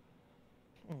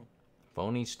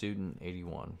 Phony Student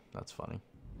 81. That's funny.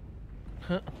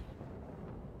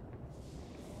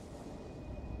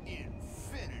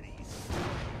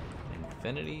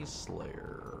 Infinity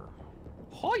Slayer.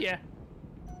 Oh, yeah.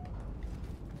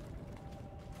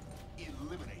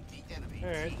 Eliminate the enemy. All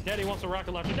right. Daddy wants a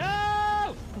rocket launcher.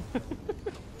 No!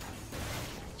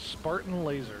 Spartan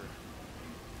laser.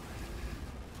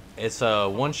 It's a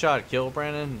one-shot kill,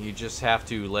 Brandon. You just have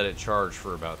to let it charge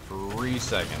for about 3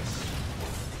 seconds.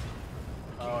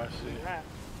 Oh, I see. Right.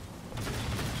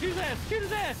 Shoot his ass! Shoot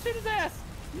his ass! Shoot his ass!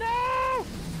 No! Oh,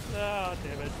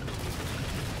 damn it.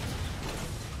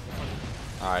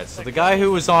 Alright, so the guy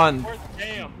who was on...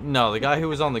 Damn. No, the guy who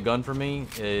was on the gun for me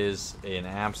is an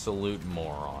absolute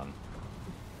moron.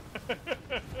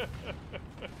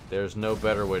 There's no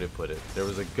better way to put it. There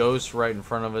was a ghost right in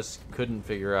front of us, couldn't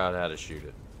figure out how to shoot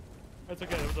it. That's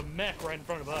okay, there was a mech right in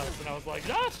front of us, and I was like,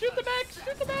 ah, shoot the mech!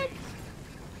 Shoot the mech!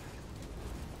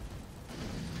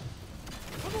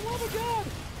 For the love of God!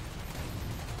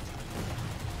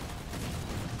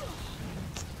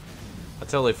 I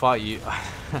totally fought you.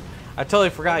 I totally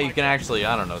forgot you can actually,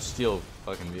 I don't know, steal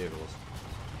fucking vehicles.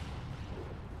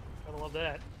 Gotta love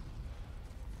that.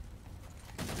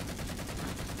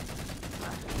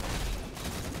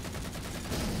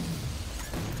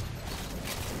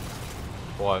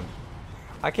 Boy,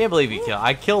 I can't believe he killed.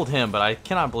 I killed him, but I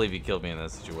cannot believe he killed me in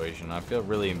that situation. I feel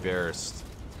really embarrassed.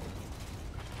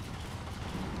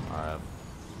 Alright.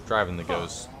 Driving the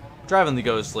ghost. Driving the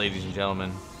ghost, ladies and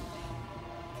gentlemen.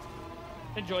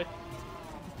 Enjoy.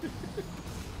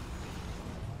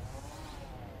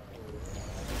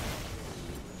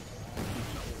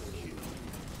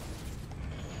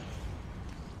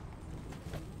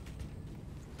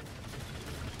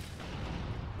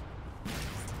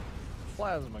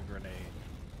 Plasma grenade.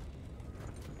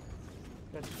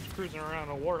 That's just cruising around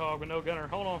a warthog with no gunner.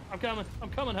 Hold on, I'm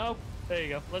coming, ho. There you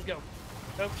go, let's go.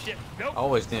 Oh shit, go.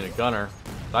 Always need a gunner.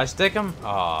 Did I stick him?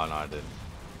 Oh, no, I didn't.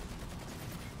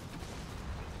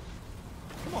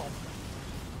 Come on.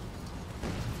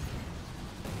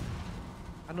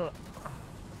 I don't.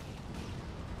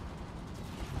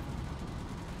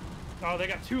 Oh, they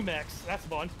got 2 mechs. That's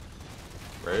fun.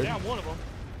 Rude. Down one of them.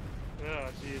 Oh,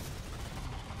 jeez.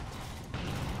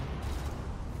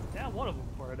 Down one of them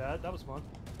before I died. That was fun.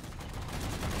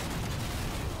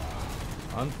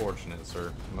 Unfortunate,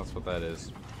 sir. That's what that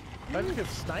is. If I just get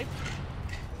sniped?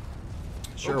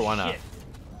 Sure, Oh, why not? shit.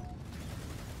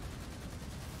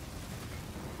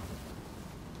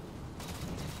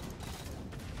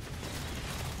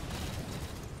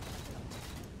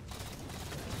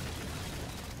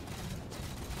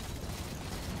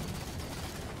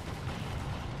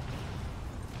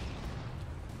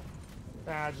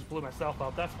 Ah, I just blew myself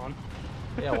up. That's fun.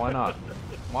 Yeah, why not?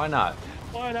 Why not?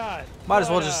 Why not? Might as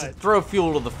Why well just not? throw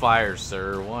fuel to the fire,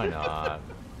 sir. Why not?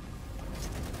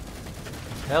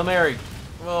 Hail Mary.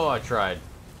 Oh, I tried.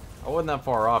 I wasn't that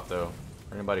far off, though,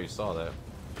 for anybody who saw that.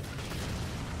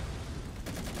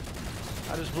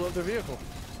 I just blew up their vehicle.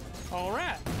 All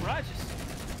right, righteous.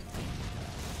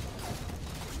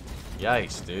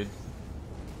 Yikes, dude.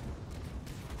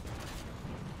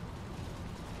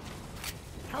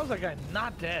 How's that guy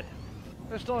not dead?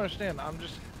 I just don't understand. I'm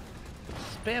just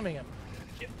spamming him.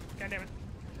 Shit, God damn it.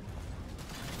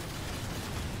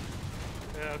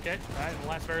 Okay, I didn't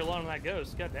last very long on that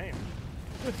ghost. God damn.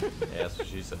 Yeah, that's what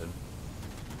she said.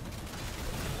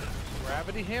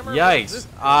 Gravity hammer? Yikes.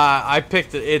 I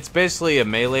picked it. It's basically a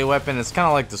melee weapon. It's kind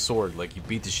of like the sword. Like, you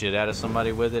beat the shit out of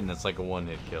somebody with it, and it's like a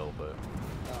one-hit kill, but...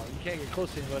 You can't get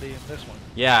close to anybody in this one.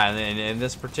 Yeah, and in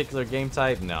this particular game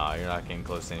type, no, you're not getting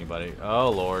close to anybody.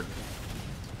 Oh, Lord.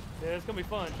 Yeah, it's gonna be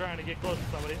fun trying to get close to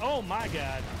somebody. Oh my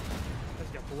god.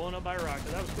 Just got blown up by a rocket.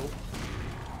 That was cool.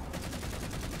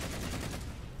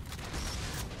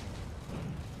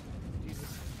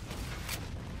 Jesus.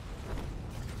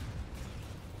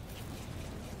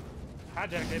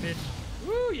 Hijack that bitch.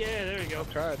 Woo, yeah, there you go.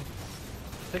 Tried.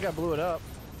 I think I blew it up.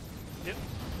 Yep.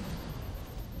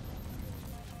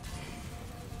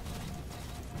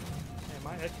 Man,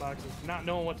 my Xbox is not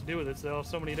knowing what to do with itself.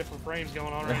 So many different frames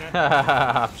going on right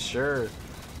now. I'm sure.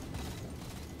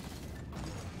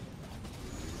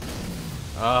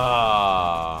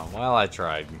 Ah, well, I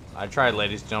tried. I tried,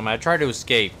 ladies and gentlemen. I tried to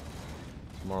escape.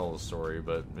 Moral of the story,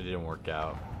 but it didn't work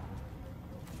out.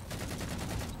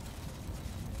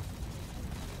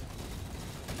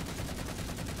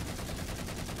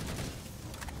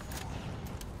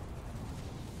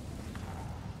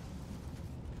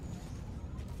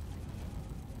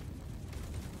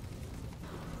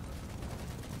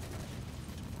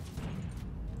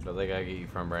 So they gotta get you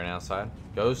from right outside.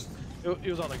 Ghost? It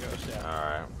was on the ghost, yeah.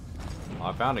 Alright. Well,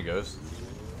 I found a ghost.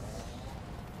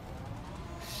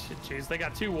 Shit, jeez, they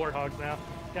got 2 warthogs now.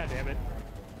 God damn it.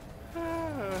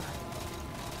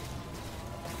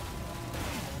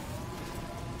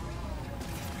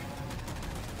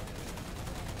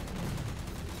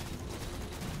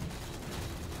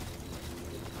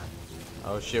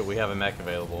 Oh shit, we have a mech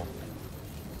available.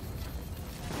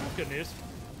 Good news.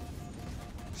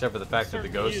 Except for the fact that the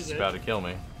Certainly ghost use is it. about to kill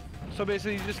me. So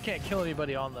basically, you just can't kill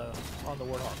anybody on the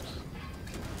warthogs.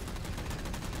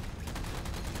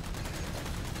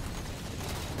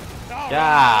 All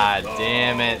God right,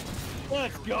 damn it.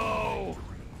 Let's go!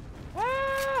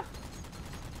 Ah!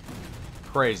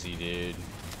 Crazy, dude.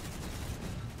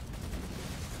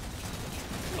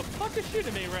 Who the fuck is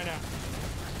shooting me right now?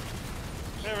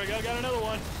 There we go, got another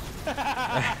one.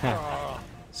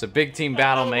 So big team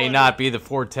battle may not be the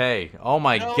forte. Oh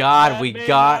my No, god, that we may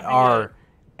got not be our it.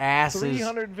 asses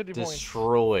 350 points.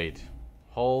 destroyed. That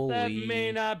Holy,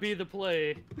 may not be the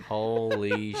play.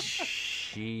 holy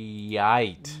shiite.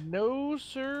 No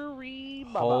siree,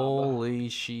 baba. Holy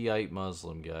Shiite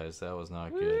Muslim, guys. That was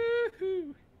not good.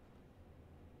 Woohoo!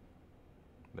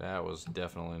 That was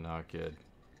definitely not good.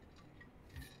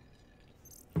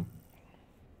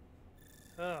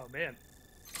 Oh man.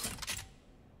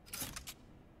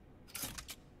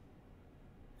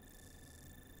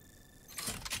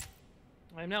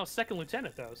 I'm now a 2nd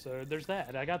lieutenant though, so there's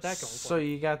that. I got that going. So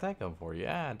you got that going for you.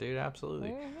 Yeah, dude,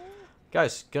 absolutely.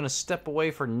 Guys, gonna step away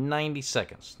for 90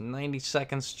 seconds. 90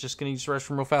 seconds, just gonna use the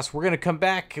restroom real fast. We're gonna come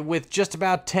back with just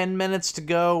about 10 minutes to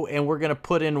go, and we're gonna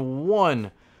put in one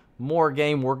more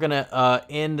game. We're gonna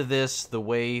end this the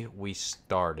way we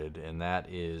started, and that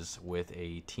is with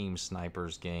a Team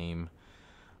Snipers game.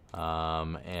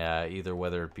 Either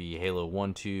whether it be Halo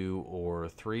 1, 2, or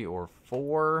 3, or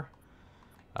 4.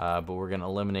 But we're going to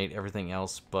eliminate everything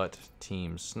else but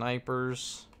Team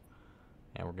Snipers.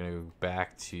 And we're going to go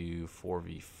back to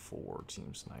 4v4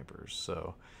 Team Snipers.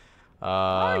 So,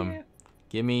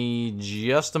 give me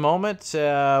just a moment.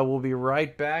 We'll be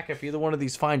right back. If either one of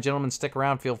these fine gentlemen stick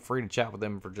around, feel free to chat with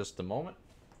them for just a moment.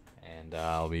 And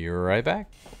I'll be right back.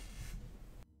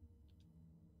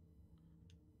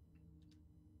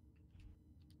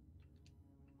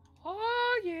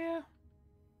 Oh yeah.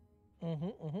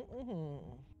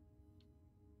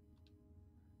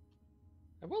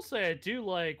 I will say I do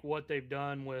like what they've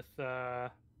done with kind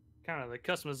of the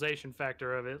customization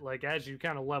factor of it. Like as you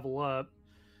kind of level up,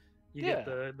 you get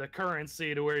the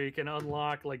currency to where you can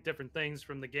unlock like different things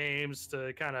from the games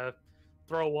to kind of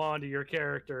throw onto your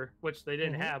character, which they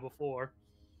didn't have before.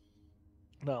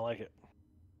 No, I like it.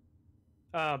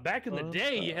 Back in the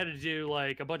day, you had to do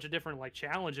like a bunch of different like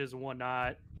challenges and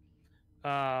whatnot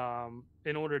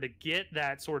in order to get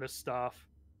that sort of stuff,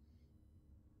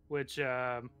 which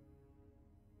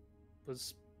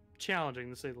was challenging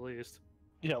to say the least.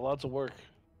 Yeah, lots of work.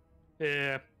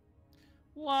 Yeah,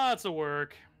 lots of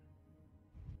work.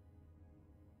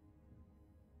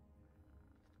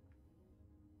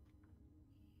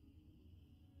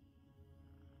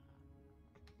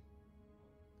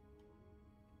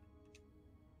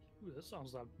 Ooh, this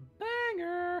song's a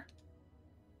banger.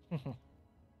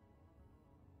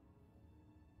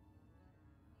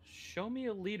 Show Me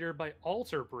a Leader by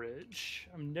Alter Bridge.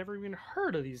 I've never even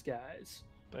heard of these guys.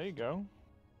 There you go.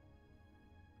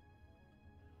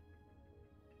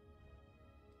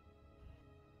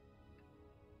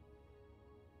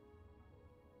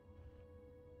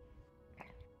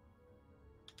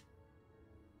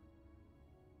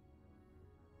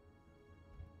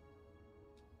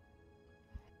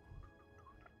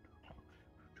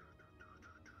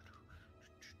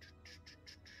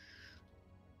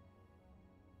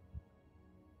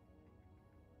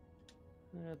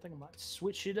 I think I might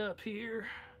switch it up here.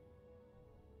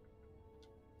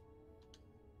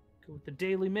 Go with the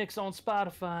daily mix on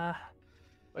Spotify.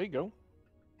 There you go.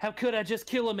 How could I just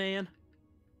kill a man?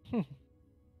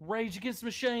 Rage Against the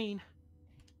Machine.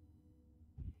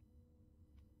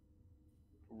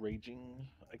 Raging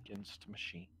Against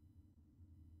Machine.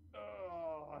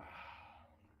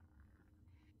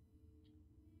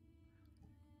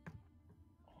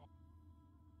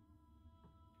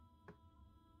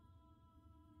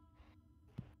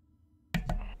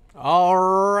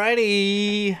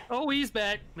 Alrighty. Oh, he's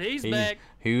back. He's back.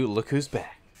 Look who's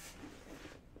back.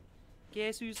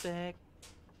 Guess who's back?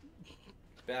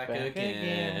 Back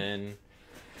again.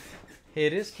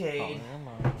 It is Cade.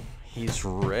 He's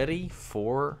ready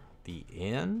for the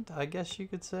end, I guess you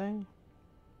could say.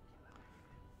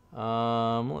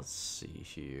 Let's see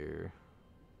here.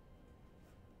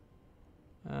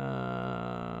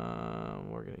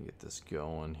 We're gonna get this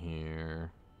going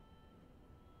here.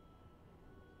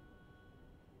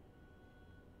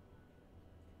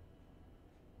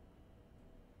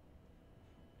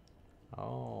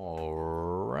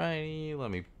 Alrighty,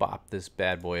 let me bop this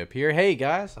bad boy up here. Hey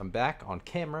guys, I'm back on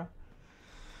camera.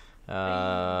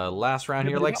 Last round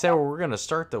here, like I said, we're gonna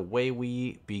start the way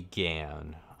we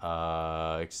began.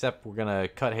 Except we're gonna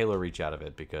cut Halo Reach out of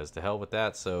it because to hell with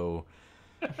that. So,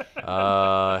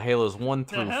 Halos 1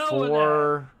 through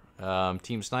 4,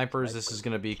 Team Snipers. This is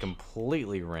gonna be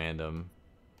completely random.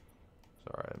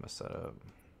 Sorry, I messed that up.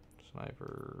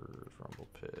 Snipers, Rumble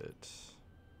Pit.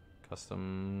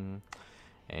 Custom,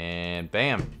 and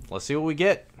bam, let's see what we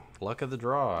get. Luck of the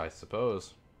draw, I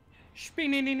suppose. It's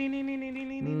the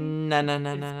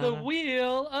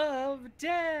wheel of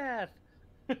death.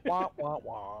 Wah, wah,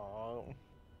 wah.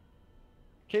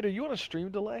 Kate, are you on a stream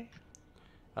delay?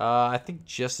 I think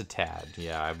just a tad.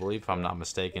 Yeah, I believe if I'm not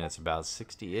mistaken, it's about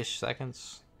 60-ish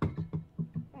seconds.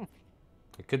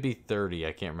 It could be 30.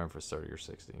 I can't remember if it's 30 or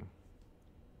 60.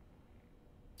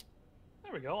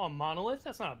 There we go, on Monolith.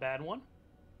 That's not a bad one.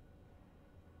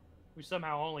 We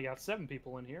somehow only got 7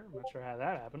 people in here. I'm not sure how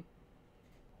that happened.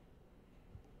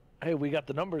 Hey, we got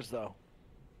the numbers, though.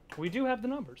 We do have the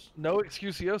numbers. No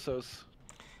excusiosos.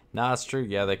 Nah, it's true.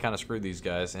 Yeah, they kind of screwed these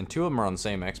guys. And 2 of them are on the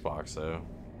same Xbox, so...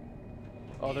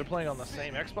 Oh, they're playing on the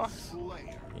same Xbox?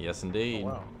 Yes, indeed. Oh,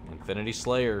 wow. Infinity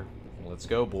Slayer. Let's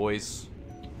go, boys.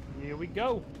 Here we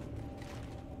go.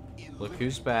 Look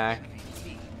who's back.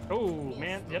 Oh,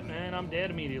 man. Yep, man, I'm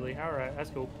dead immediately. All right, that's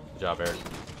cool. Good job, Eric.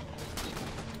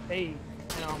 Hey,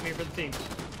 I'm here for the team.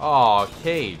 Aw,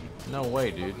 Cade. No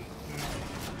way, dude.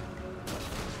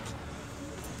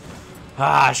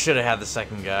 Ah, I should have had the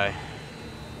second guy.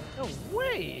 No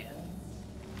way!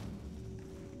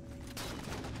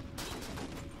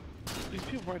 These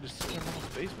people probably just sitting in their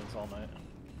basements all night.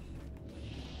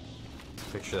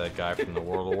 Picture that guy from the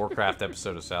World of Warcraft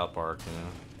episode of South Park, you know?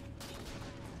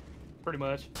 Pretty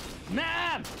much.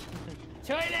 Mom!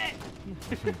 Toilet!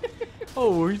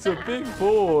 Oh, he's a big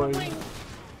boy.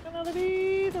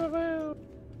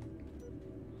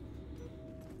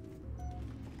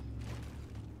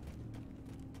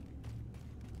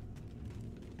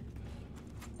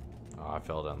 Oh, I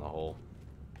fell down the hole.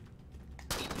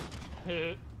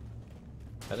 I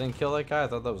didn't kill that guy. I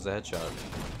thought that was a headshot. Oh,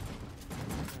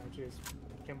 jeez.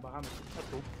 Came behind me. That's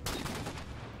cool.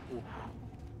 Ooh.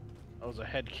 That was a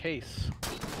head case.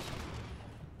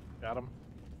 Got him.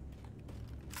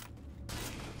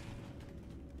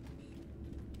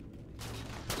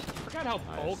 Forgot how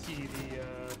bulky the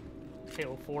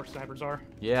Halo 4 snipers are.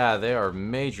 Yeah, they are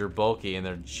major bulky, and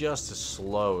they're just as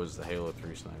slow as the Halo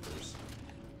 3 snipers.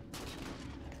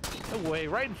 No way,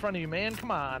 right in front of you, man.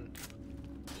 Come on.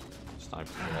 Sniper,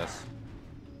 yes.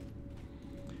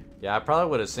 Yeah, I probably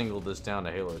would have singled this down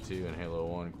to Halo 2 and Halo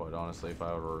 1, quite honestly, if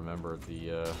I would have remembered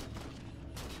the,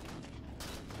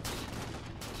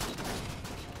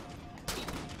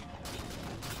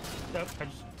 Nope, I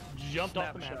just jumped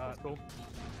off the map. That's cool.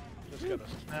 Just got a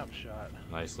snapshot.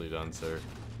 Nicely done, sir. I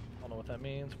don't know what that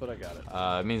means, but I got it.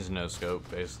 It means no scope,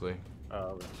 basically. Oh,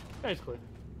 okay. Basically.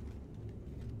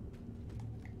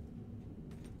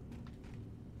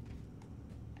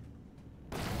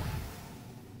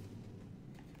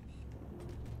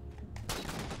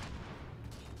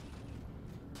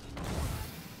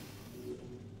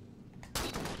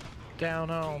 Down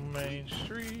on Main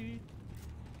Street.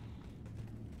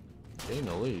 Getting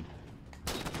the lead.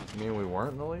 You mean we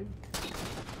weren't in the lead?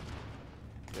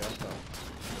 Yeah, I know.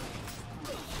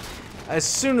 As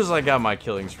soon as I got my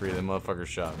killing spree, the motherfucker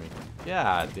shot me.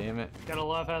 Yeah, damn it. Gotta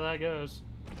love how that goes.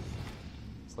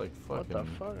 It's like What fucking...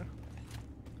 the fuck?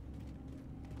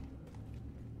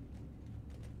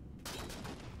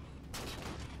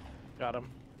 Got him.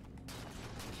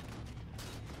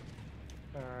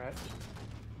 Alright.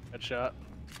 Headshot.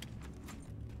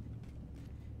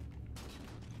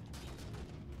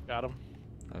 Got him.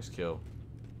 Nice kill.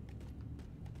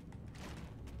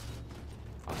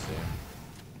 I'll see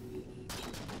him.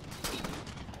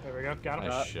 There we go. Got him.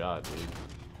 Nice shot, dude.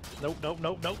 Nope, nope,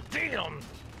 nope, nope. Damn!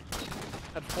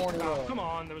 Had 4 in a Oh, row. come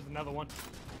on. There was another one.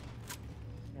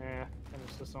 Yeah, I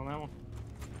missed this on that one.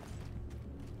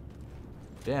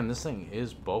 Damn, this thing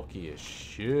is bulky as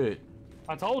shit.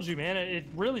 I told you, man. It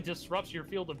really disrupts your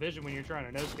field of vision when you're trying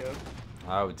to no-scope.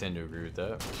 I would tend to agree with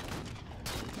that.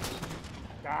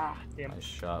 Ah, damn. Nice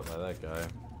shot by that guy.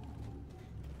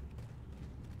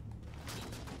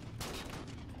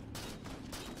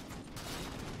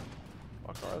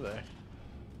 Fuck are they?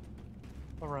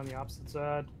 Over on the opposite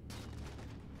side.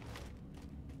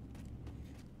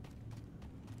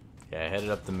 Yeah, I headed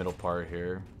up the middle part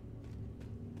here.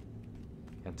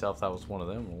 Can't tell if that was one of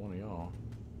them or one of y'all.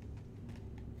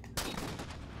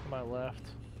 To my left.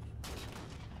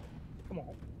 Come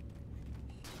on.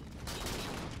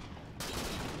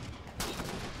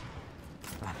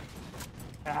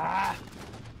 Ah!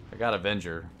 I got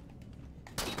Avenger.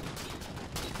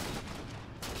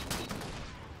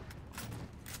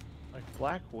 Like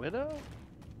Black Widow?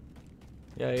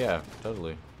 Yeah, yeah,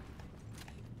 totally.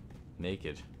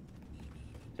 Naked.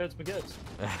 Toads McGoods.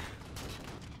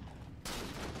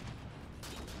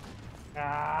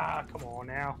 Ah, come on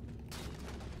now.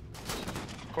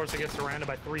 Of course, I get surrounded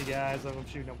by 3 guys, and I'm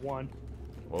shooting at 1.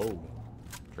 Whoa.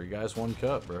 3 guys, 1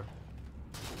 cup, bro.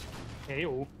 Hey,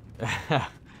 oh.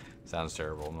 Sounds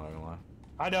terrible, I'm not gonna lie.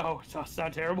 I know, it does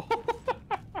sound terrible.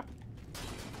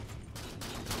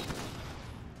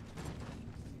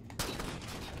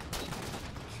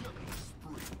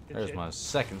 Good There's shit. my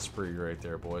second spree right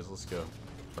there, boys. Let's go.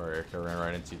 Sorry, Eric, I ran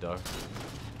right into you, dog.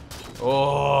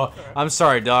 Oh, I'm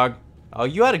sorry, dog. Oh,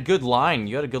 you had a good line.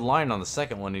 You had a good line on the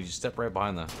second one. Did you step right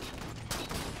behind the...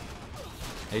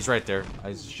 He's right there.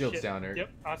 His shield's Shit. down there. Yep,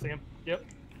 I see him. Yep,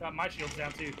 got my shield's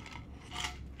down too.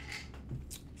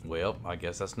 Well, I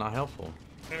guess that's not helpful.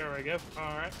 There we go.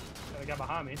 Alright. Got a guy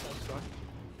behind me. That was fun.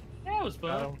 Yeah, it was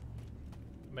Got fun. him.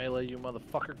 Melee, you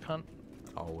motherfucker cunt.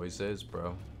 Always is,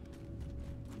 bro.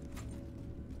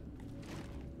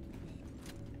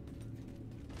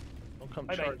 Don't come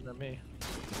Bye-bye. charging at me.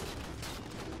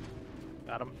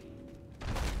 Got him.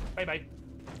 Bye bye.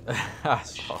 I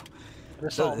saw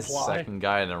This the all fly. second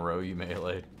guy in a row you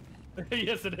meleeed.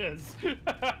 Yes, it is.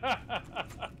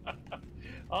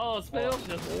 All else fails,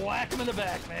 just whack him in the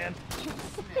back, man.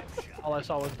 All I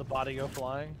saw was the body go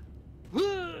flying.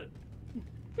 Good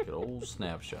old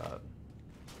snapshot.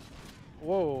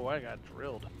 Whoa, I got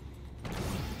drilled.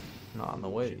 Not in the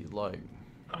way you'd like.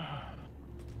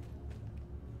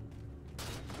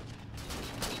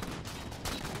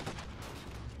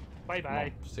 Bye Come on,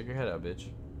 bye. stick your head out, bitch.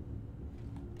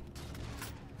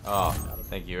 Oh,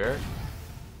 thank you, Eric.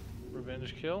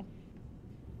 Revenge kill.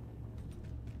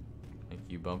 Thank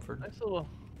you, Bumford. Nice little.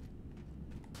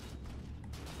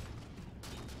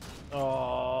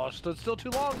 Oh, stood still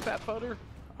too long, fat putter.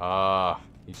 Ah,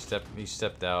 he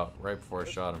stepped out right before I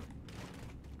shot him.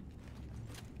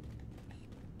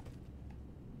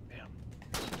 Damn.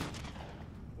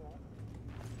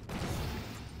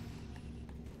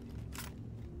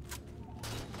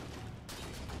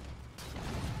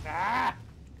 Ah!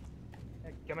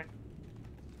 Hey, come here.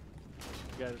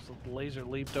 You guys laser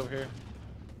leaped over here.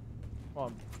 Come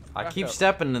on. I back keep up.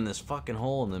 stepping in this fucking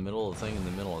hole in the middle of the thing in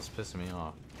the middle. It's pissing me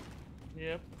off.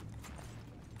 Yep.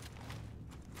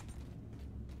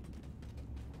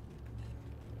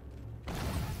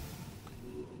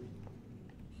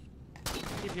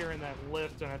 I keep hearing that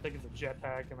lift, and I think it's a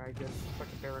jetpack, and I get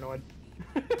fucking paranoid.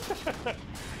 Oh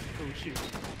shoot!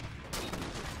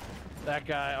 That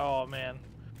guy. Oh man.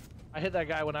 I hit that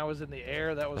guy when I was in the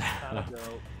air. That was kind of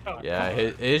dope. Oh, Yeah,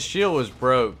 his shield was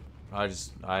broke. I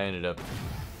ended up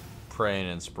praying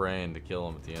and spraying to kill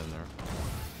him at the end there.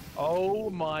 Oh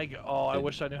my god. Oh, I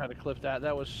wish I knew how to clip that.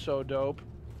 That was so dope.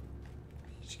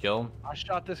 Did you kill him? I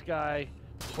shot this guy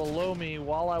below me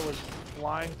while I was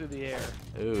flying through the air.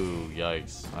 Ooh,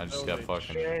 yikes. I just got Holy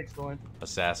fucking excellent.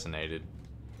 assassinated.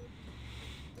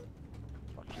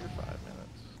 Fuck your 5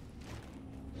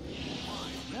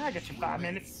 minutes. I got you 5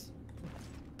 minutes.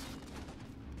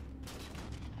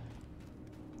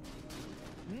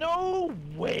 No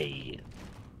way!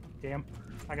 Damn,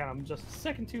 I got him just a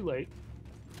second too late.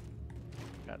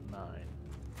 Got 9.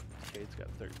 Cade's got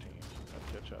 13.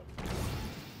 Gotta catch up.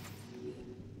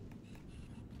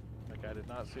 That guy did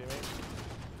not see me.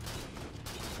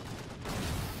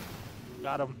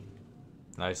 Got him.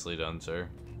 Nicely done, sir.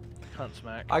 Cunt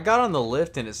smack. I got on the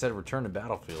lift and it said return to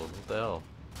battlefield. What the hell?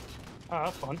 Oh,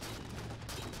 that's fun.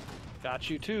 Got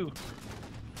you too.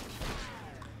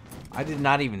 I did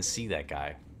not even see that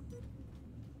guy.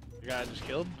 The guy I just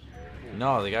killed?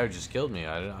 No, the guy who just killed me.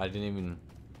 I didn't even...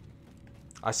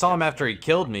 I saw him after he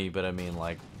killed me, but I mean,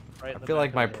 like... Right I in the feel back like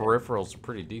of my the head. peripherals are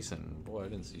pretty decent. Boy, I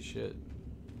didn't see shit.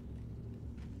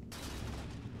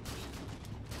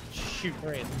 Shoot.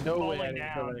 There ain't no way I Falling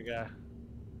didn't kill down. that guy.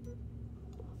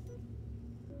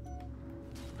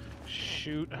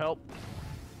 Shoot, help.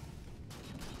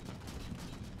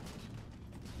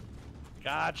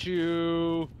 Got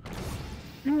you.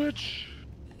 Bitch.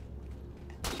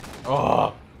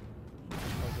 Oh! That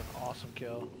was an awesome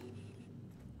kill.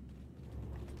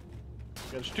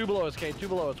 There's two below us, Kate. Two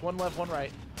below us. One left, one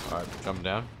right. Alright, jumping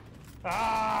down.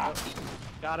 Ah!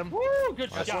 Got him. Woo!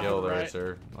 Good Nice shot. kill there, right.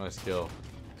 sir. Nice kill.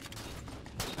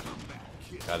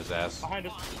 Got his ass. Behind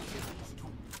us.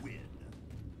 To win.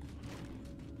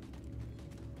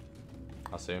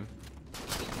 I see him.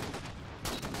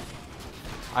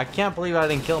 I can't believe I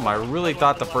didn't kill him. I really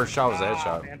thought the first shot was a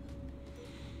headshot. Man.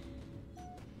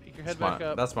 Peek your head That's back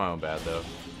up. that's my own bad, though.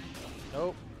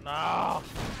 Nope. No.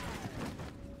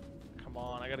 Come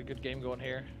on, I got a good game going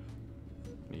here.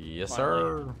 Yes,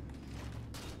 Finally. sir.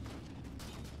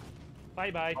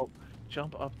 Bye-bye. Oh,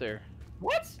 jump up there.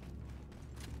 What?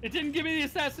 It didn't give me the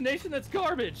assassination? That's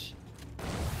garbage.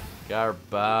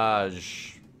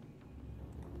 Garbage.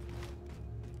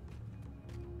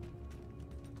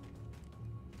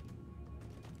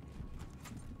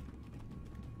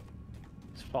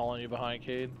 He's following you behind,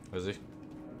 Cade. Is he?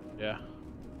 Yeah.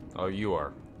 Oh, you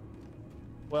are.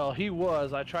 Well, he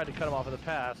was. I tried to cut him off in the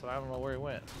pass, and I don't know where he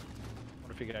went.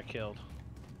 Wonder if he got killed.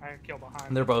 I got killed behind.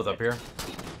 And they're both up here.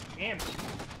 Damn it.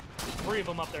 Three of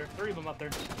them up there. Three of them up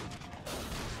there.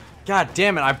 God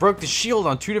damn it, I broke the shield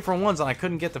on 2 different ones and I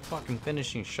couldn't get the fucking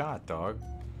finishing shot, dog.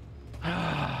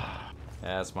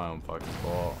 That's my own fucking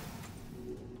fault.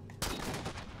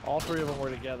 All three of them were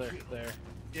together there.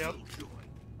 Yep.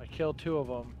 I killed 2 of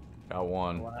them. Got The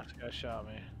one. last guy shot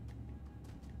me.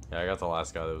 Yeah, I got the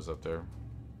last guy that was up there.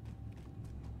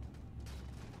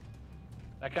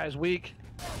 That guy's weak.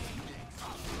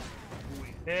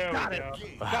 There Got we it.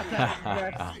 go. Got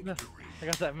that. I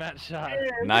got that match shot. Yeah,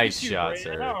 look Nice at you, shot,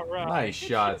 Brandon. sir. All right. Nice Good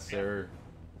shot, shit, man. sir.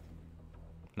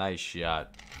 Nice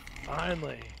shot.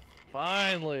 Finally.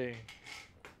 Finally.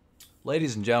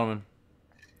 Ladies and gentlemen,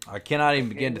 I cannot even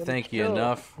begin to Game-winning thank you kill.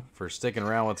 enough for sticking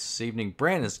around with us this evening.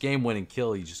 Brandon's game-winning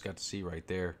kill you just got to see right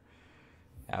there.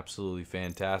 Absolutely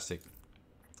fantastic.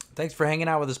 Thanks for hanging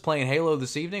out with us playing Halo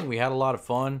this evening. We had a lot of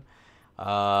fun.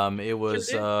 It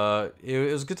was a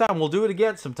good time. We'll do it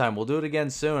again sometime. We'll do it again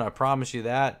soon. I promise you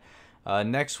that.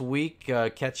 Next week,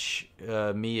 catch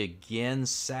me again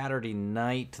Saturday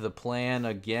night. The plan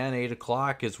again, 8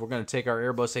 o'clock, is we're going to take our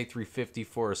Airbus A350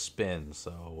 for a spin.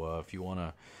 So if you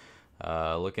want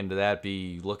to look into that,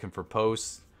 be looking for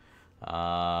posts.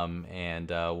 And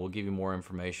we'll give you more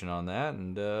information on that.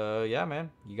 And yeah, man,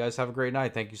 you guys have a great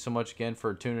night. Thank you so much again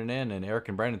for tuning in. And Eric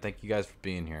and Brandon, thank you guys for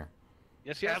being here.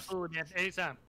 Yes, yes. Absolutely, man. Anytime.